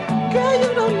denying. Girl,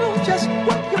 you don't know just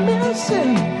what you're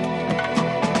missing.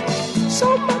 So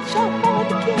much I want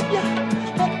to give you.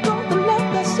 Let go the love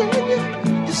that's in you.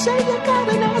 You say you got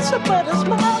an answer, but it's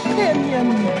my opinion.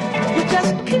 You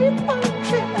just keep on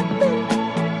tripping,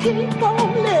 keep on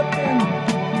living,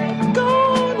 go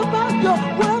on about your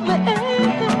worldly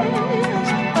ends.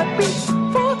 But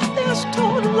before there's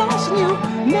total loss and you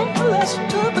nail us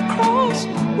to the cross,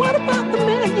 what about the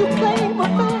man you claim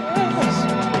affairs?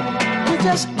 You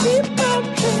just keep on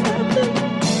tripping,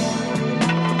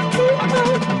 keep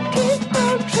on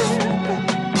tripping,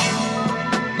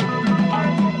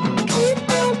 keep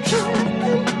on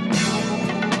tripping,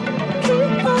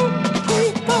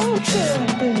 keep on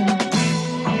tripping.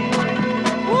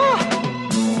 Whoa.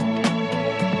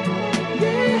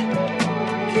 Yeah,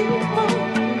 keep on,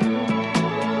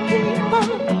 keep on,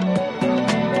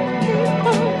 keep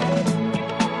on,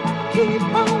 keep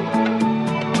on,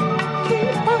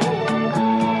 keep on,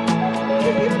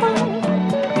 keep on.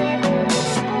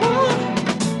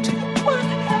 What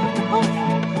happened?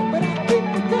 But I think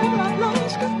the girl I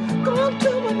lost her gone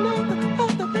to another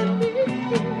other than me.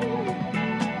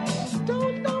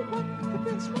 Don't know what you've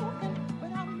been smoking,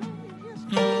 but I'm loving his.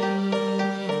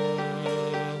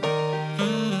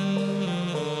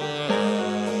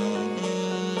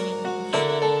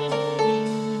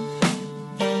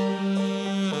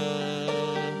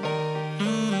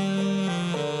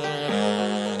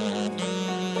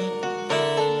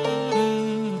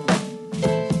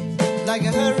 Like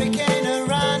a hurricane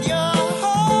around your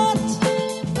heart,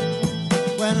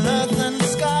 when earth and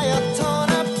sky are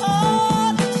torn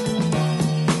apart,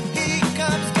 he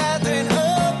comes gathering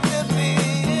up the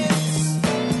bits,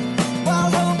 while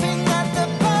hoping that the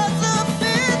puzzle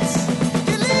fits.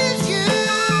 He leaves you,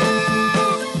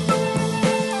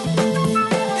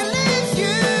 he leaves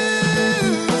you.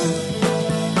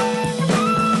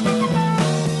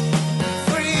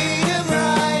 Freedom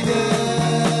rider.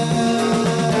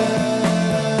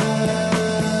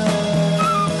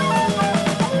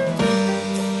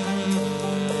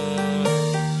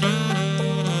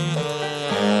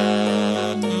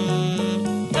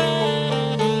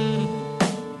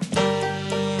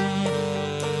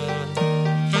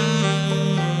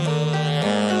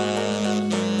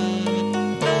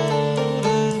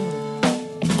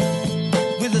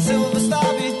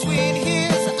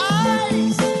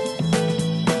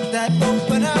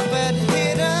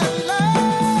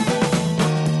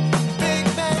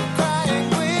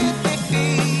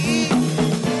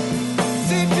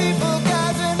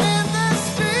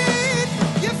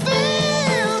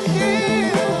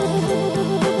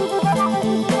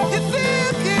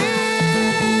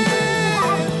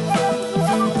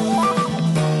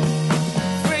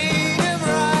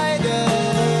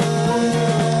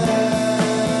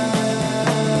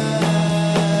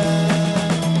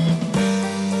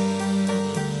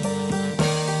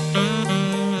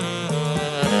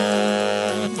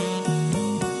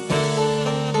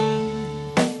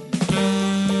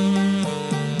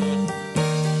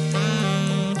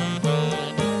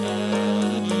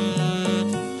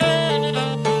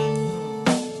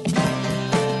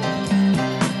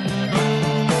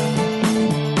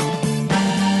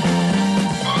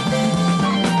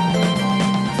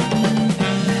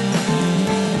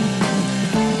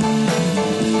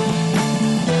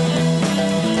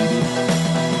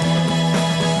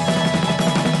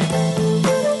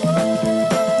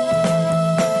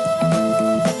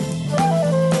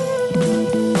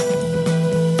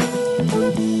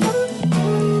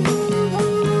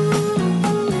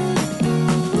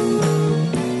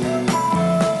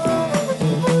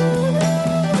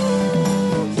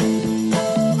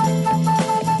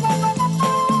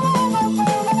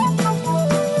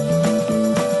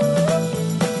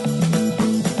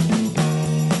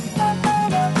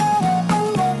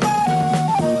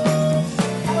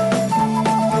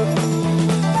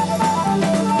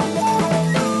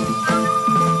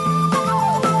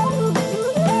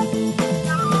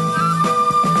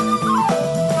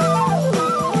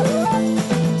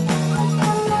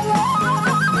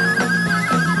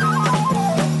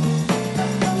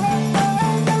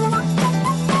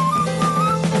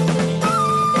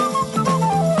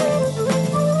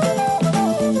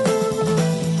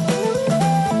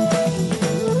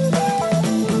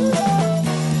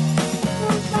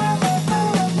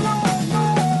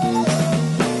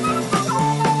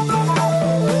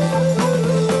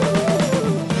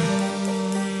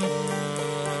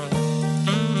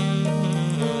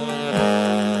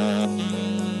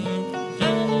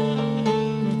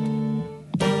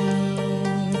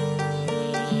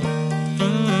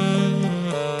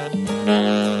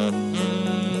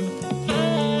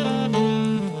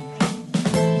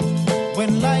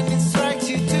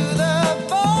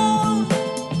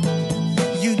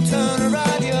 turn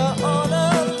around, you're all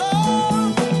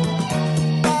alone.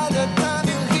 By the time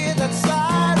you hear that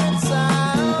siren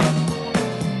sound,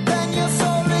 then your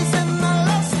soul is in the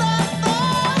lost and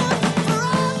found.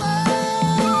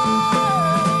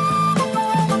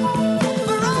 Forever,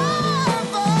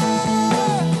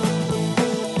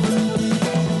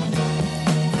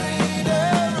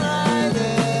 freedom rider.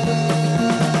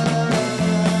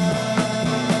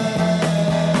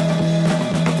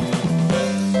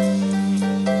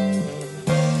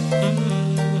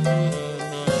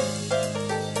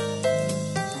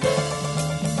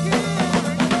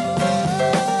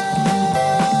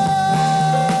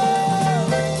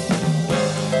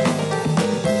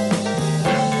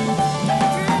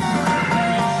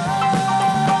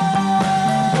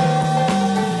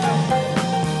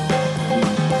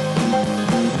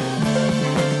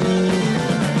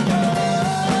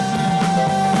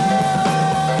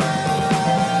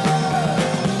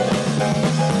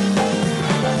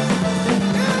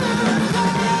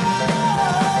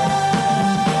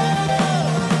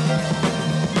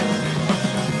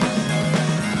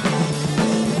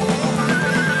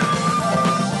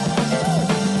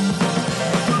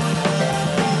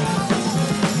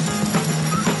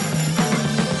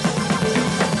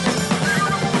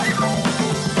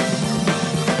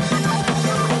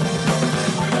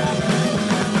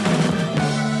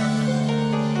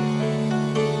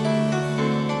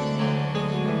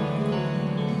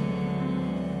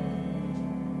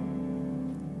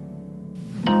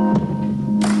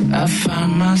 I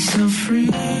find myself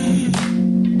free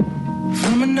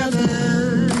from another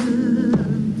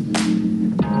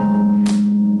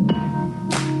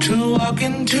to walk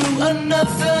into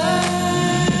another.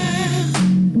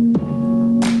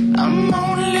 I'm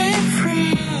only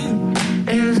free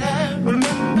as I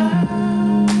remember.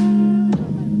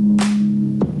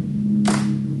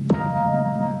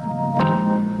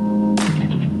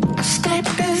 I stay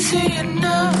busy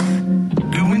enough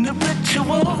doing the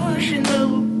rituals, you know.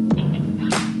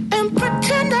 And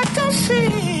pretend I don't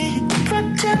see,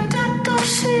 pretend I don't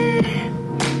see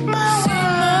my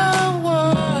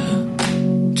world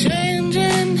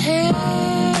changing hands.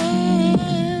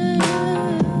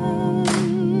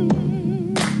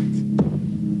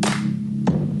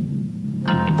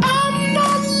 I'm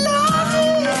not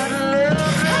loving,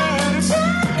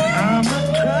 I'm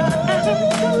attracted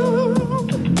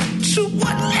to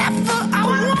whatever I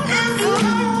want to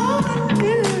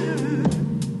do.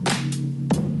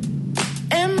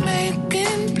 And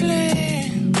making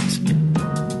plans.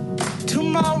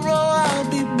 Tomorrow I'll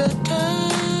be better.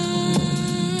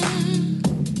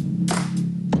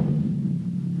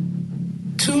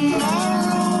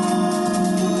 Tomorrow.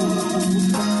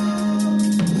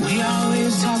 We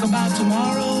always talk about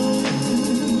tomorrow.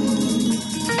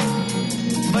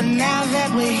 But now that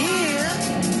we're here,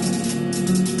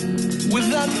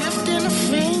 without lifting a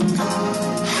finger,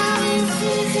 how do you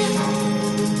feel?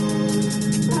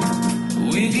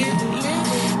 We get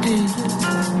lifted.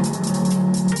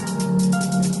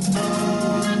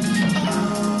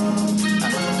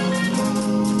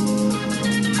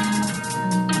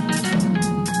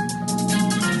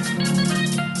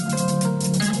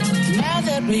 Now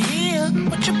that we're here,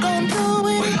 what you gonna do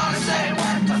with? We're gonna say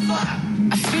what the fuck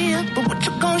I feel, but what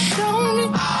you gonna show me?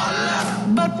 All love.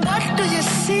 But what do you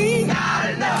see? Not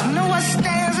enough. Know what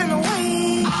stands in the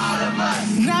way? All of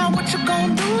us. Now what you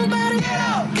gonna do about it? Get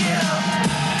up, get up.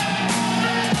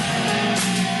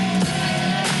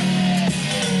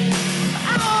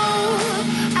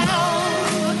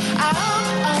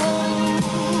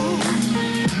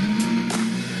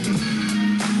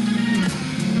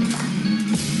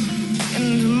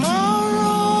 And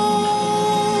tomorrow,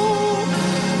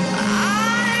 I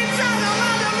ain't talking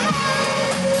about tomorrow.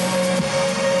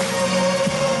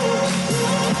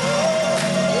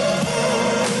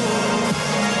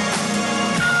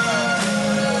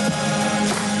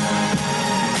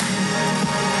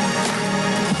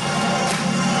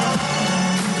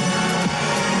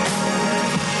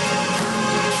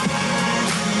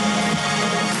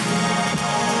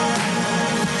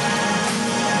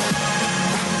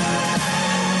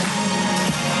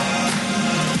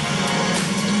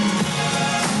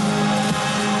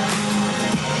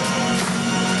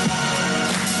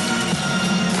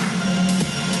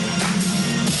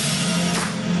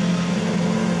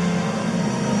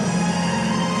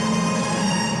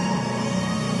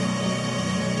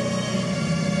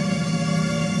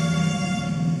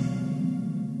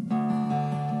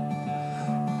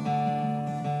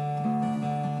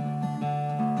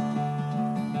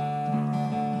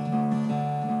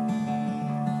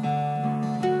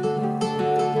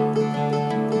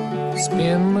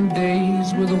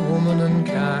 with a woman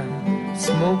unkind.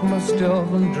 Smoked my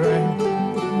stuff and drank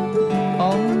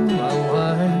all my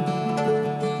wine.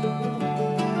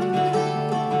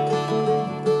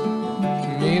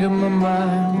 Made up my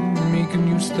mind to make a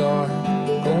new start.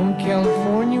 Going to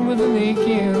California with an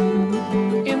aching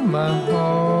in my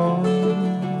heart.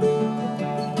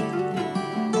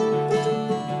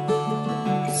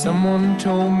 Someone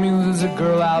told me there's a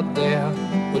girl out there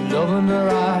with love in her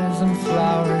eyes and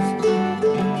flowers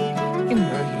in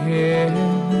her hair.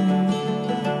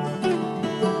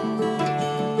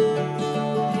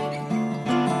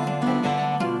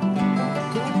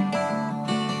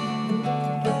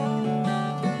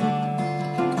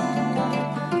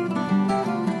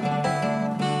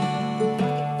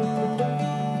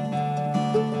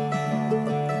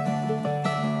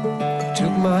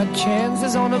 Took my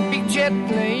chances on a big jet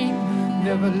plane.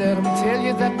 Never let them tell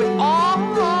you that we're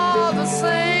all the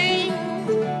same.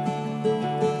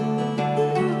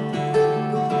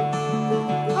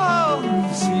 Oh,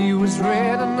 the sea was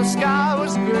red and the sky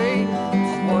was gray.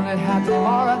 Just wondered how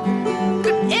tomorrow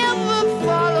could ever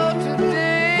follow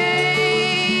today.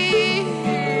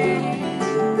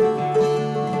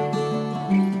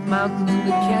 Mountains in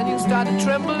the canyon started to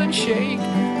tremble and shake.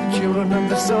 The children of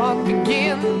the sun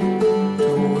begin to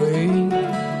wake.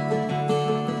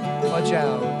 Watch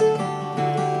out.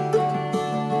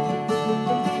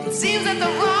 It seems that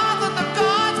the wrath of the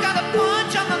gods got a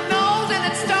punch on the nose and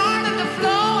it's starting to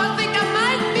flow. I think I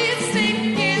might be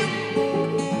sinking.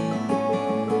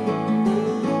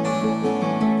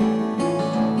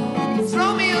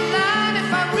 Throw me a line if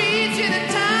I reach it in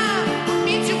time. I'll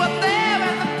meet you up there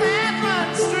and the path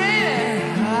runs straight.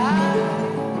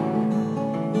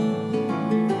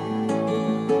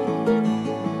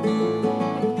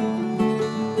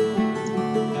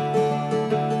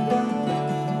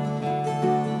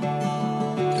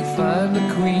 Find the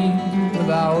queen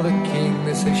without a king.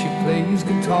 They say she plays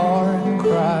guitar and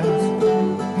cries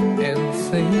and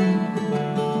sings.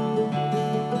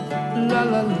 La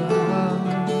la la.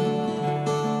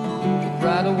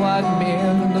 Ride a white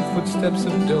man in the footsteps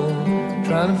of dawn,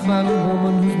 trying to find a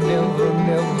woman who's never,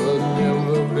 never,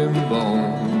 never been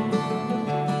born.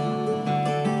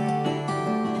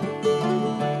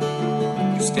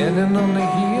 Standing on the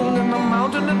hill in the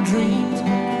mountain of dreams,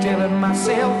 telling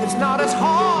myself it's not as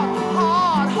hard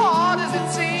as it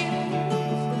seems.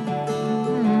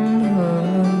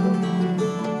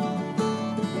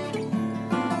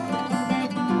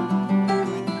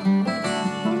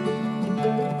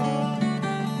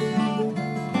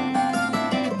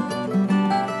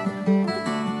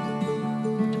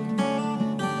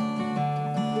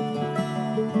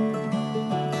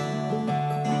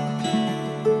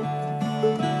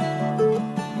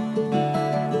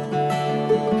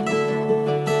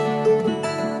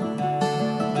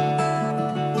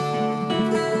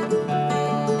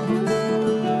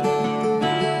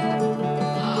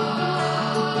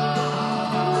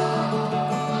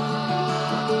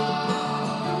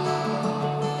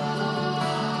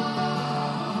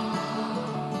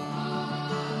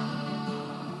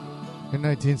 In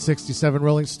 1967,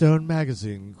 Rolling Stone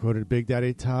magazine quoted Big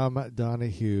Daddy Tom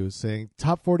Donahue saying,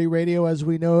 "Top 40 radio as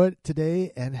we know it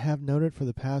today and have known it for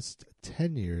the past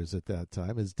 10 years at that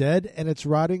time is dead, and its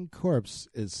rotting corpse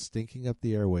is stinking up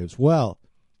the airwaves." Well,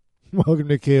 welcome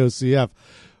to KOCF.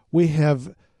 We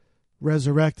have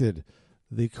resurrected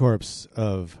the corpse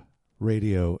of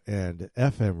radio and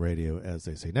FM radio, as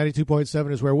they say.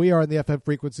 92.7 is where we are on the FM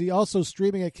frequency. Also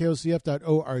streaming at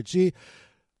KOCF.org.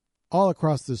 All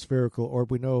across the spherical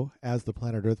orb we know as the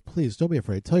planet Earth. Please don't be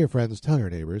afraid. Tell your friends, tell your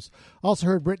neighbors. Also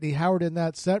heard Brittany Howard in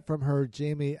that set from her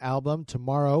Jamie album,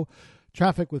 Tomorrow.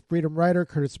 Traffic with Freedom Writer,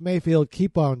 Curtis Mayfield,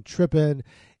 Keep on Trippin',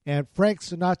 and Frank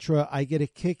Sinatra, I Get a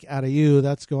Kick Out of You.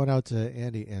 That's going out to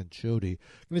Andy and Jody.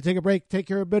 Going to take a break, take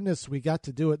care of business. We got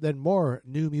to do it. Then more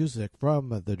new music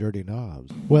from the Dirty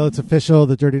Knobs. Well, it's official.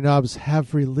 The Dirty Knobs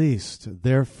have released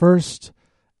their first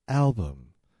album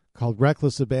called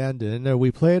Reckless Abandon.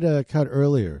 We played a cut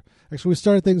earlier. Actually, we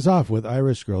started things off with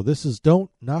Irish Girl. This is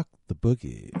Don't Knock the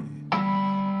Boogie.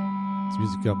 It's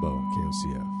Music Gumbo,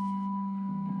 KOCF.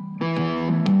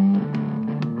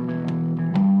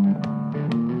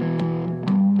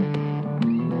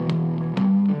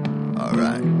 All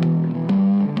right.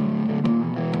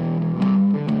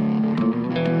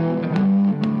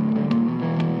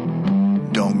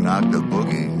 Don't knock the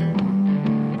boogie.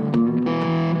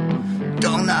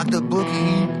 Don't knock the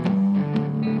boogie.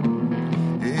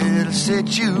 It'll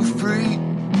set you free.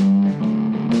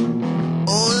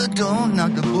 Oh, don't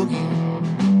knock the boogie.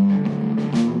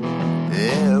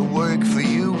 It'll work for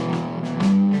you.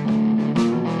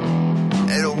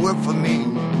 It'll work for me.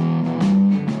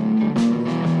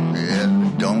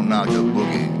 knock the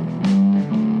boogie.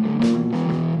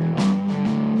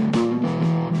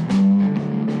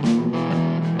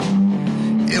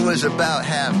 It was about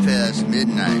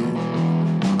midnight.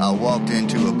 I walked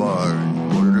into a bar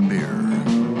and ordered a beer.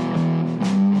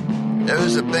 There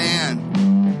was a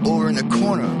band over in the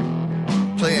corner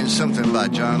playing something by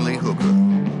John Lee Hooker.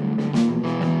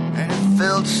 And it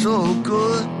felt so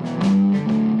good.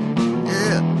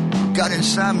 Yeah, got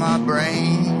inside my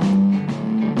brain.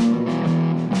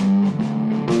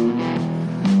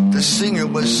 The singer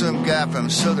was some guy from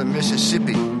southern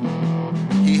Mississippi.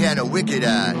 He had a wicked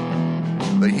eye,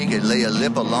 but he could lay a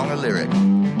lip along a lyric.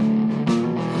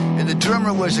 And the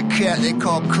drummer was a cat they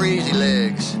called Crazy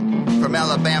Legs from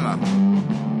Alabama.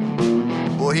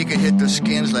 Boy, he could hit the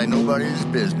skins like nobody's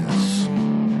business.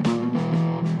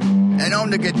 And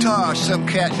on the guitar, some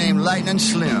cat named Lightning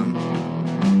Slim.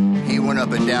 He went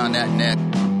up and down that neck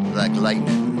like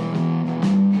lightning.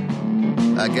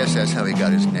 I guess that's how he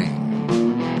got his name.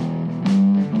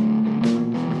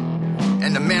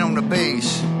 And the man on the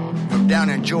bass from down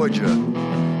in Georgia,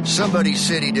 somebody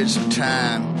said he did some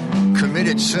time,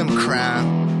 committed some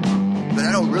crime, but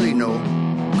I don't really know.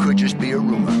 Could just be a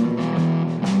rumor.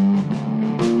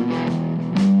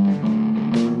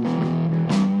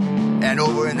 And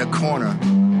over in the corner,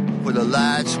 where the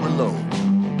lights were low,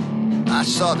 I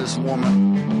saw this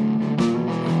woman.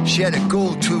 She had a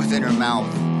gold tooth in her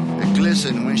mouth that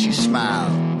glistened when she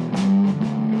smiled.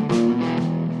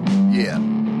 Yeah.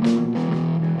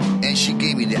 And she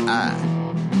gave me the eye.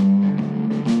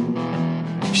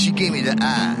 She gave me the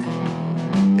eye.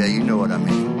 Yeah, you know what I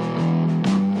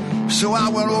mean. So I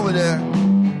went over there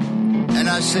and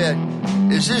I said,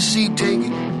 "Is this seat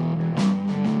taken?"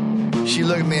 She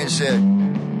looked at me and said,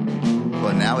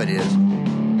 "Well, now it is."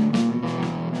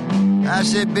 I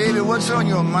said, "Baby, what's on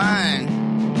your mind?"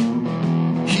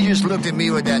 She just looked at me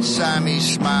with that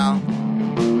Siamese smile.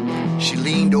 She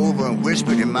leaned over and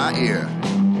whispered in my ear,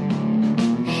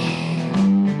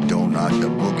 "Don't knock the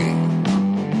boogie.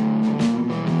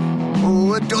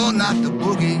 Oh, don't knock the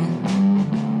boogie.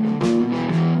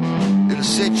 It'll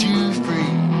set you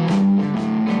free.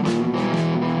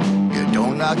 Yeah,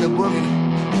 don't knock the boogie.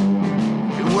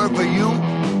 It'll work for you.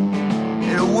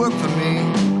 It'll work for me.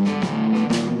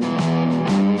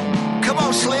 Come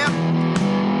on, Slim."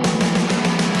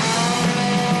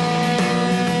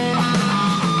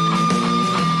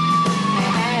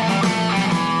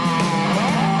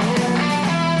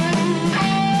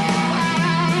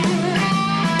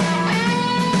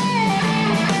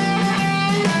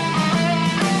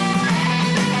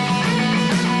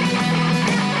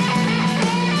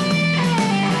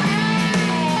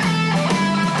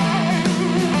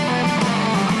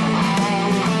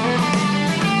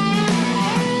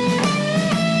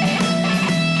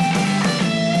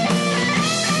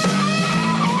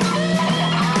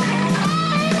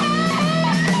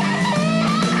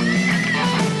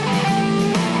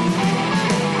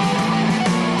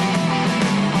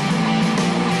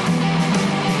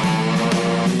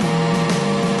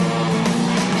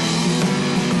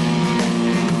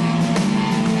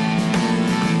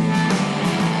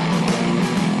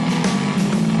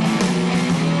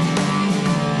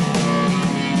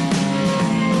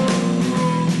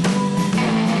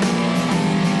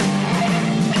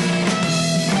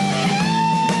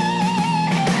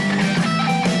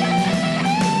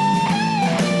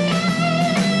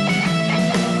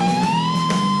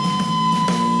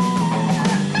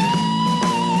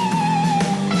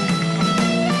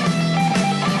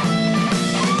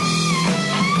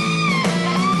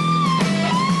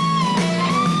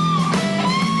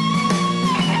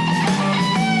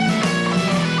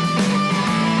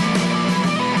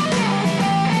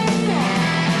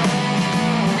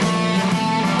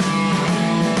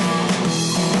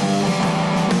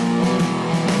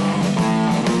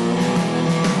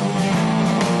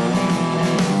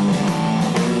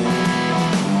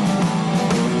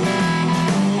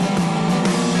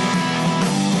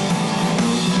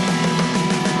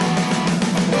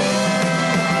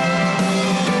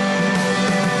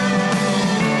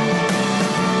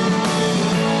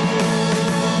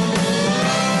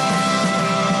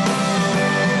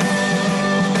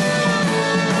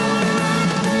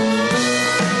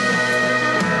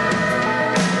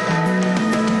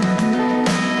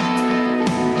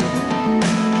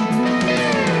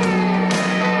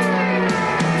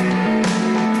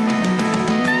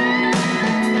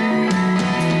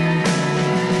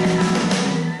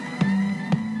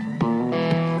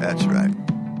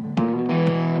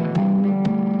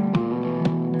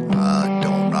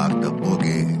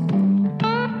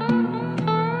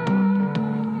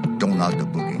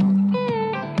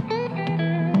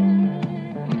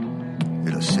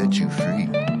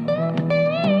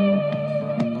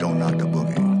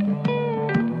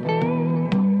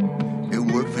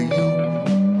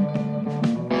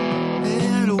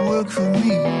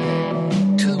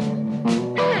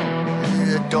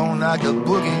 don't like the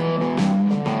boogie.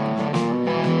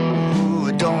 Ooh,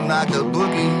 I don't like the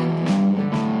boogie.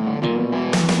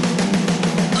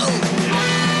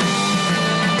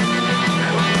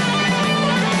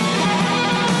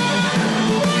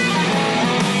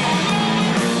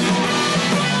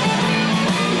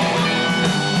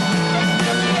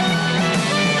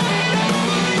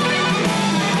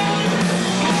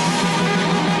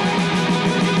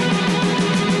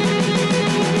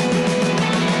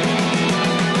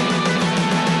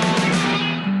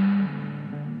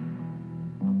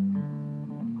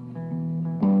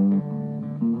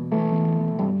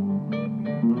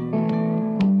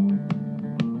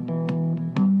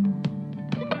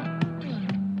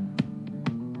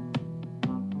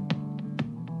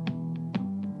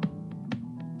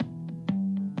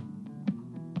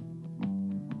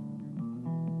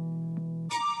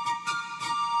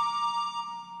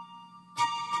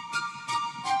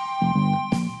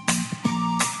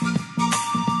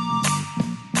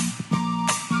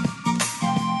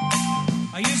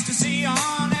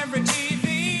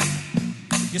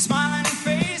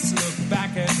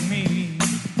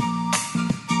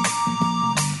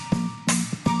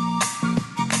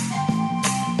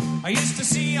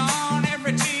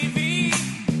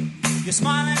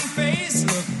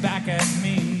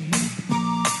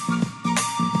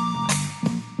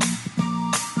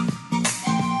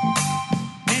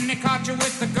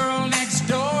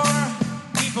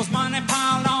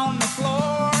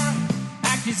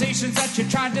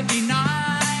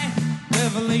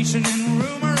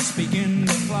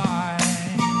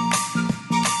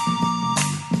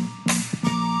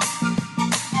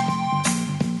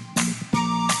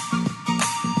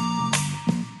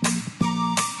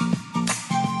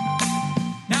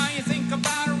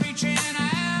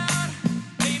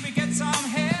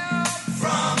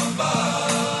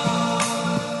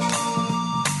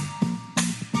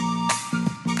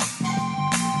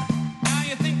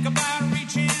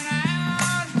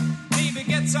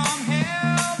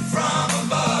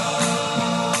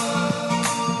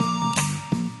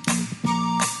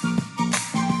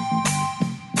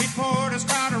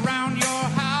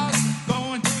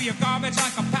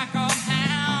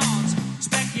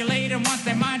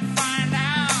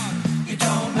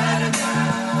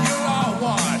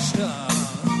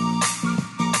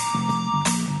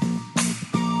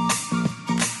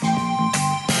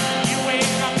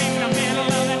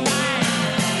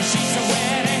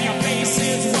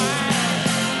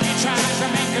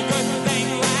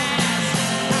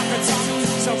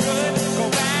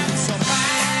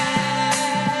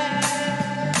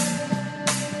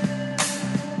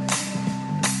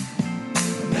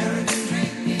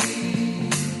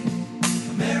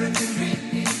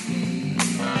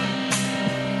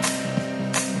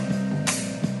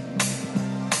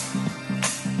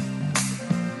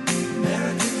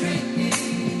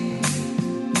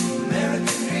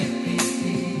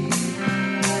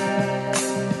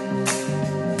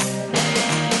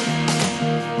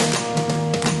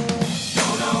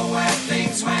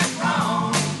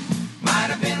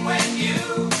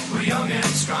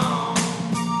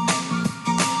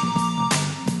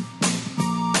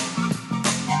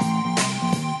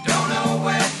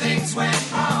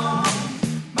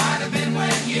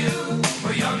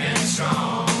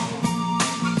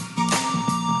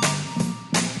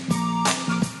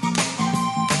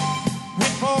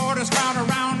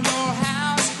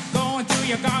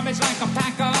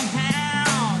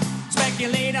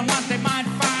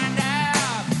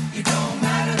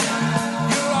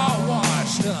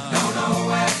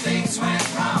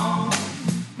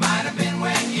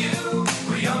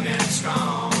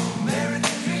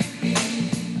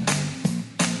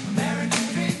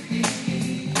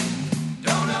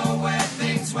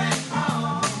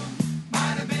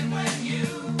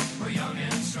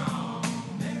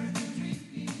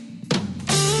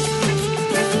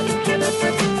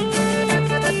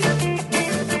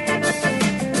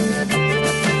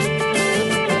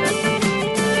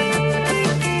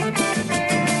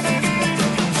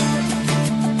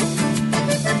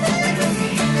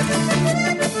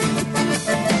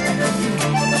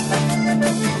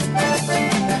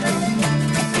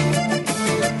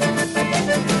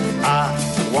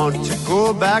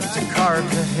 Back to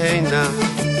Cartagena.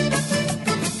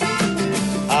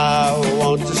 I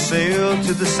want to sail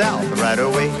to the south right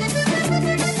away.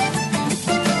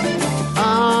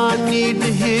 I need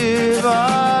to hear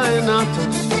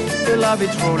Vallenatos de la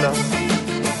Vitrola.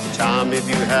 Time, if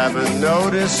you haven't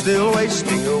noticed, still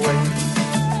wasting away.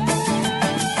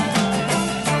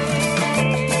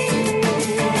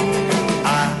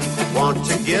 I want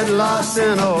to get lost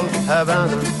in old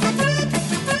Havana.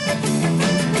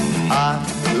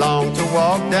 I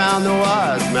walk down the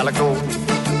wise Malecón.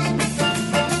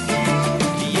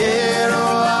 Quiero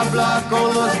hablar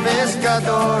con los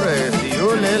pescadores y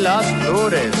oler las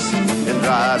flores and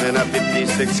drive in a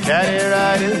 56 caddy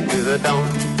right into the dawn.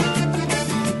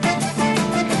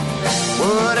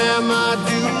 What am I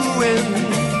doing?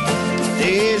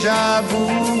 Deja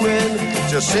vuing,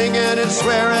 just singing and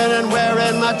swearing and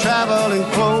wearing my traveling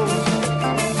clothes.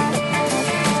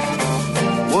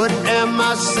 What am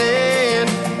I saying?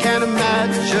 Can't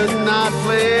imagine not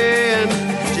playing.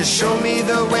 Just show me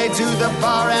the way to the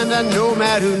bar and a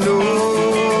nomad who knows.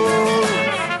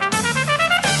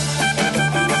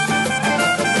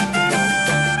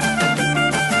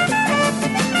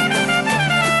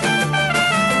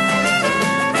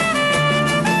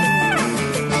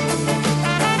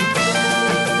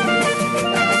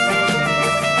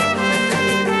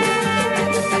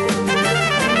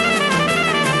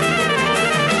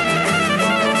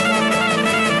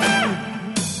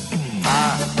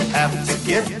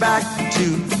 Get back to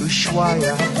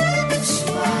Ushuaia.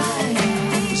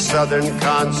 The southern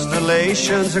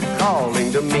constellations are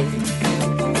calling to me.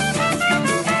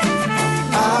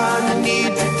 I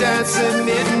need to dance a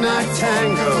midnight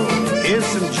tango. Here's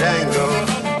some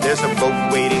Django. There's a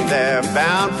boat waiting there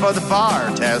bound for the far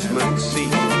Tasman Sea.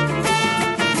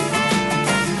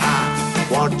 I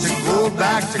want to go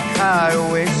back to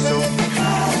Kiowa,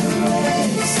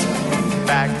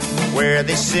 back where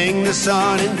they sing the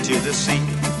sun into the sea.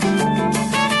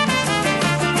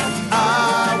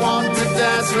 I want to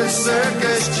dance with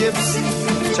circus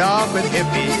gypsies, talk with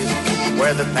hippies,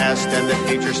 where the past and the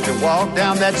future still walk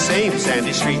down that same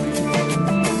sandy street.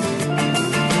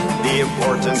 The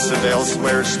importance of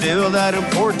elsewhere is still that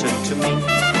important to me.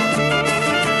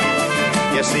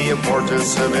 Yes, the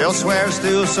importance of elsewhere is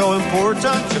still so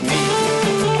important to me.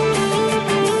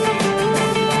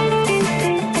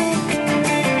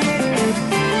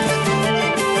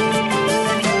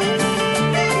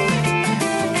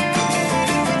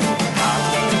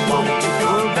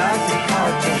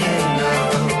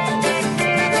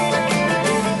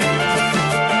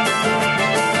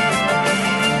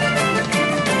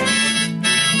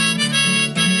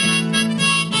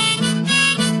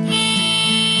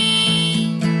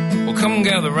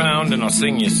 Gather round and I'll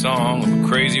sing you a song of a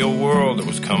crazy old world that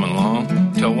was coming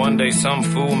along, till one day some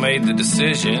fool made the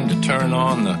decision to turn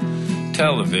on the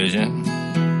television.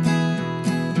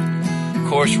 Of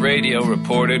course, radio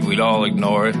reported we'd all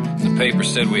ignore it. The paper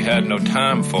said we had no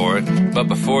time for it. But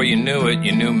before you knew it,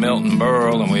 you knew Milton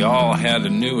Berle, and we all had a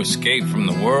new escape from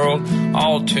the world.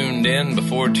 All tuned in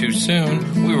before too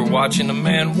soon. We were watching a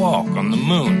man walk on the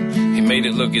moon. He made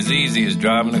it look as easy as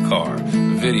driving a car.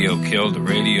 The video killed the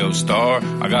radio star.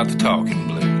 I got the talking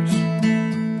blues.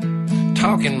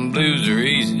 Talking blues are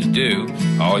easy to do.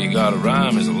 All you gotta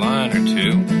rhyme is a line or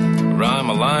two. Rhyme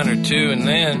a line or two, and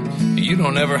then you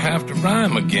don't ever have to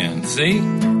rhyme again, see?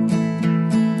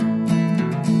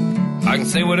 I can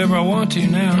say whatever I want to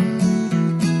now.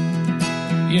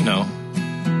 You know,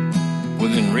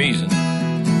 within reason.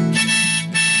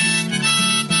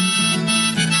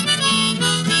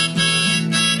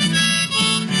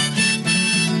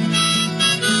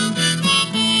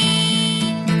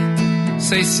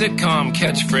 Say sitcom,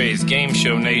 catchphrase, game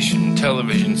show nation,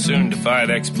 television soon defied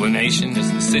explanation as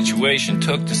the situation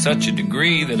took to such a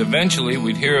degree that eventually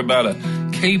we'd hear about a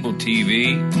cable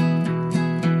TV.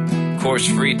 Of course,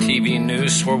 free TV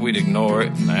news swore we'd ignore it,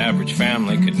 and the average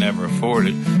family could never afford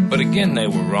it. But again, they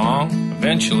were wrong.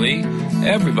 Eventually,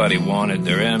 everybody wanted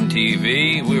their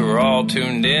MTV. We were all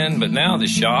tuned in, but now the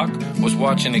shock was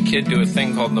watching a kid do a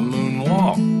thing called the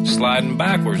moonwalk. Sliding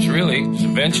backwards, really. It was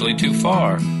eventually too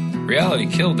far. Reality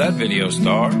killed that video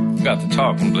star. Got the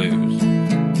talking blues.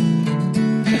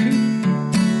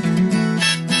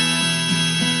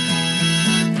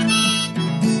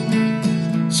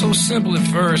 So simple at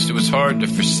first, it was hard to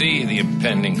foresee the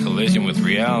impending collision with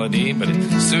reality, but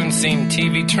it soon seemed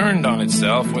TV turned on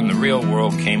itself when the real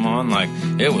world came on like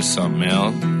it was something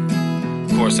else.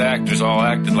 Of course, actors all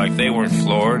acted like they weren't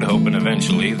floored, hoping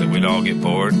eventually that we'd all get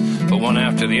bored. But one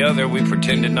after the other, we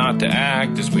pretended not to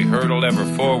act as we hurtled ever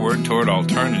forward toward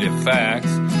alternative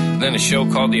facts. Then a show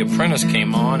called The Apprentice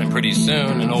came on, and pretty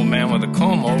soon an old man with a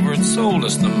comb over had sold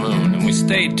us the moon. And we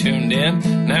stayed tuned in.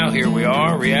 Now here we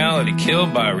are, reality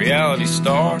killed by a reality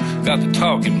star. Got the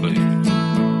talking blues.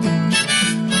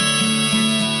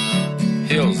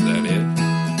 Hills, that is.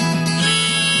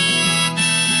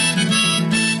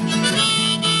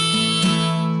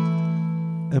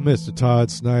 And Mr.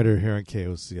 Todd Snider here on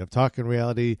KOC. I'm talking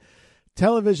reality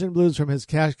television blues from his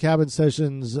Cash Cabin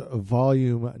Sessions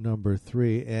volume number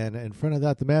 3. And in front of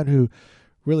that, the man who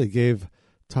really gave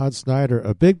Todd Snider,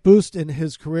 a big boost in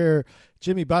his career.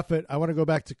 Jimmy Buffett, I want to go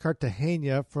back to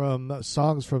Cartagena from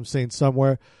Songs from Saint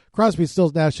Somewhere. Crosby,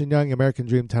 Stills, Nash & Young, American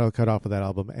Dream title cut off of that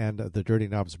album, and The Dirty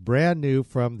Knobs, brand new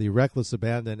from the Reckless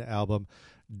Abandon album,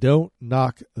 Don't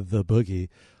Knock the Boogie,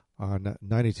 on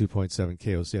 92.7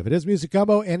 KOCF. It is Music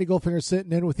Gumbo. Andy Goldfinger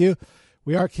sitting in with you.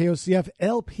 We are KOCF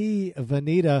LP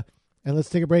Veneta, and let's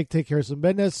take a break, take care of some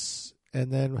business,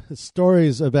 and then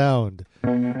stories abound.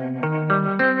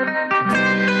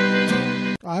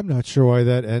 I'm not sure why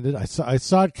that ended. I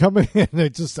saw it coming, and I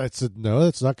said, no,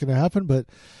 that's not going to happen, but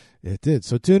it did.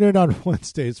 So tune in on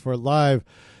Wednesdays for Live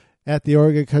at the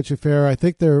Oregon Country Fair. I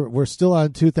think we're still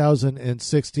on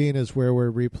 2016 is where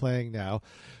we're replaying now.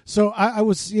 So I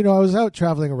was out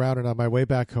traveling around, and on my way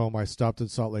back home, I stopped in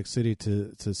Salt Lake City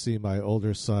to see my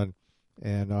older son.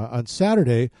 And on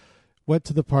Saturday, went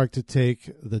to the park to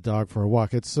take the dog for a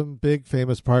walk. It's some big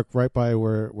famous park right by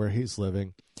where he's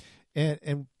living.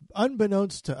 And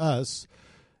unbeknownst to us,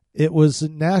 it was a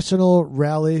national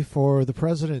rally for the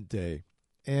President Day.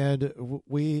 And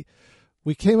we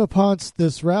came upon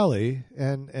this rally,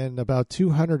 and about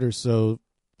 200 or so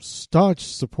staunch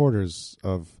supporters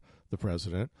of the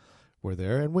president were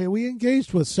there. And we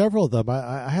engaged with several of them.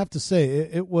 I have to say,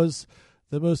 it was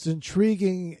the most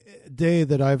intriguing day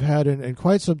that I've had in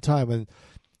quite some time. And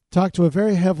talked to a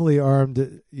very heavily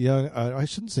armed young, I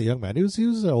shouldn't say young man, he was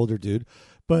an older dude,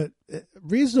 but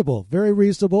reasonable,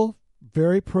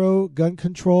 very pro gun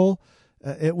control.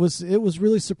 It was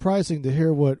really surprising to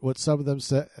hear what some of them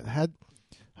said, had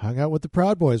hung out with the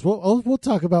Proud Boys. We'll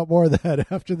talk about more of that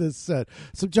after this set.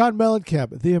 Some John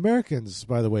Mellencamp, The Americans,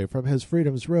 by the way, from his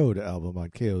Freedom's Road album on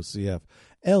KOCF.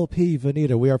 LP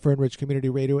Veneta. We are Fern Ridge Community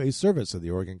Radio, a service of the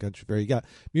Oregon Country Fair. You got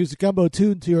Music Gumbo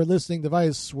tuned to your listening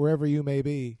device wherever you may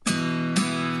be.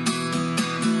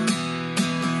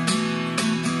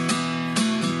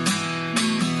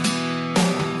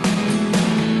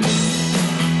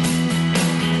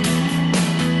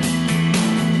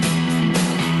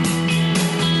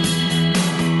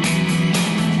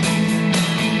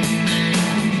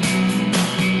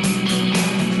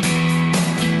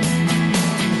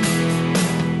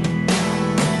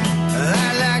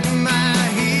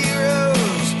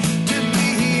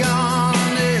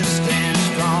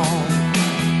 Strong.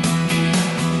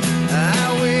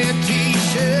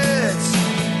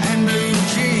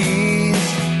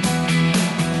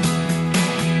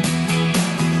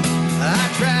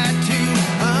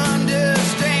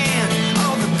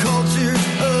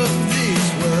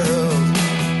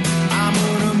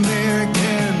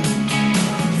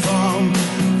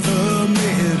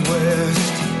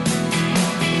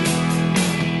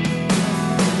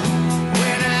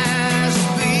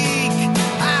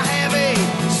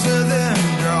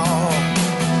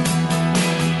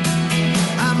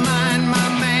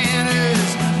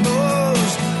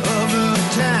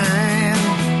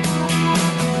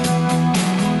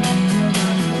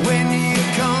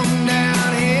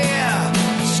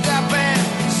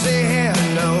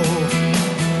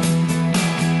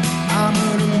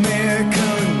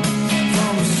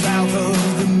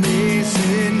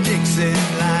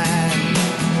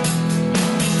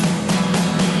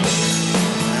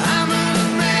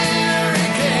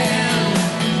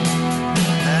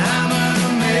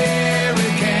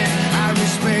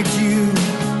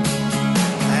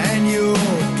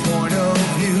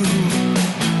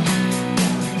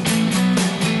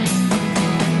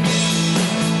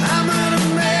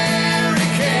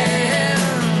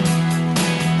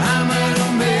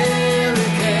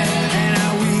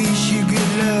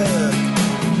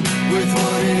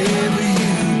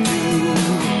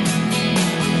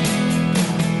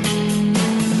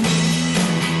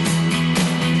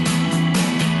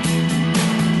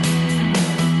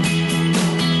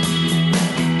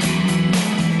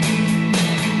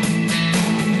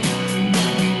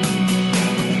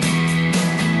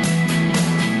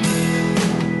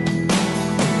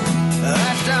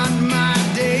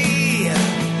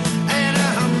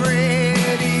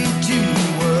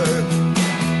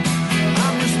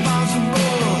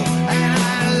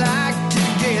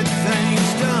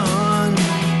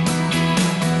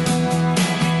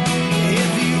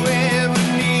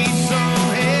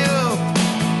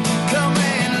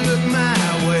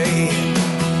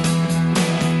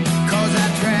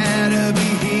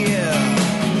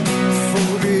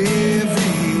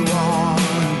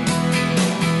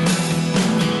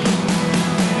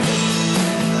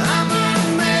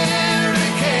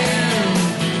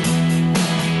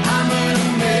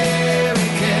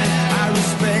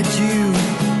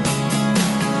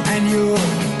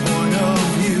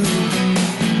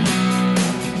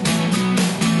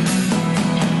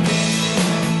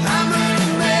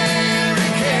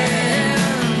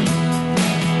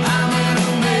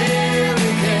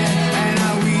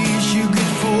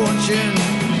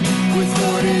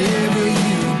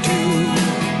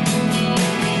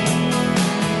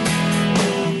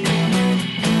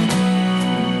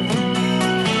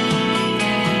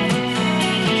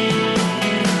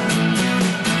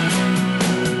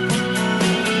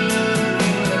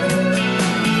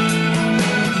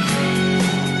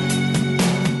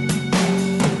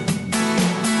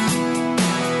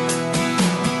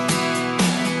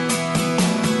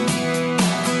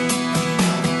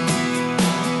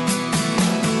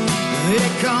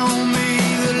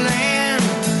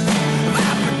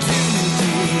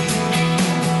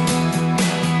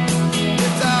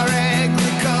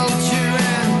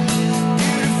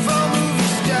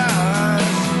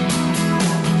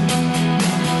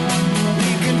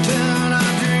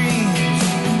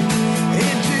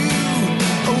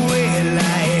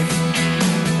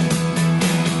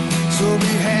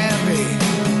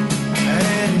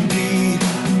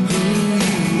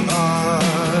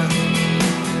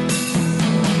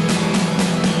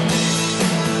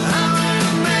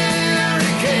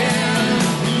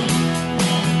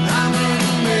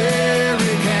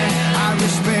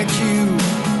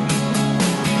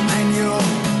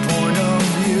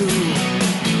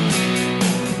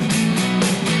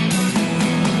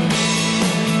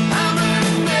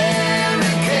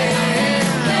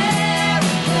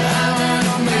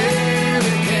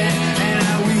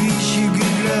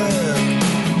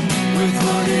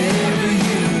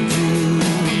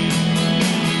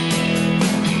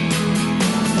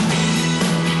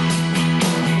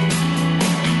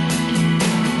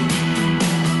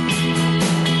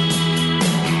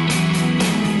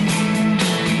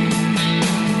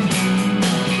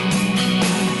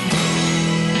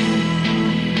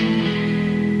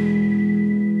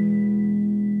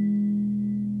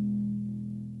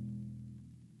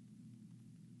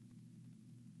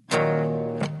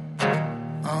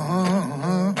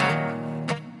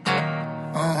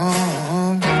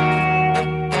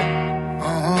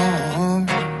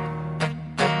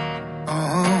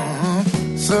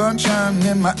 sunshine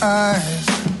in my eyes,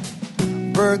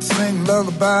 birds sing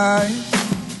lullabies,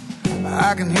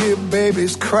 I can hear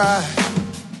babies cry,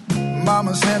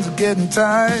 mama's hands are getting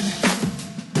tired,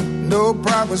 no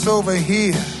progress over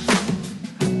here,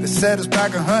 they set us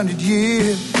back 100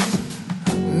 years,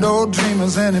 no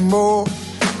dreamers anymore,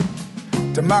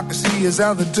 democracy is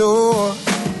out the door,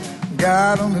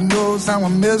 God only knows how I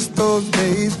miss those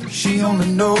days, she only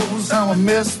knows how I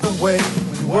miss the way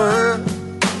we were,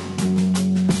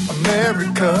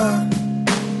 America.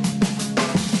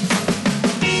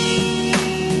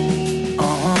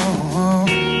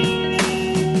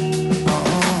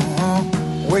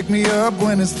 Wake me up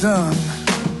when it's done,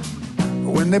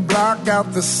 when they block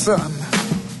out the sun,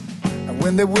 and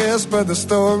when they whisper the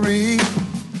story,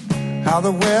 how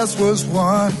the West was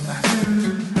won,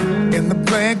 in the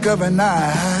blink of an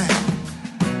eye,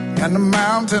 and the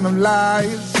mountain of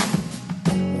lies,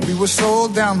 we were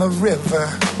sold down the river,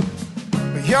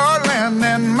 your land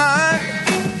and mine,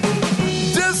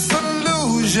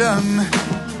 disillusion,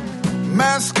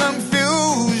 mass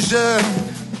confusion,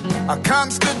 a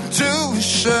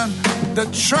constitution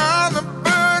that's trying to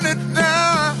burn it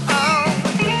down.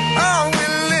 Are we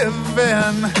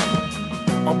living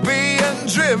or being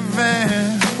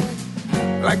driven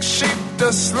like sheep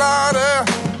to slaughter?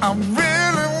 I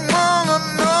really wanna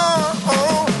know.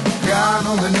 God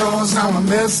only knows how I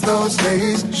miss those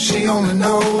days. She only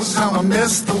knows how I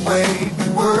miss the way we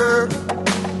were,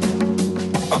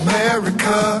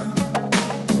 America.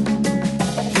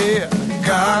 Yeah.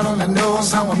 God only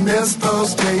knows how I miss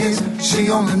those days. She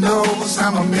only knows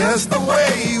how I miss the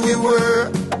way we were,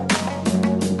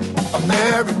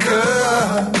 America.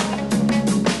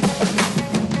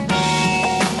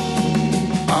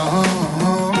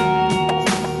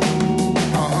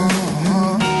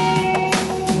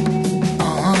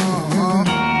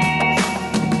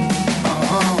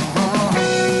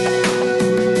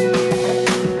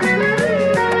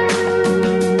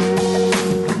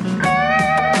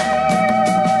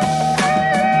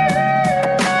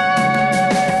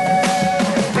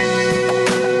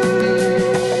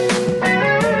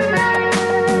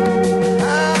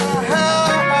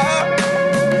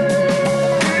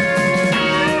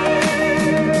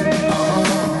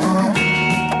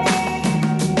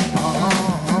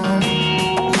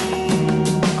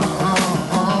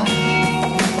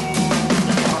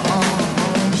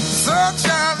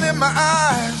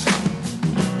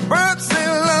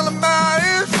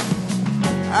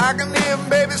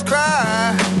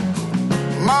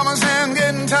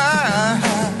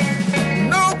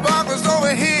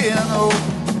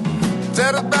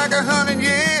 Set us back 100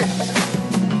 years.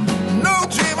 No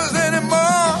dreamers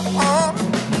anymore.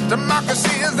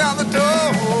 Democracy is out the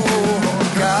door.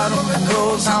 God only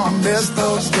knows how I miss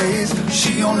those days.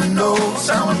 She only knows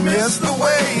how I miss the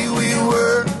way we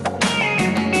were,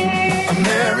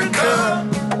 America.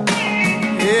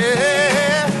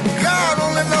 Yeah. God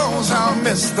only knows how I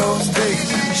miss those days.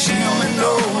 She only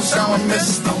knows how I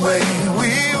miss the way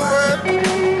we were,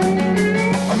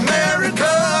 America.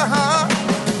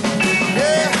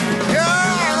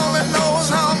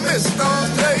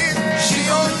 Those days, she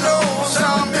only knows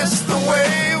how I miss the way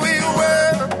we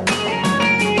were,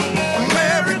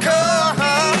 America.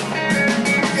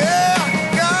 Yeah,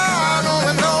 God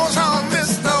only knows how I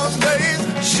miss those days.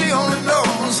 She only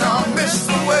knows how I miss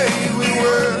the way we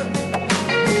were,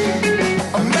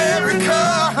 America.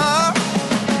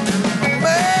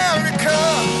 America.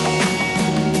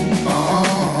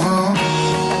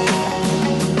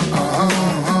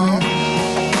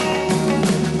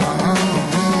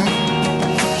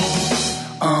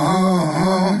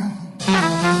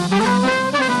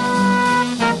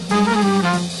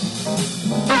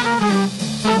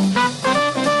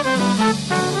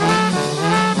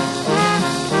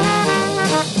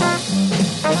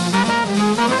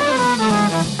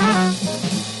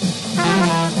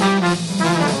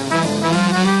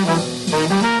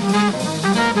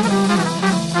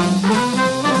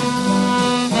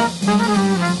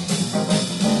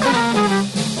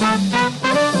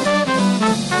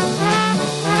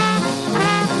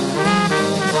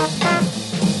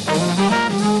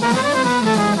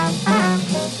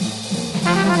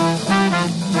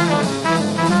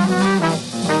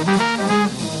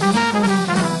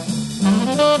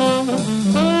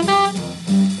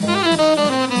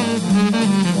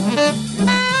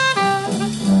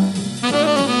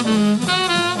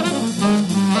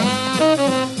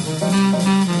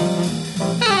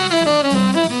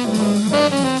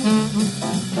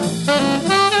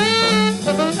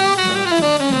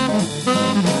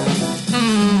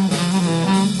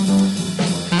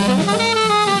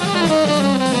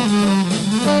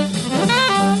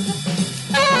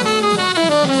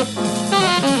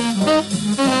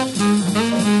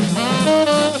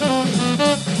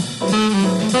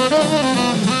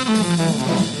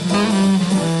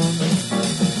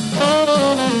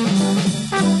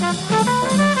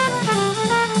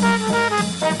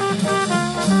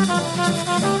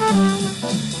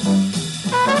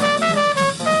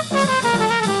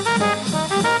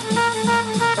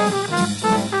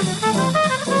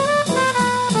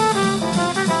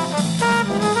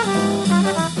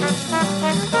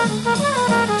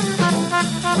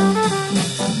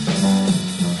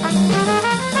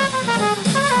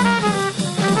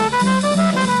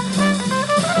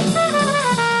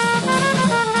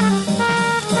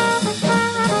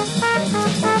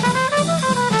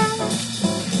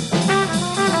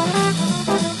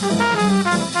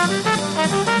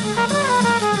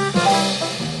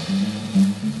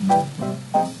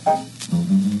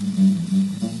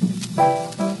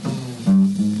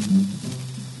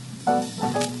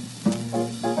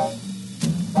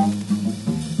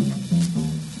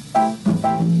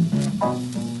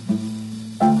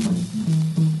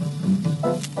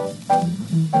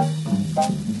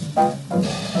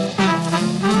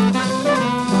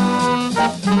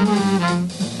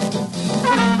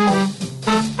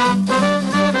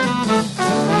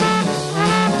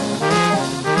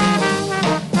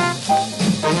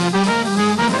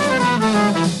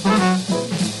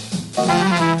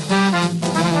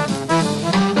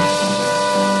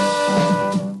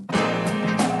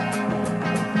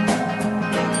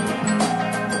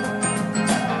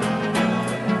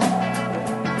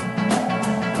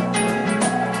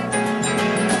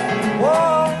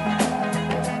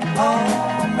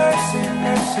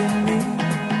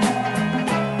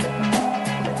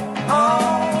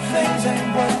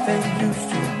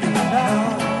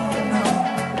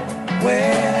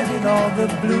 the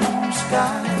blue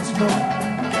skies glow.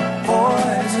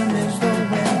 Poison is the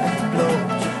wind that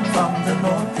blows from the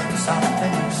north and south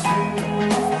and east.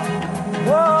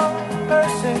 Whoa,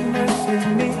 mercy, mercy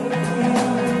me.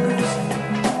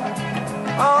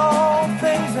 All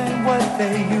things ain't what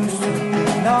they used to be.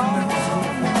 No,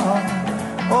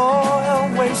 oil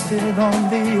wasted on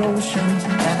the oceans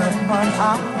and upon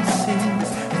our seas,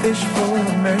 fish full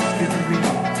of mercury.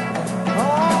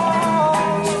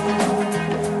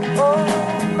 Oh,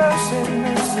 mercy,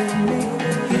 mercy me.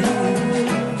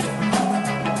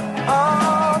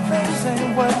 All things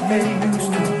ain't what they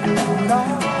used to be. No,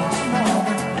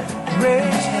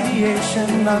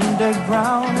 radiation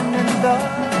underground and in the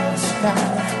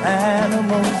sky.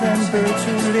 Animals and birds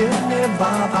who live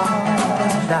nearby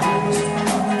all die.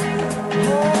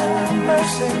 Oh,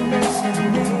 mercy, mercy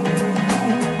me.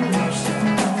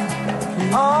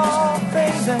 All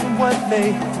things ain't what they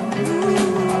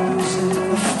used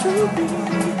to be.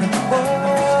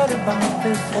 What about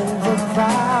this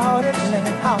overcrowded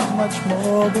land? How much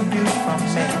more abuse from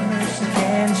men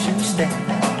can't you stand?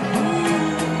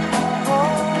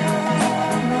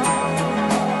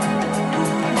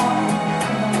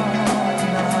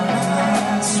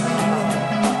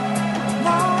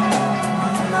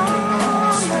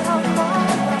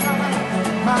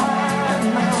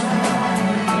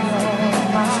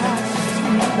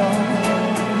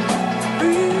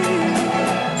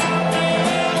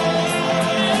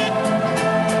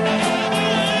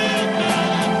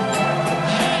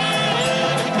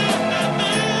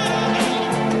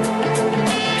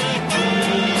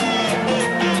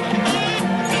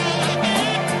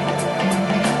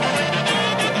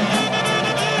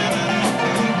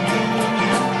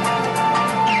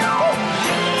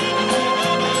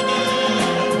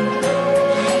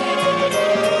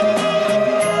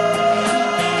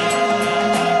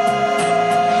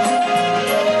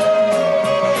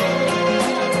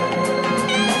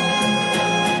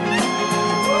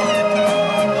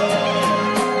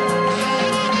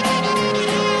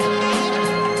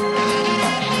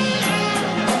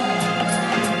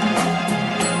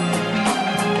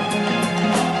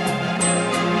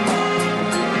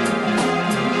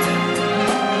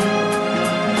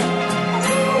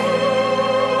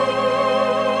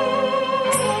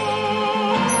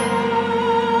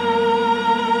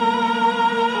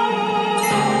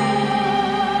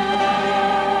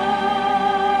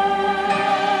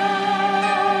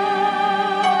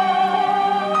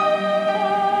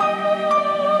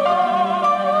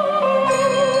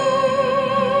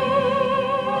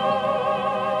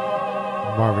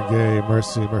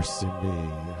 Mercy, Mercy Me.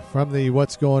 From the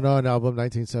What's Going On album,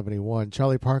 1971,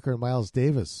 Charlie Parker and Miles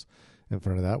Davis in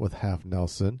front of that with Half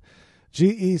Nelson.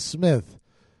 G.E. Smith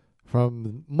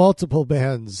from multiple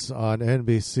bands on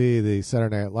NBC, the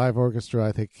Saturday Night Live Orchestra.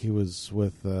 I think he was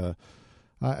with,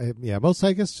 most,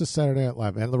 I guess, just Saturday Night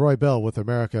Live. And Leroy Bell with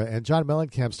America. And John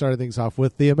Mellencamp started things off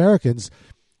with The Americans.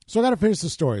 So I got to finish the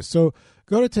story. So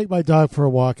go to take my dog for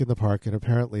a walk in the park, and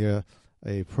apparently a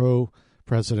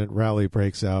pro-president rally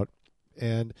breaks out.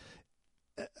 And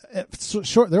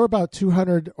there were about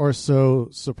 200 or so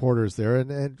supporters there,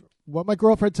 and what my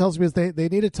girlfriend tells me is they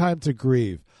needed time to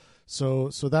grieve,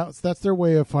 so that's their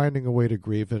way of finding a way to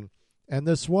grieve. And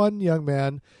this one young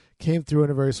man came through in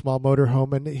a very small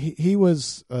motorhome, and he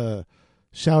was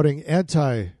shouting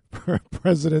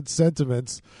anti-president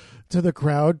sentiments to the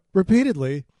crowd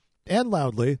repeatedly and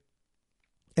loudly,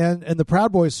 and the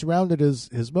Proud Boys surrounded his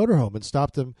motorhome and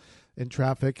stopped him in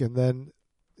traffic. And then,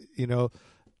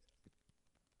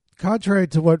 contrary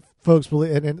to what folks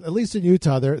believe, and at least in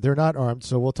Utah, they're not armed,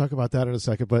 so we'll talk about that in a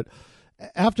second. But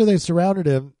after they surrounded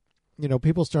him,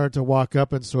 people started to walk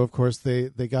up, and so of course they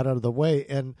got out of the way,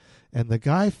 and the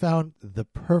guy found the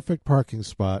perfect parking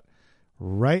spot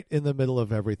right in the middle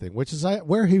of everything, which is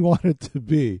where he wanted to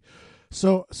be.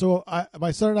 So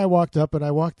my son and I walked up, and I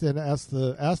walked in, asked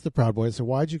the Proud Boys, so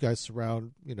why'd you guys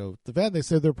surround the van? They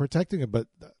said they're protecting him, but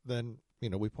then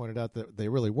we pointed out that they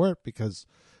really weren't, because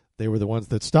they were the ones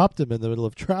that stopped him in the middle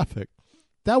of traffic.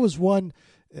 That was one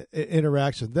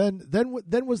interaction. Then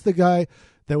was the guy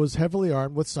that was heavily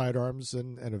armed with sidearms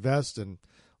and a vest and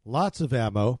lots of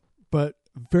ammo, but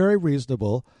very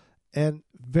reasonable and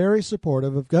very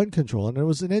supportive of gun control. And it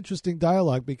was an interesting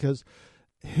dialogue, because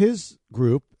his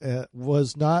group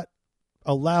was not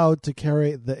allowed to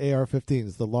carry the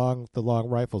AR-15s, the long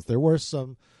rifles. There were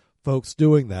some folks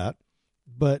doing that,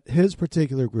 but his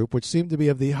particular group, which seemed to be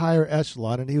of the higher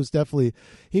echelon, and he was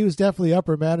definitely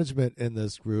upper management in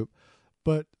this group,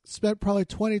 but spent probably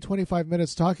 20, 25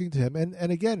 minutes talking to him,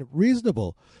 and again,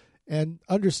 reasonable and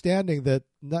understanding that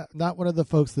not one of the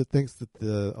folks that thinks that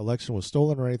the election was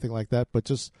stolen or anything like that, but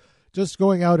just just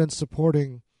going out and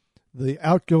supporting the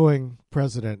outgoing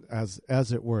president, as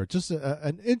it were. Just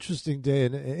an interesting day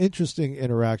and interesting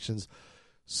interactions.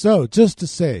 So, just to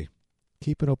say,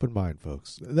 keep an open mind,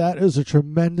 folks. That is a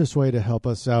tremendous way to help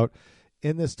us out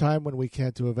in this time when we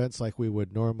can't do events like we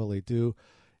would normally do.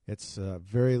 It's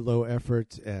very low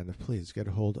effort, and please get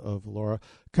a hold of Laura.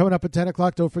 Coming up at 10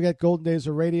 o'clock, don't forget Golden Days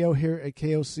of Radio here at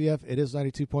KOCF. It is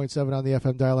 92.7 on the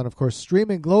FM dial, and, of course,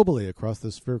 streaming globally across the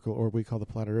spherical orb we call the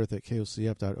planet Earth at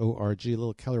KOCF.org.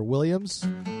 Little Keller Williams.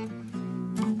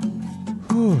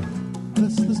 Whew.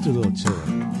 Let's do a little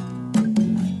chilling.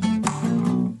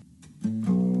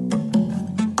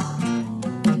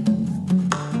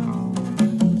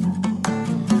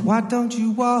 Why don't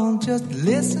you all just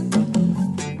listen to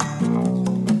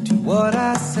what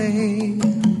I say?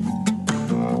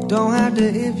 Don't have to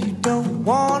if you don't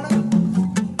wanna.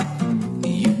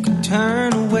 You can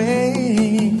turn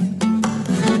away.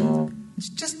 It's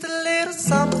just a little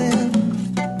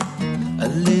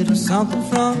something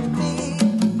from me.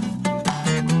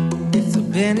 It's a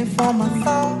penny for my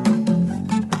thought.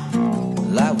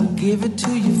 Well, I will give it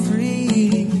to you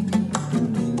free.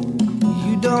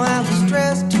 You don't have to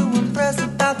stress to impress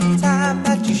about the time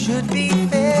that you should be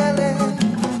feeling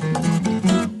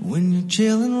when you're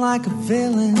chilling like a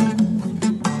villain.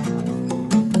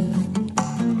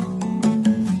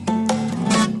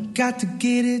 Got to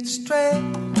get it straight.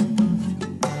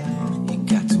 You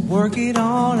got to work it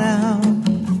all out.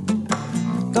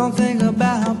 Don't think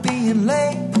about being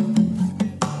late.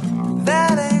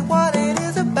 That ain't what it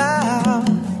is about.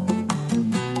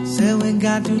 Said we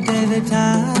got to take the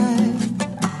time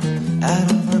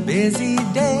out of a busy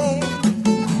day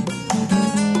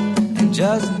and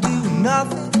just do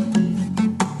nothing.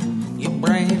 Your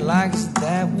brain likes it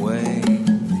that way.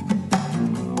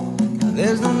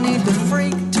 There's no need to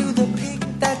freak to the peak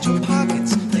that your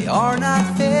pockets, they are not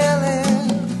filling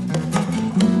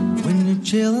when you're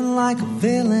chilling like a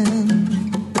villain.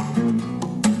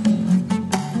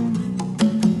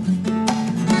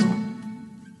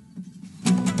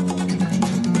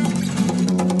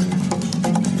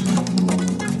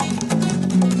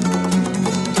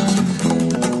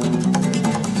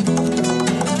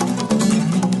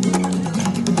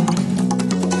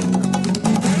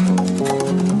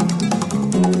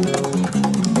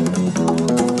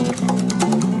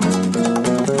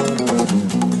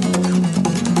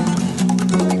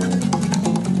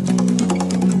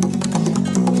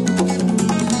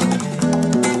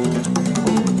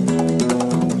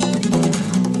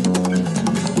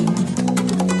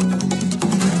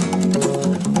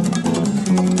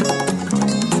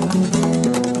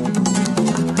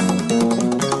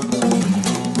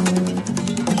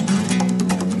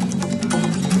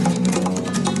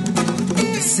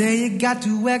 Got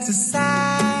to exercise.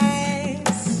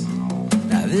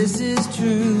 Now this is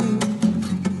true.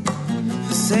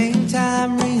 The same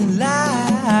time realize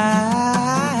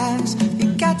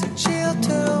you got to chill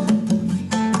too.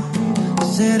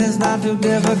 Said it's not too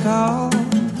difficult.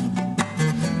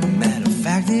 Matter of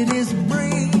fact, it is a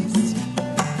breeze.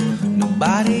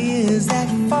 Nobody is at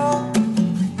fault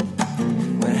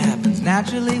when it happens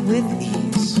naturally with ease.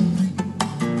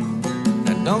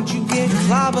 Don't you get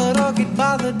clobbered or get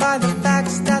bothered by the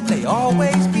facts that they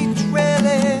always be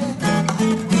drilling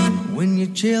when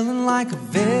you're chilling like a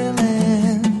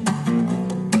villain.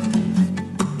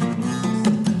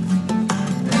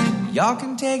 Y'all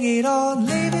can take it or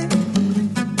leave it.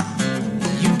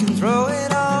 You can throw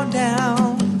it all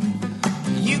down.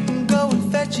 You can go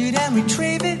and fetch it and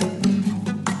retrieve it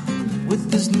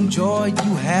with this new joy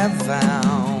you have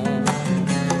found.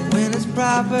 When it's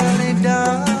properly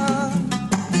done,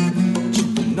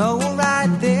 know right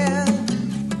then,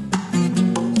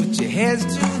 put your heads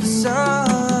to the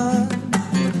sun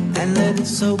and let it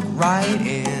soak right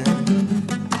in.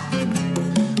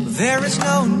 There is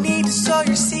no need to sow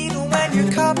your seed when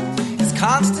your cup is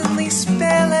constantly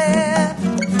spilling.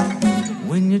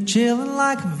 When you're chilling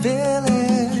like a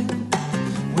villain,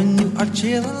 when you are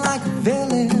chilling like a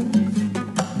villain,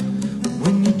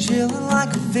 when you're chilling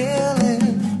like a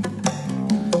villain,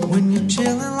 when you're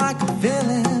chilling like a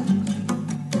villain.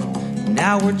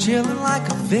 Now we're chilling like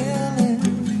a villain.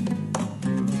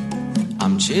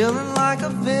 I'm chilling like a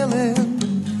villain.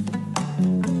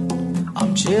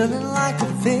 I'm chilling like a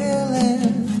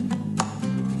villain.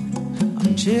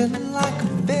 I'm chilling like a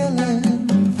villain.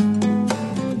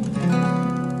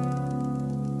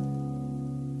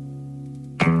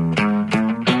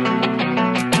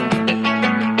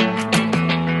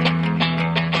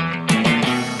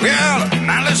 Well,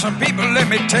 now listen, people, let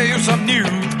me tell you some news.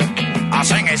 I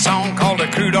sing a song called the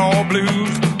Crude Oil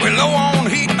Blues. We're low on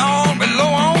heat and on, we're low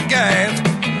on gas.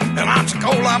 And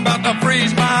cold, I'm about to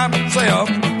freeze myself.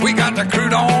 We got the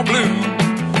crude on blue.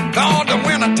 Thought the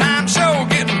wintertime show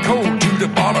getting cold to the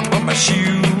bottom of my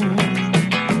shoe.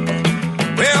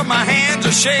 Well, my hands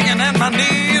are shaking and my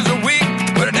knees are weak,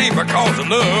 but it ain't because of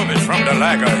love, it's from the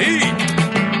lack of heat.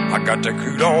 I got the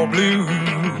crude all blue.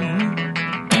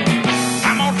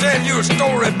 I'm gonna tell you a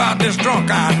story about this drunk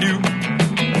I knew.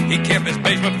 He kept his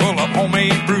basement full of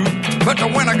homemade brew, but the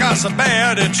winter got so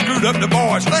bad it screwed up the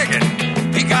boy's thinking.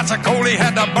 He got so cold he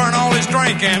had to burn all his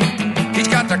drinking. He's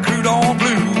got the crude all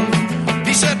blue.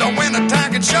 He said the winter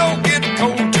time can sure get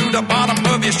cold to the bottom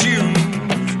of your shoes.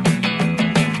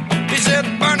 He said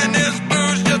burning this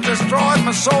booze just destroys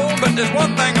my soul, but there's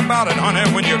one thing about it, honey,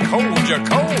 when you're cold, you're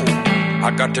cold.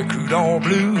 I got the crude all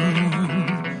blue.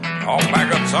 All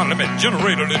back up, son, let me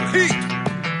generate a little heat.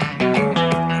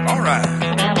 All right.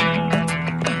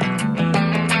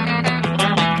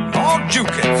 All juke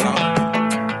it, son.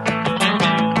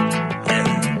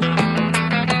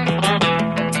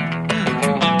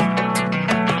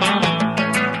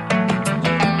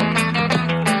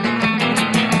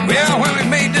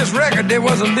 Record, there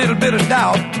was a little bit of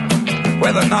doubt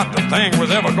whether or not the thing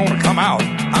was ever going to come out.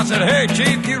 I said, hey,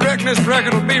 Chief, you reckon this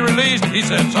record will be released? He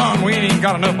said, son, we ain't even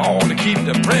got enough oil to keep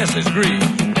the presses greased.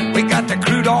 We got the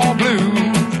crude all blue.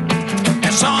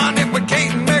 And son, if we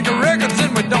can't make a record,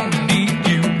 then we don't need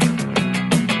you.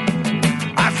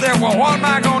 I said, well, what am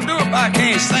I going to do if I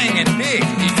can't sing and pick?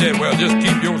 He said, well, just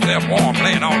keep yourself warm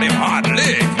playing all them hot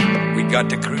licks. We got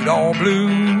the crude all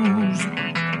blues.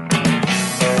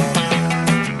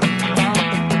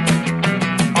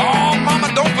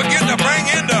 Don't forget to bring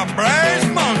in the brass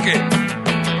monkey.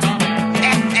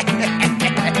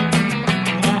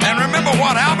 And remember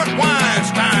what Albert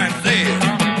Weinstein said,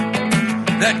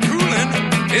 that cooling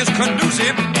is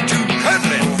conducive to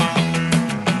cuddling.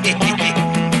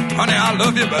 Honey, I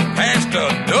love you, but pass the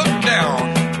duck down.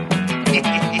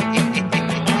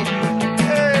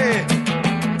 Hey,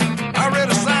 I read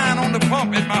a sign on the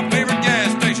pump at my favorite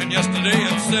gas station yesterday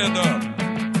and said,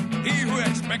 he who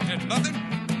expected nothing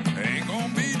ain't gonna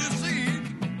be deceived.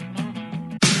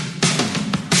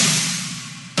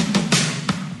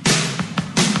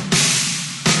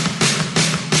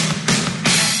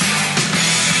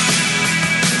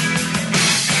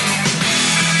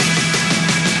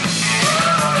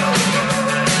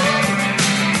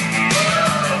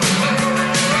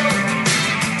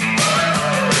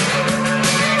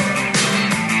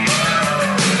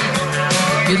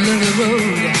 Middle of the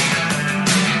road,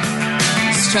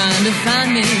 it's trying to find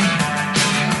me.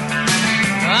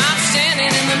 I'm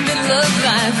standing in the middle of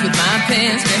life with my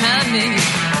pants behind me.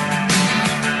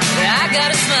 I got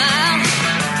a smile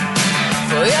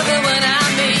for everyone I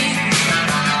meet.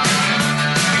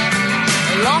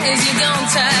 As long as you don't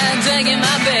tie dragging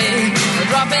my bag or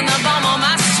dropping the bomb on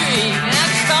my street.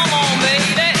 Now come on,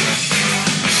 baby,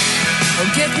 oh,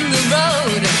 get in the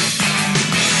road.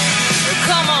 Oh,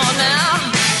 come on now,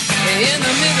 in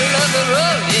the middle of the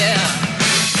road, yeah.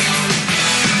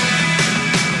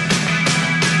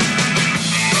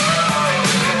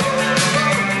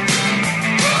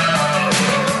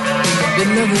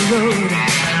 Middle of the road,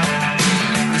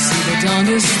 you see the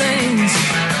darndest things,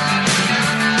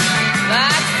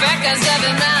 like fat guys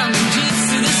driving around in jeeps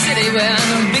through the city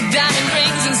wearing big diamond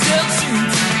rings and silk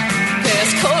suits,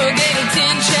 past corrugated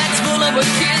tin shacks full of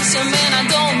kids. So man, I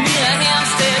don't mean a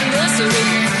Hampstead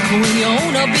nursery. When you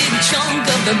own a big chunk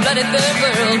of the bloody third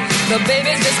world, the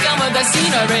babies just come with the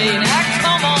scenery. Now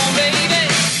come on, baby,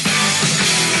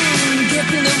 get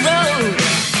in the road.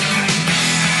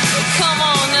 Come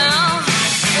on now,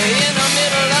 in the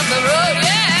middle of the road,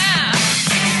 yeah.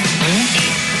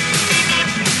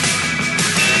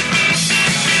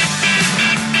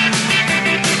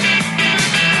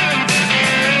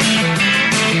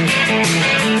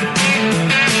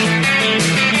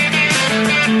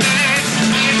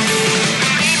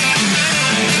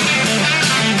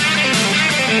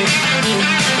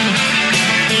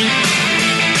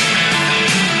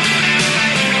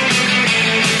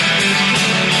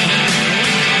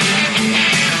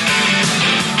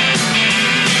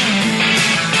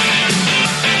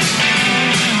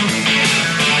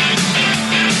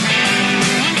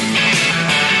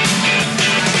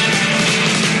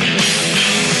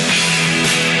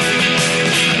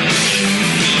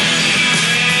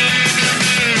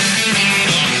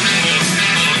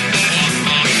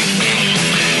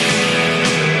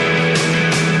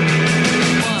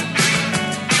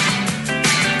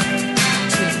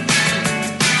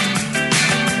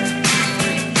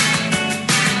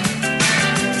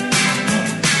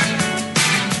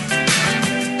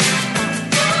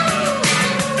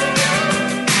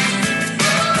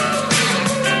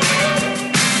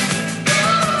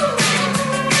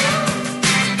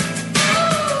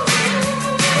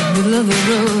 middle of the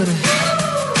road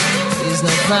is no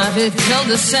private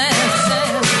cul-de-sac.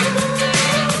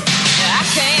 I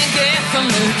can't get from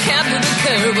the cab to the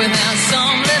curb without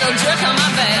some little jerk on my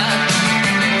back.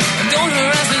 Don't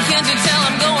harass me, can't you tell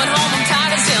I'm going home? I'm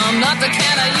tired as hell. I'm not the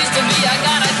cat I used to be. I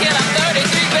got a kid, I'm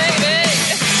 33, baby.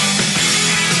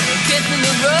 Get in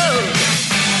the road.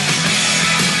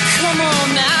 Come on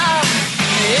now.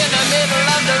 In the middle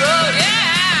of the road, yeah.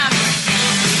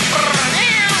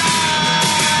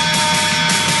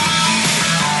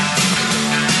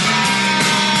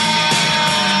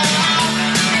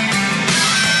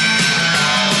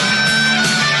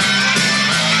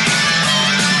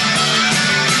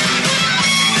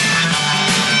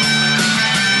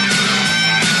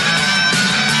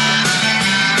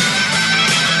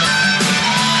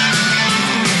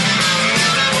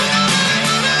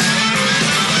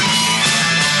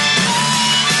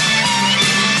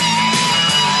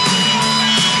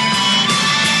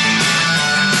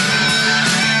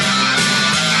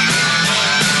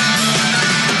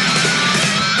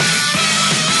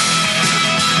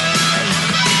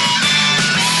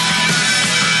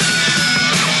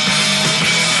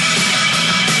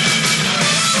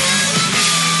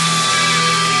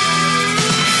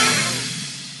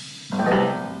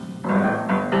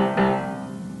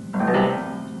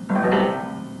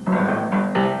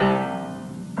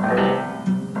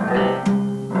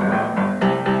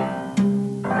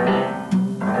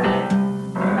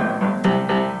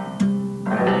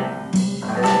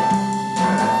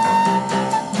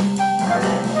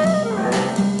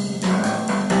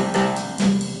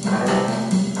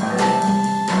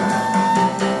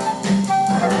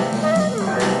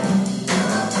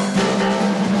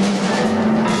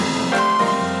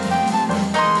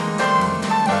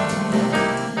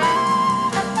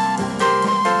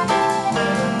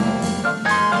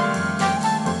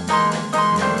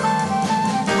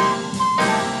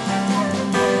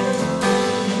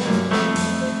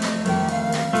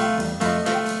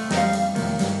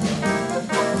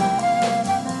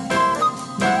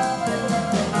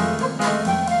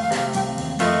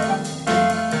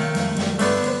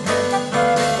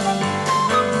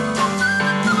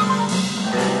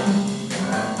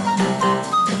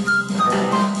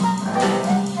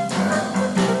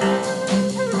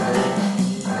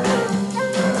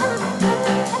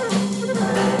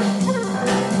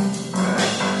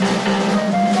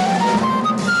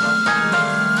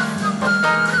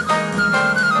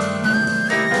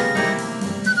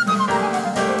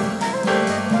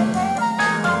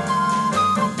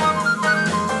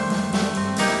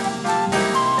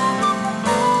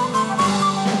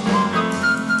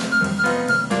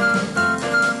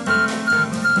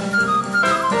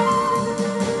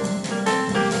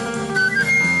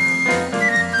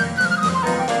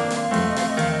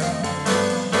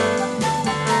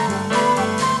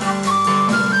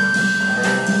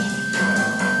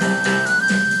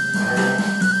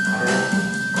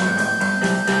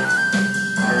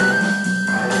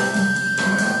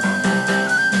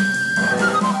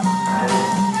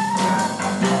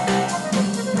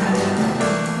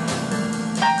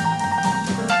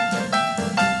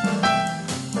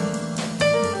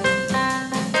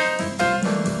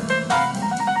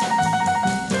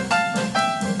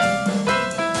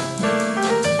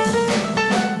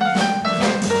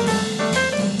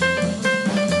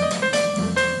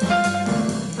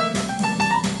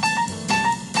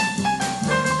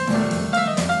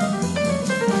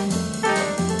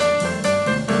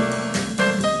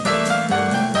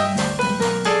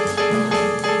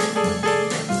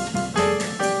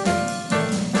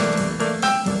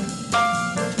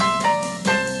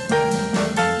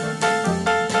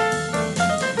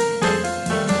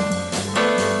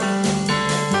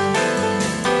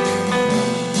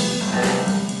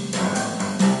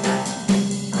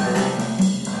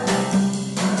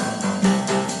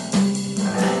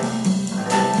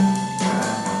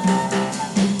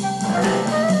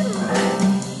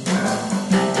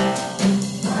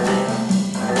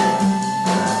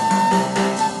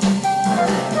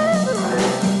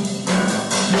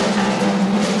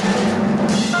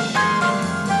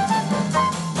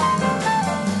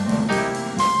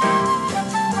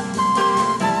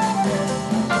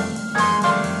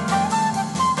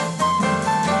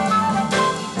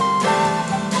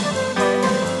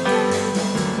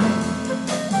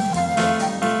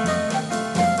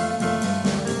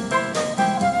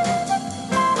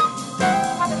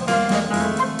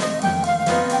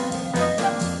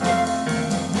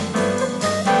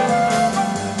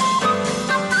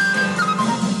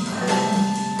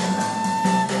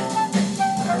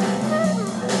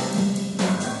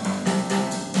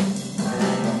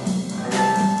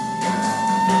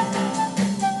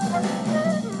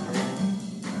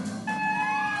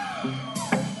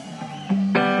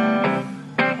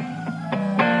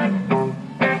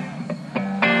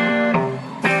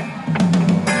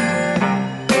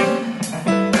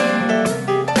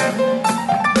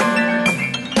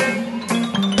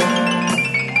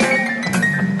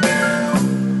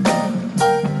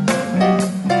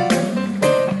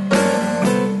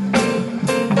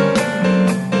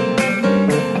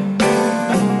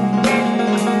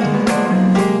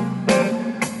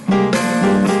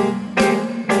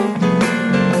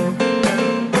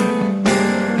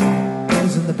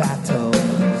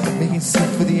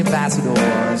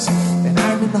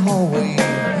 hallway,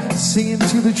 singing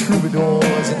to the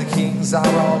troubadours, and the kings are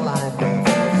all lined up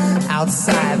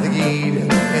outside the gate,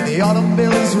 and the autumn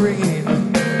bell is ringing,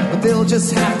 but they'll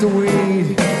just have to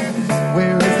wait.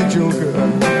 Where is the Joker?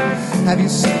 Have you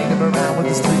seen him around with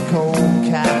his three-cone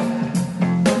cap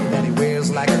that he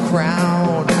wears like a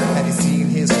crown? Have you seen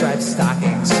his striped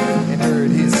stockings and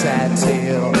heard his sad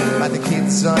tale about the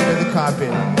kids under the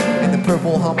carpet and the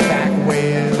purple humpback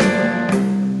whale?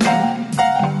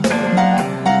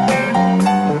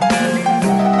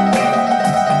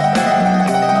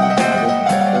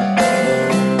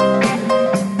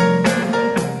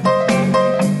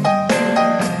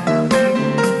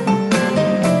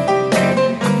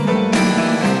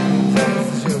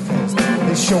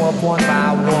 Show up one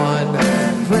by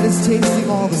one. Fred is tasting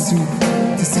all the soup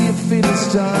to see if it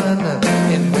is done.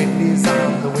 And Wendy's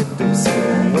on the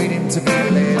windowsill, waiting to be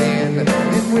let in.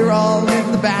 And we're all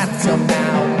in the bathtub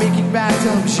now, making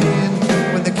bathtub gin.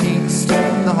 When the kings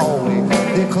stormed the hallway,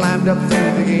 they climbed up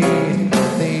through the gate.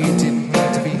 They didn't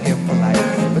mean to be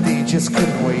impolite, but they just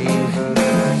couldn't wait.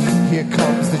 Here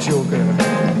comes the Joker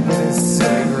with his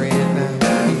silly grin.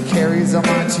 He carries a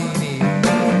martini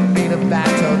made of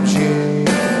bathtub gin.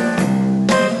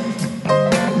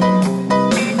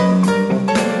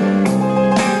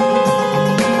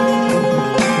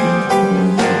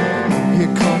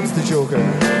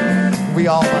 We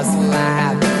all must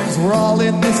laugh, 'cause we're all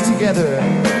in this together,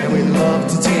 and we love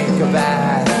to take a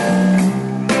bath.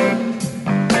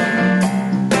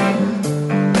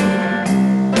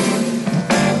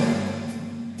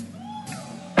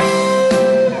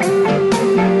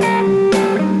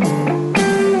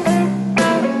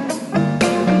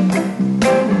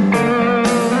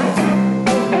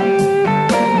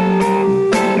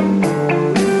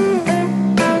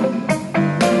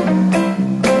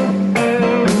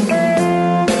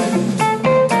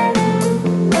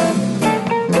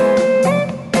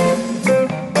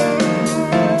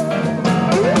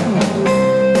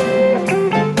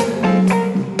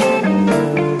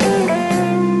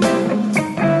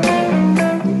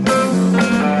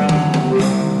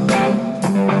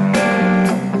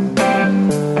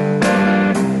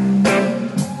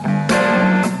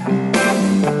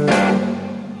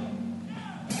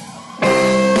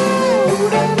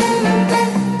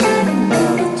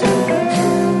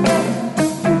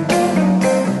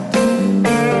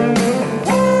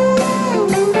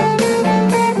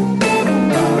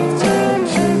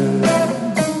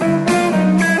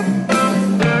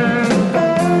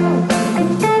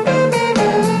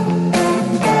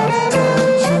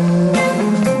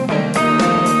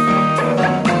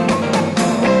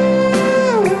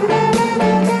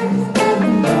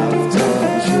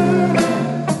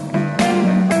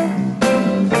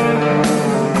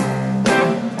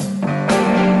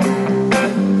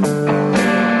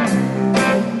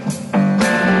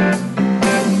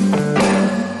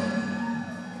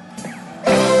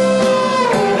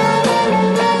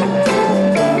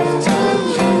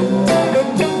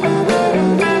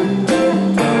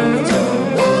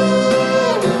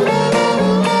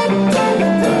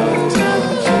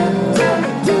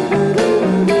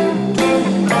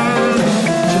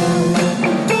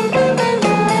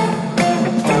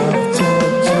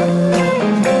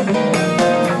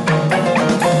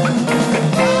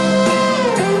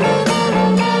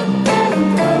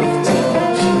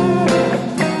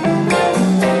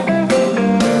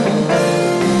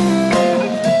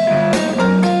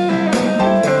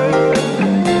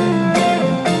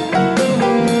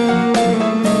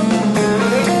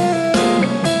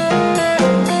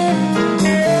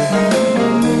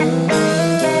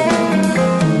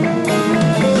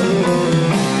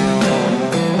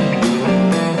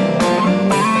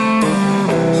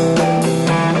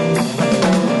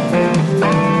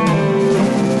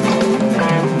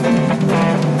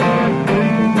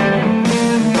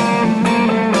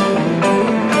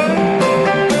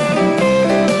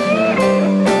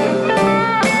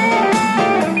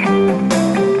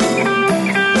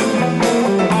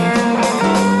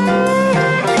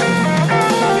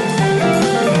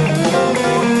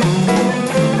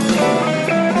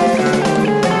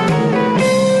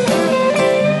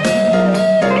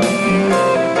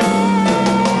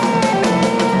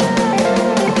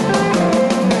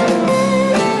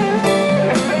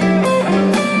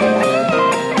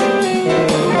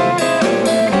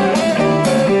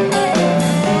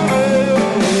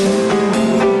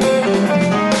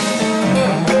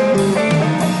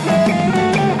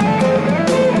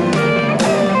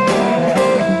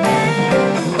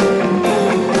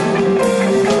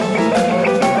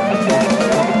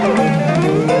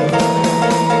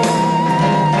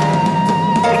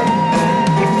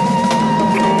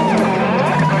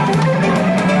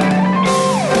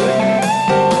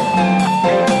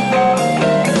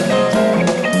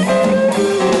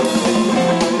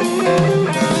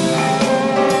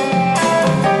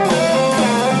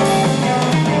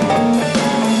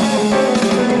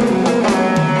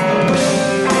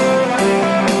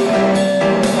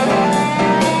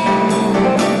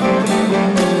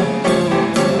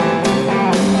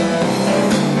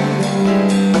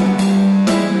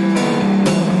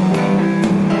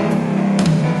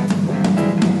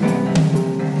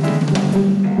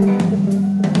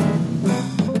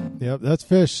 that's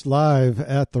Fish live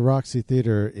at the Roxy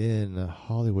Theater in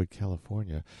Hollywood,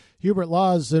 California. Hubert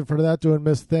Laws in front of that doing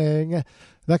Miss Thing.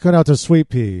 That went out to Sweet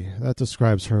Pea. That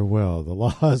describes her well. The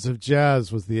Laws of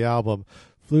Jazz was the album.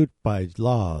 Flute by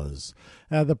Laws.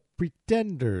 The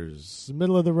Pretenders,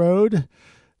 middle of the road.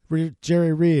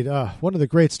 Jerry Reed, one of the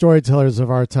great storytellers of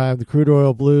our time, the Crude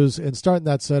Oil Blues, and starting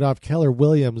that set off, Keller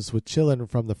Williams with Chillin'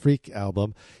 from the Freak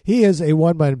album. He is a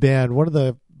one-man band, one of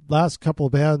the last couple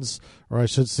of bands, or I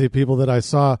should say people that I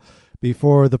saw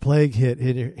before the plague hit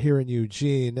here in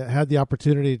Eugene. Had the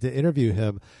opportunity to interview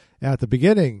him at the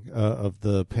beginning of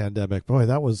the pandemic. Boy,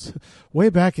 that was way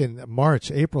back in March,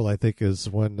 April, I think, is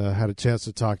when I had a chance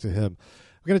to talk to him.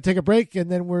 We're going to take a break,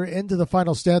 and then we're into the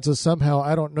final stanza somehow.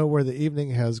 I don't know where the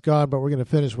evening has gone, but we're going to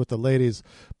finish with the ladies.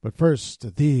 But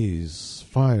first, these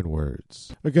fine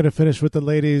words. We're going to finish with the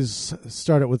ladies.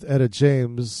 Start it with Etta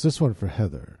James. This one for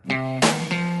Heather.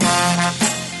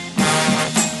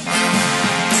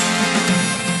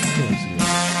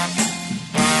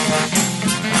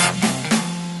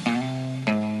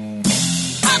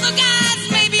 Other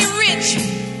guys may be rich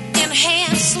and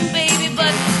handsome, baby,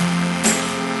 but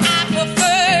I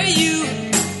prefer you.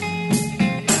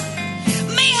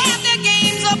 May have their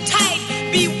games uptight,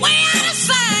 be way out of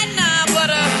sight now, but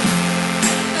I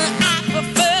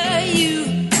prefer you.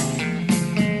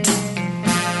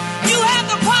 You have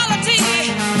the quality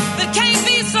that can't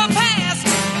be surpassed,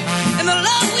 and the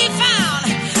love we found,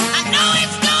 I know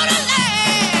it's gonna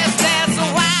last. That's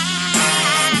why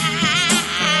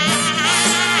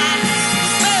I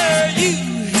prefer you.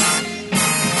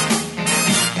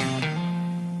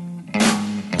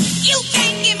 You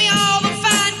can't give me all the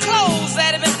fine clothes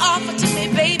that have been offered to me,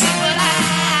 baby, but I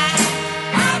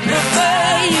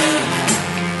prefer you.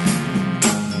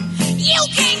 You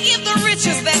can't give the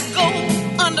riches that go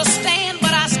understand,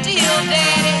 but I still,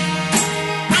 daddy,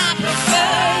 I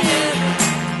prefer you.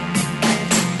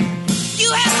 You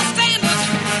have the standards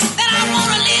that I want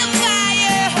to live by,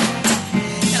 yeah,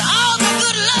 and all the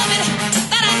good loving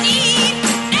that I need.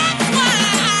 That's why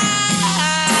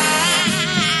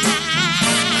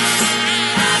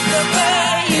I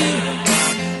prefer you.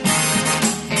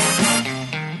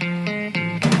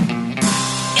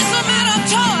 It's a matter of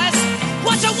choice,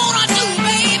 what you want to do,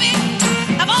 baby.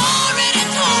 I've already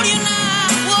told you now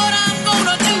what I'm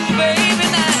gonna do, baby.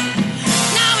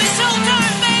 Now it's your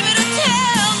turn, baby, to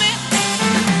tell me.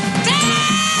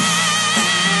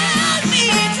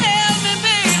 Tell me,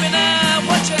 baby, now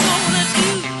what you gonna do.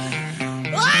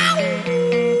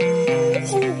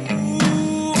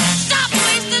 Oh, stop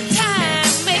wasting time,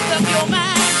 make up your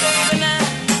mind, baby, now.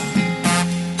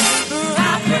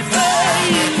 I prefer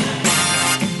you.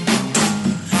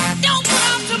 Don't put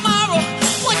off tomorrow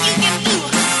what you can do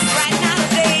right now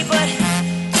today, but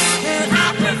I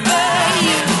prefer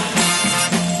you.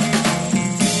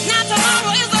 Now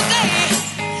tomorrow is a day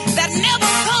that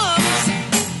never comes.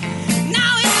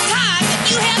 Now is the time that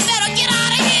you had better get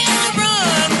out of here and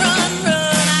run, run,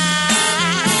 run.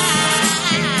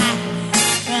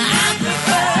 I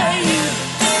prefer you.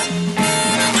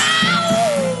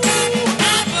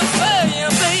 I prefer you,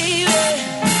 baby.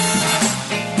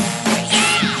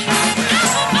 Yeah, I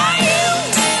prefer you.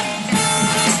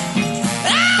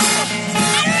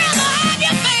 I'd rather have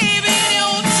you, baby, in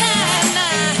your time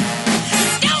now.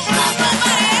 Don't love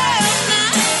nobody else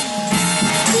now.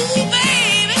 Ooh,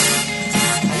 baby.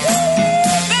 Ooh,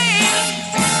 baby.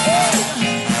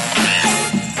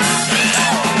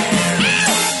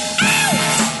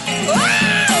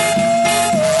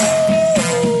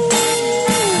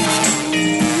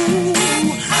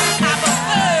 I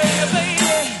prefer you,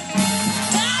 baby.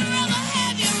 I'd rather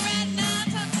have you right now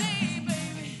today,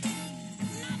 baby.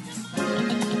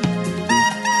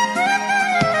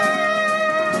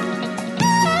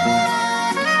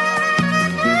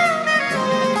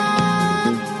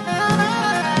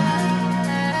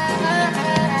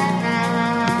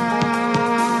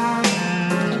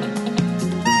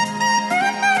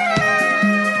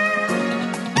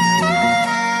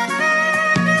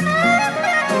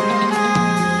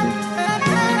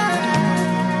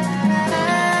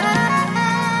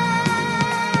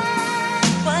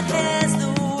 What has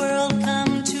the world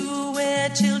come to where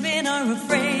children are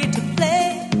afraid to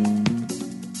play?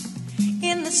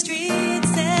 In the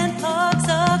streets and parks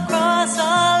across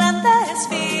all, and there's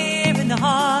fear in the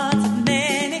hearts of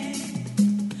many.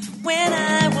 When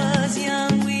I was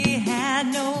young, we had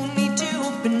no need to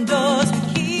open doors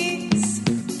with keys.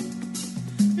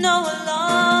 No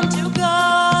alarm to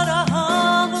guard a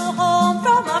humble home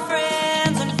from our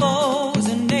friends and foes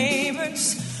and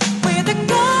neighbors. With a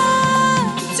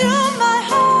gun to my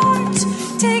heart,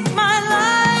 take my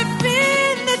life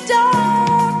in the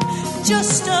dark.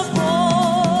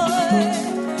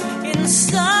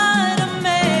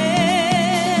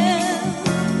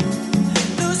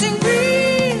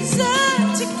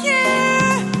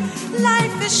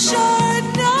 is short,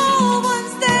 no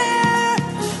one's there.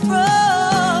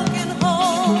 Broken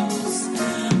homes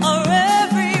are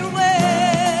everywhere.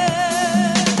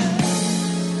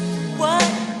 What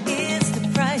is the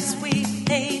price we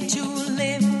pay to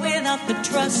live without the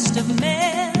trust of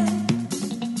men?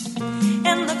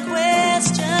 And the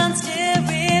question still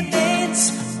remains,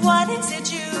 what is it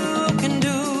you can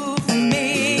do for me?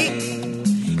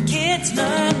 Kids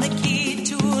learn the key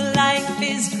to life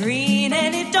is green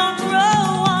and it don't grow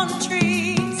on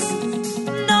trees.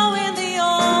 Knowing the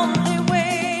only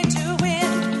way to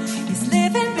win is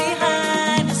living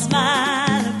behind a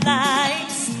smile of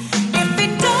lights. If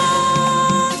it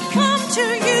don't come to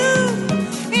you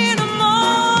in a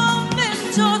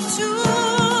moment or two,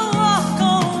 walk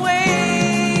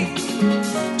away.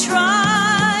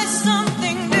 Try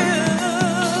something new.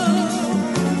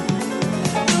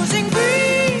 Losing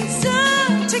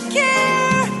reason to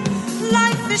care.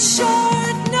 Life is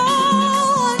short, no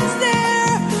one's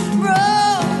there.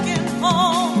 Broken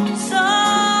homes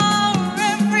are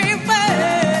everywhere.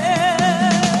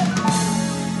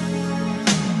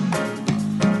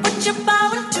 Put your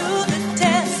power to the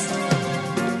test.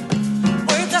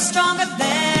 Words are stronger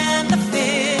than the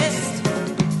fist.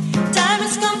 Time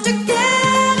has come to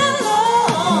get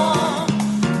along.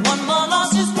 One more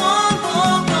loss is one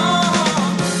more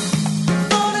gone.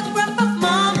 Photograph of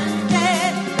mom and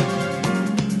dad,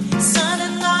 son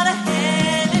and daughter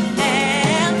hand in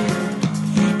hand.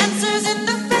 Answers in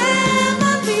the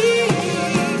family,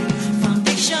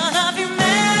 foundation of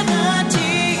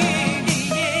humanity.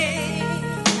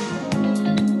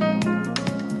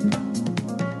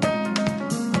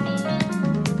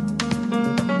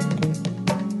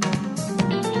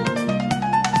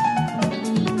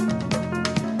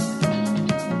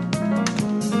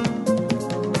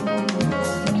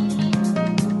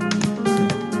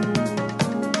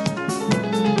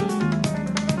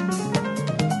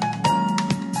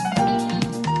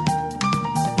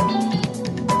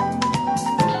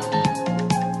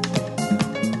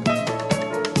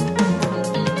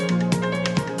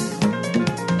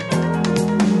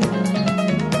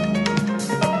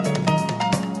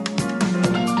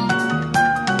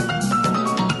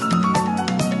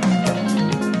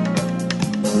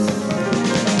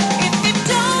 If it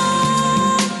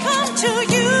don't come to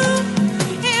you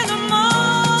in a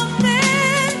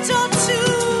moment or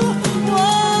two,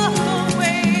 walk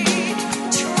away.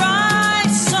 Try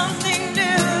something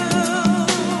new.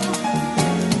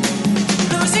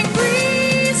 Losing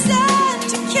reason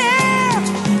to care.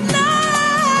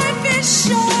 Life is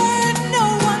short, no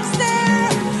one's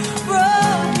there.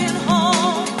 Broken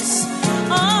homes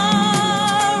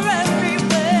are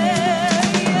everywhere.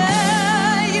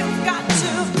 Yeah, you've got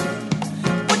to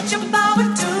put your power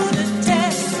to the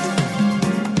test.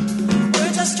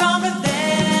 Words are stronger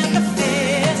than the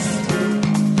fist.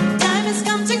 Time has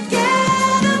come to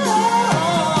get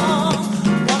along.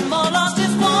 One more lost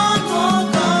is one more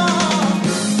gone.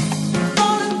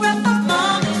 Photograph of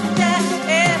mom and dad,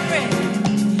 every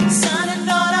son and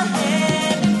daughter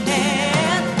hand in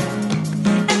hand.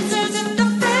 Answers in the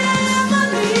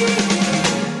family,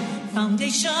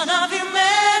 foundation of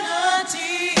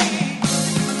humanity.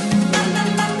 Na na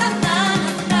na na na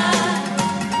na.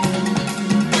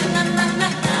 Na na na na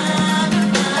na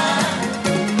na.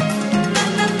 Na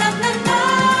na na na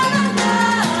na na.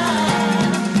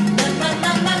 Na na na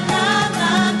na na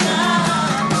na na.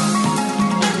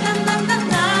 Na na na na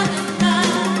na na.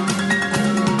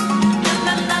 Na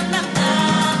na na na na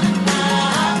na.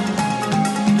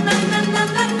 Na na na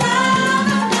na na.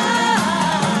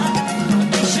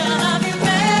 Foundation of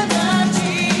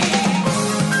humanity.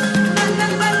 Na na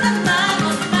na na na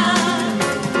na.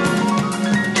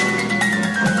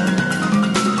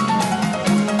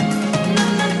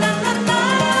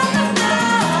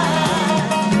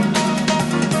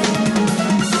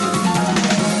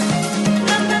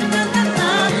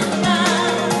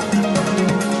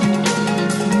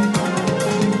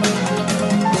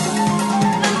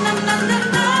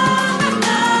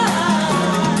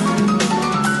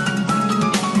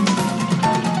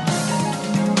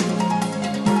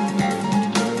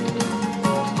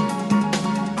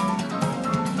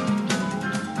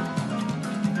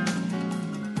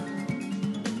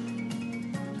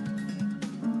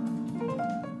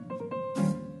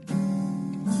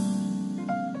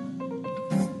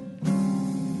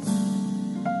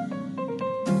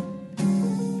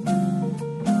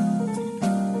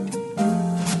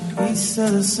 East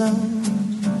of the sun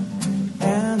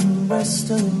and west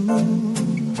of the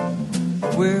moon,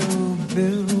 we'll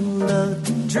build a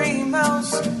dream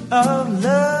house of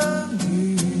love.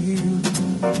 You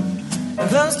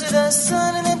close to the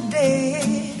sun in the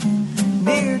day,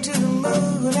 near to the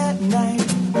moon at night.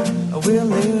 We'll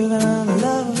live in a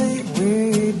lovely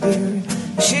way, dear,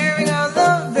 sharing our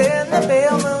love in the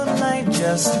pale moonlight,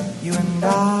 just you and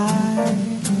I,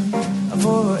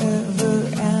 forever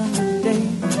and a day.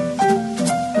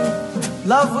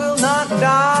 Love will not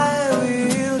die,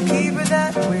 we'll keep it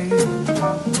that way.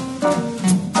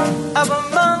 Up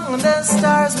among the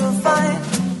stars we'll find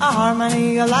a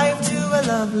harmony, a life to a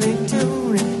lovely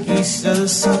tune. East of the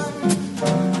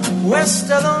sun, west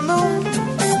of the moon,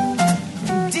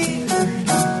 dear.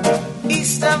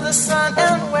 East of the sun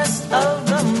and west of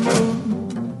the moon.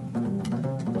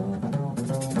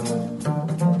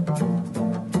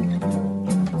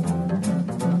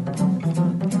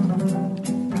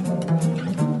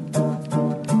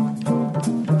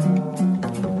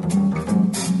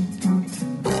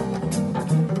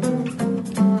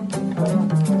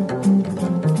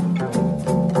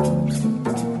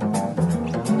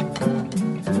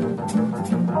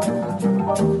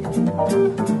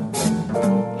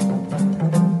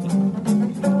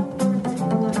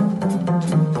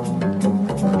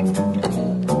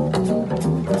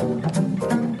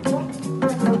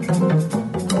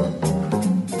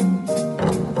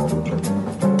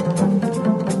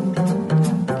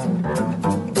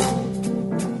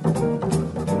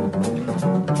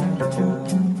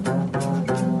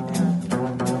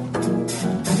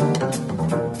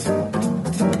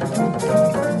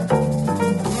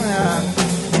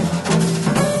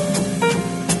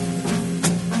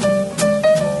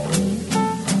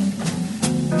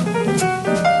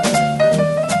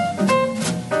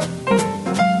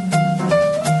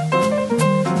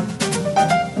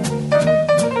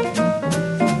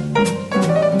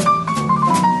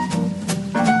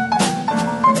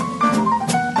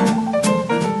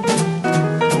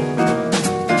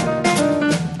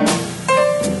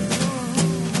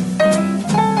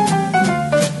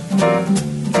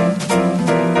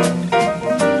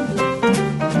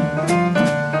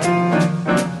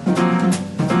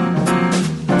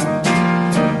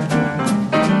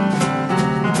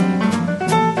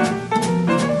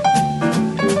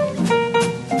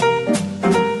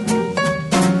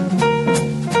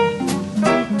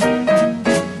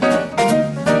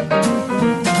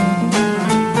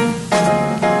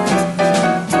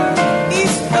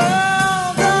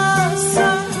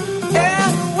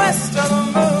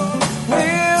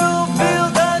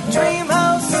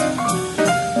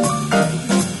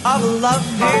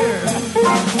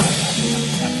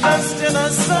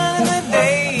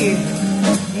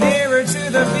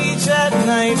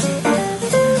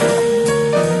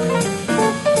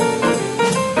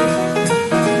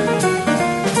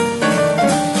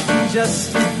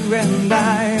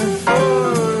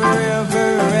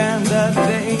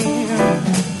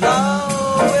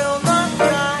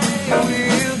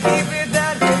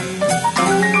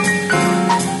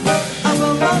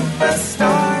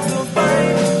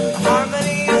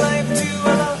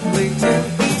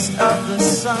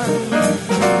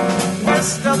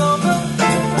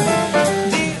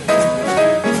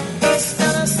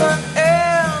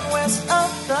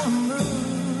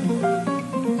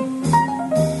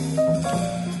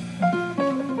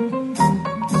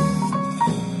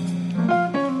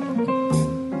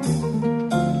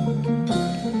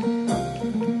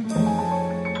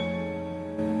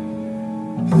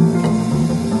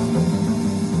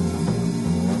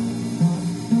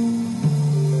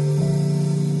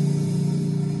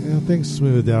 Things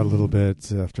smoothed out a little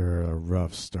bit after a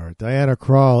rough start. Diana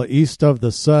Krall, East of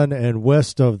the Sun and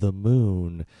West of the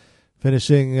Moon,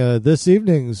 finishing this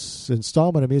evening's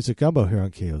installment of Music Gumbo here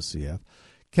on KOCF.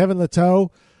 Kevin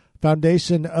Leteau,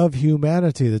 Foundation of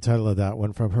Humanity, the title of that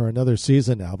one from her Another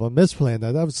Season album. Misplaying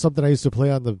that. That was something I used to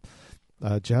play on the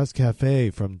Jazz Cafe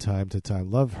from time to time.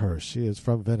 Love her. She is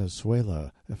from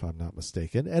Venezuela, if I'm not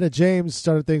mistaken. Etta James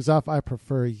started things off, I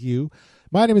Prefer You.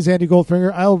 My name is Andy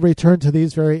Goldfinger. I'll return to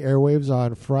these very airwaves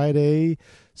on Friday.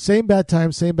 Same bad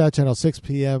time, same bad channel, 6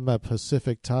 p.m.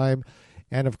 Pacific time.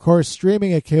 And, of course,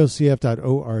 streaming at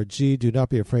KOCF.org. Do not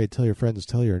be afraid. Tell your friends,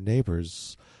 tell your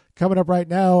neighbors. Coming up right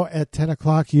now at 10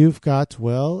 o'clock, you've got,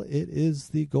 well, it is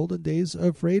the golden days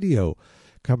of radio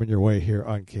coming your way here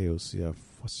on KOCF.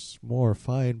 What's more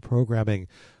fine programming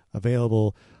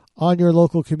available on your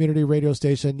local community radio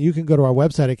station. You can go to our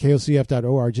website at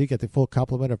KOCF.org, get the full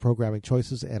complement of programming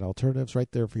choices and alternatives right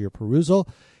there for your perusal.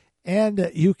 And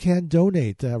you can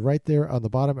donate right there on the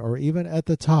bottom or even at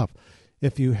the top.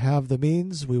 If you have the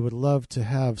means, we would love to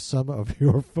have some of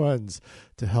your funds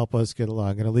to help us get along.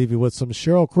 I'm going to leave you with some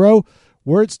Sheryl Crow,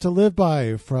 Words to Live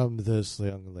By, from this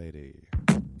young lady.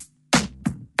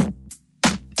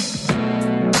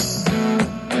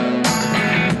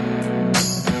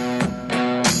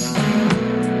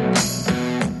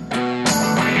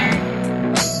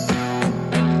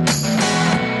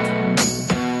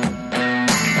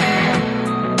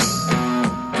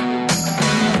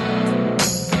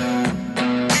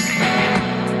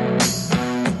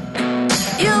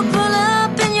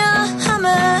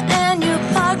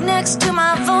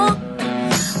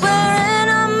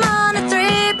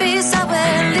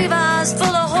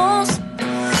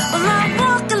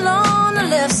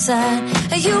 side.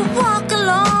 You walk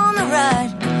along the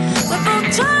ride. We're both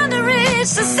trying to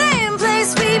reach the same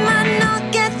place. We might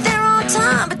not get there on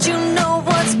time, but you know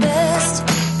what's best.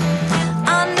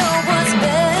 I know what's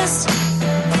best.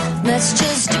 Let's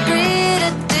just agree to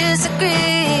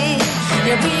disagree.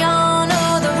 Yeah, we all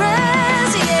know the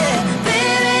rest. Yeah,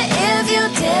 baby, if you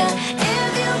dare,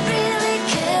 if you really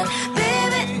care,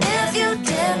 baby, if you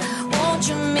dare, won't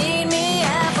you meet me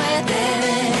halfway there?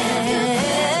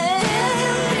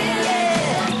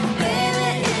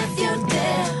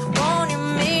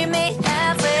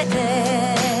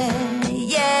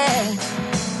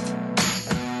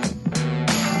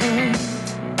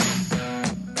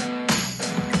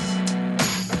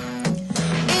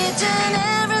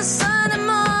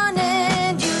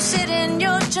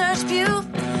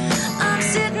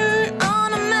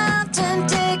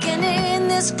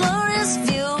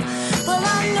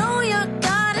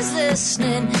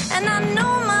 And I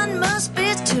know mine must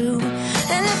be too.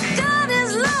 And if God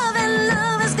is love and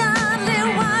love is godly,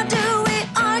 why do we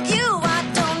argue? I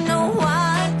don't know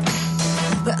why,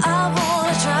 but I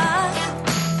wanna try.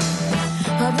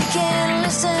 But we can't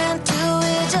listen to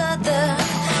each other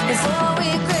before we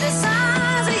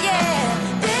criticize. Yeah,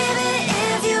 baby,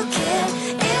 if you care,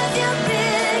 if you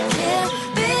really care,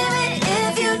 baby,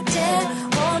 if you dare,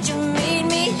 won't you meet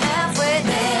me halfway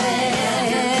there?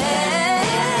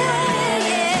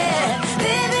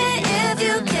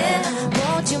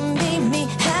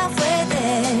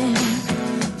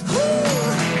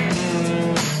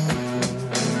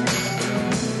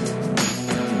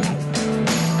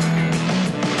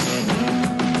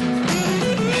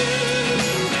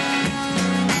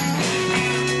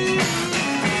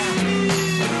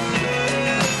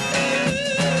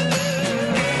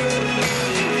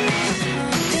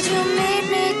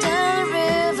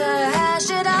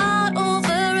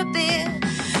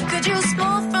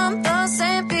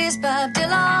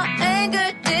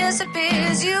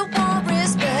 You want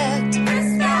respect.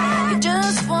 You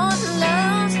just want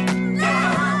love.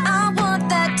 I want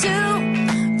that too,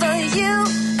 for you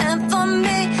and for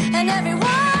me and everyone.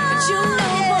 But you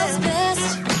know what's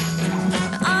best.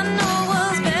 I know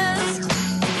what's best.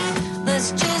 Let's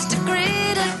just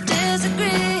agree to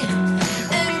disagree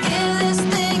and give this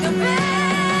thing a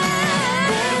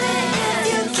rest. Baby, if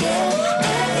you care,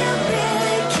 if you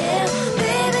really care,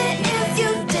 baby, if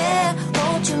you dare,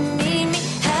 won't you meet me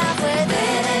halfway there?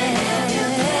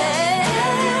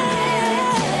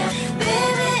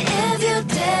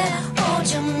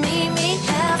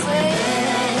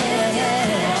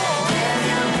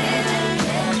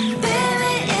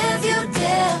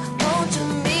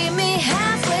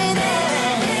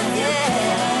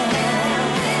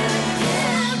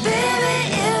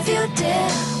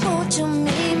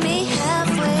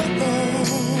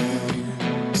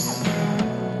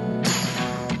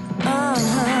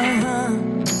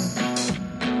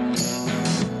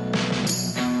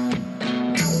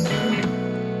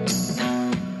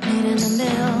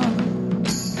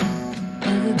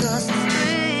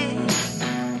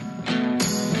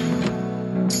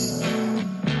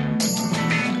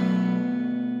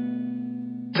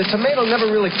 The tomato never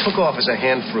really took off as a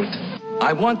hand fruit.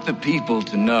 I want the people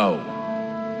to know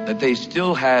that they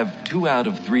still have 2 out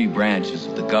of 3 branches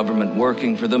of the government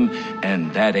working for them,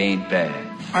 and that ain't bad.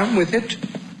 I'm with it.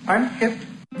 I'm hip.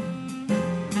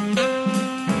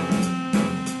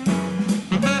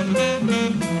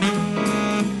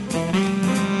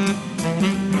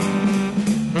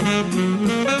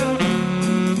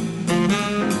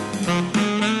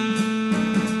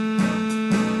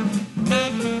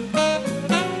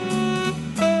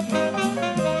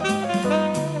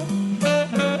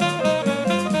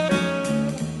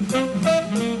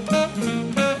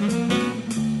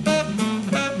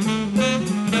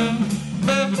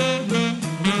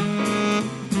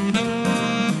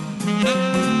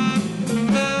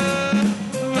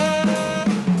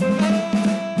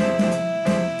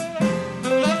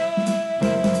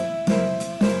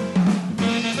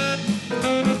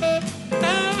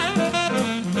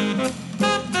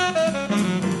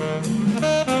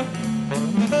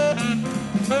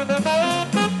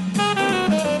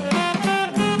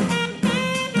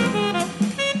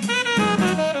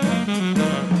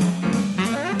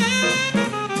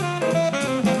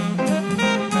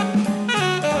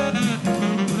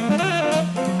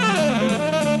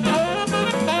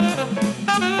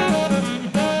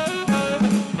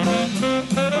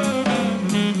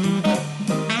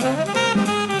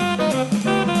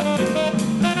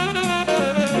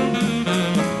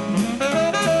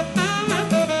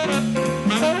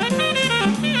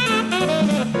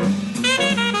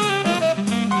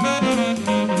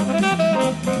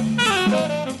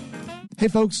 Hey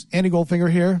folks, Andy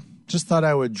Goldfinger here. Just thought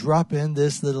I would drop in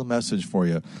this little message for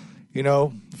you. You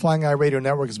know, Flying Eye Radio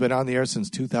Network has been on the air since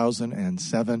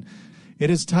 2007.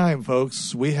 It is time,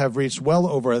 folks. We have reached well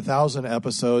over 1,000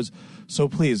 episodes. So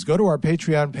please go to our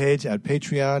Patreon page at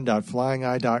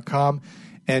patreon.flyingeye.com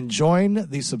and join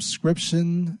the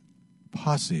subscription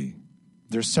posse.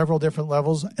 There's several different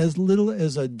levels. As little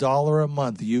as $1 a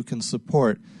month, you can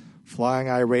support Flying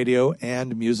Eye Radio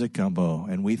and Music Gumbo.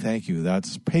 And we thank you.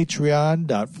 That's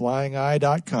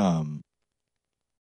patreon.flyingeye.com.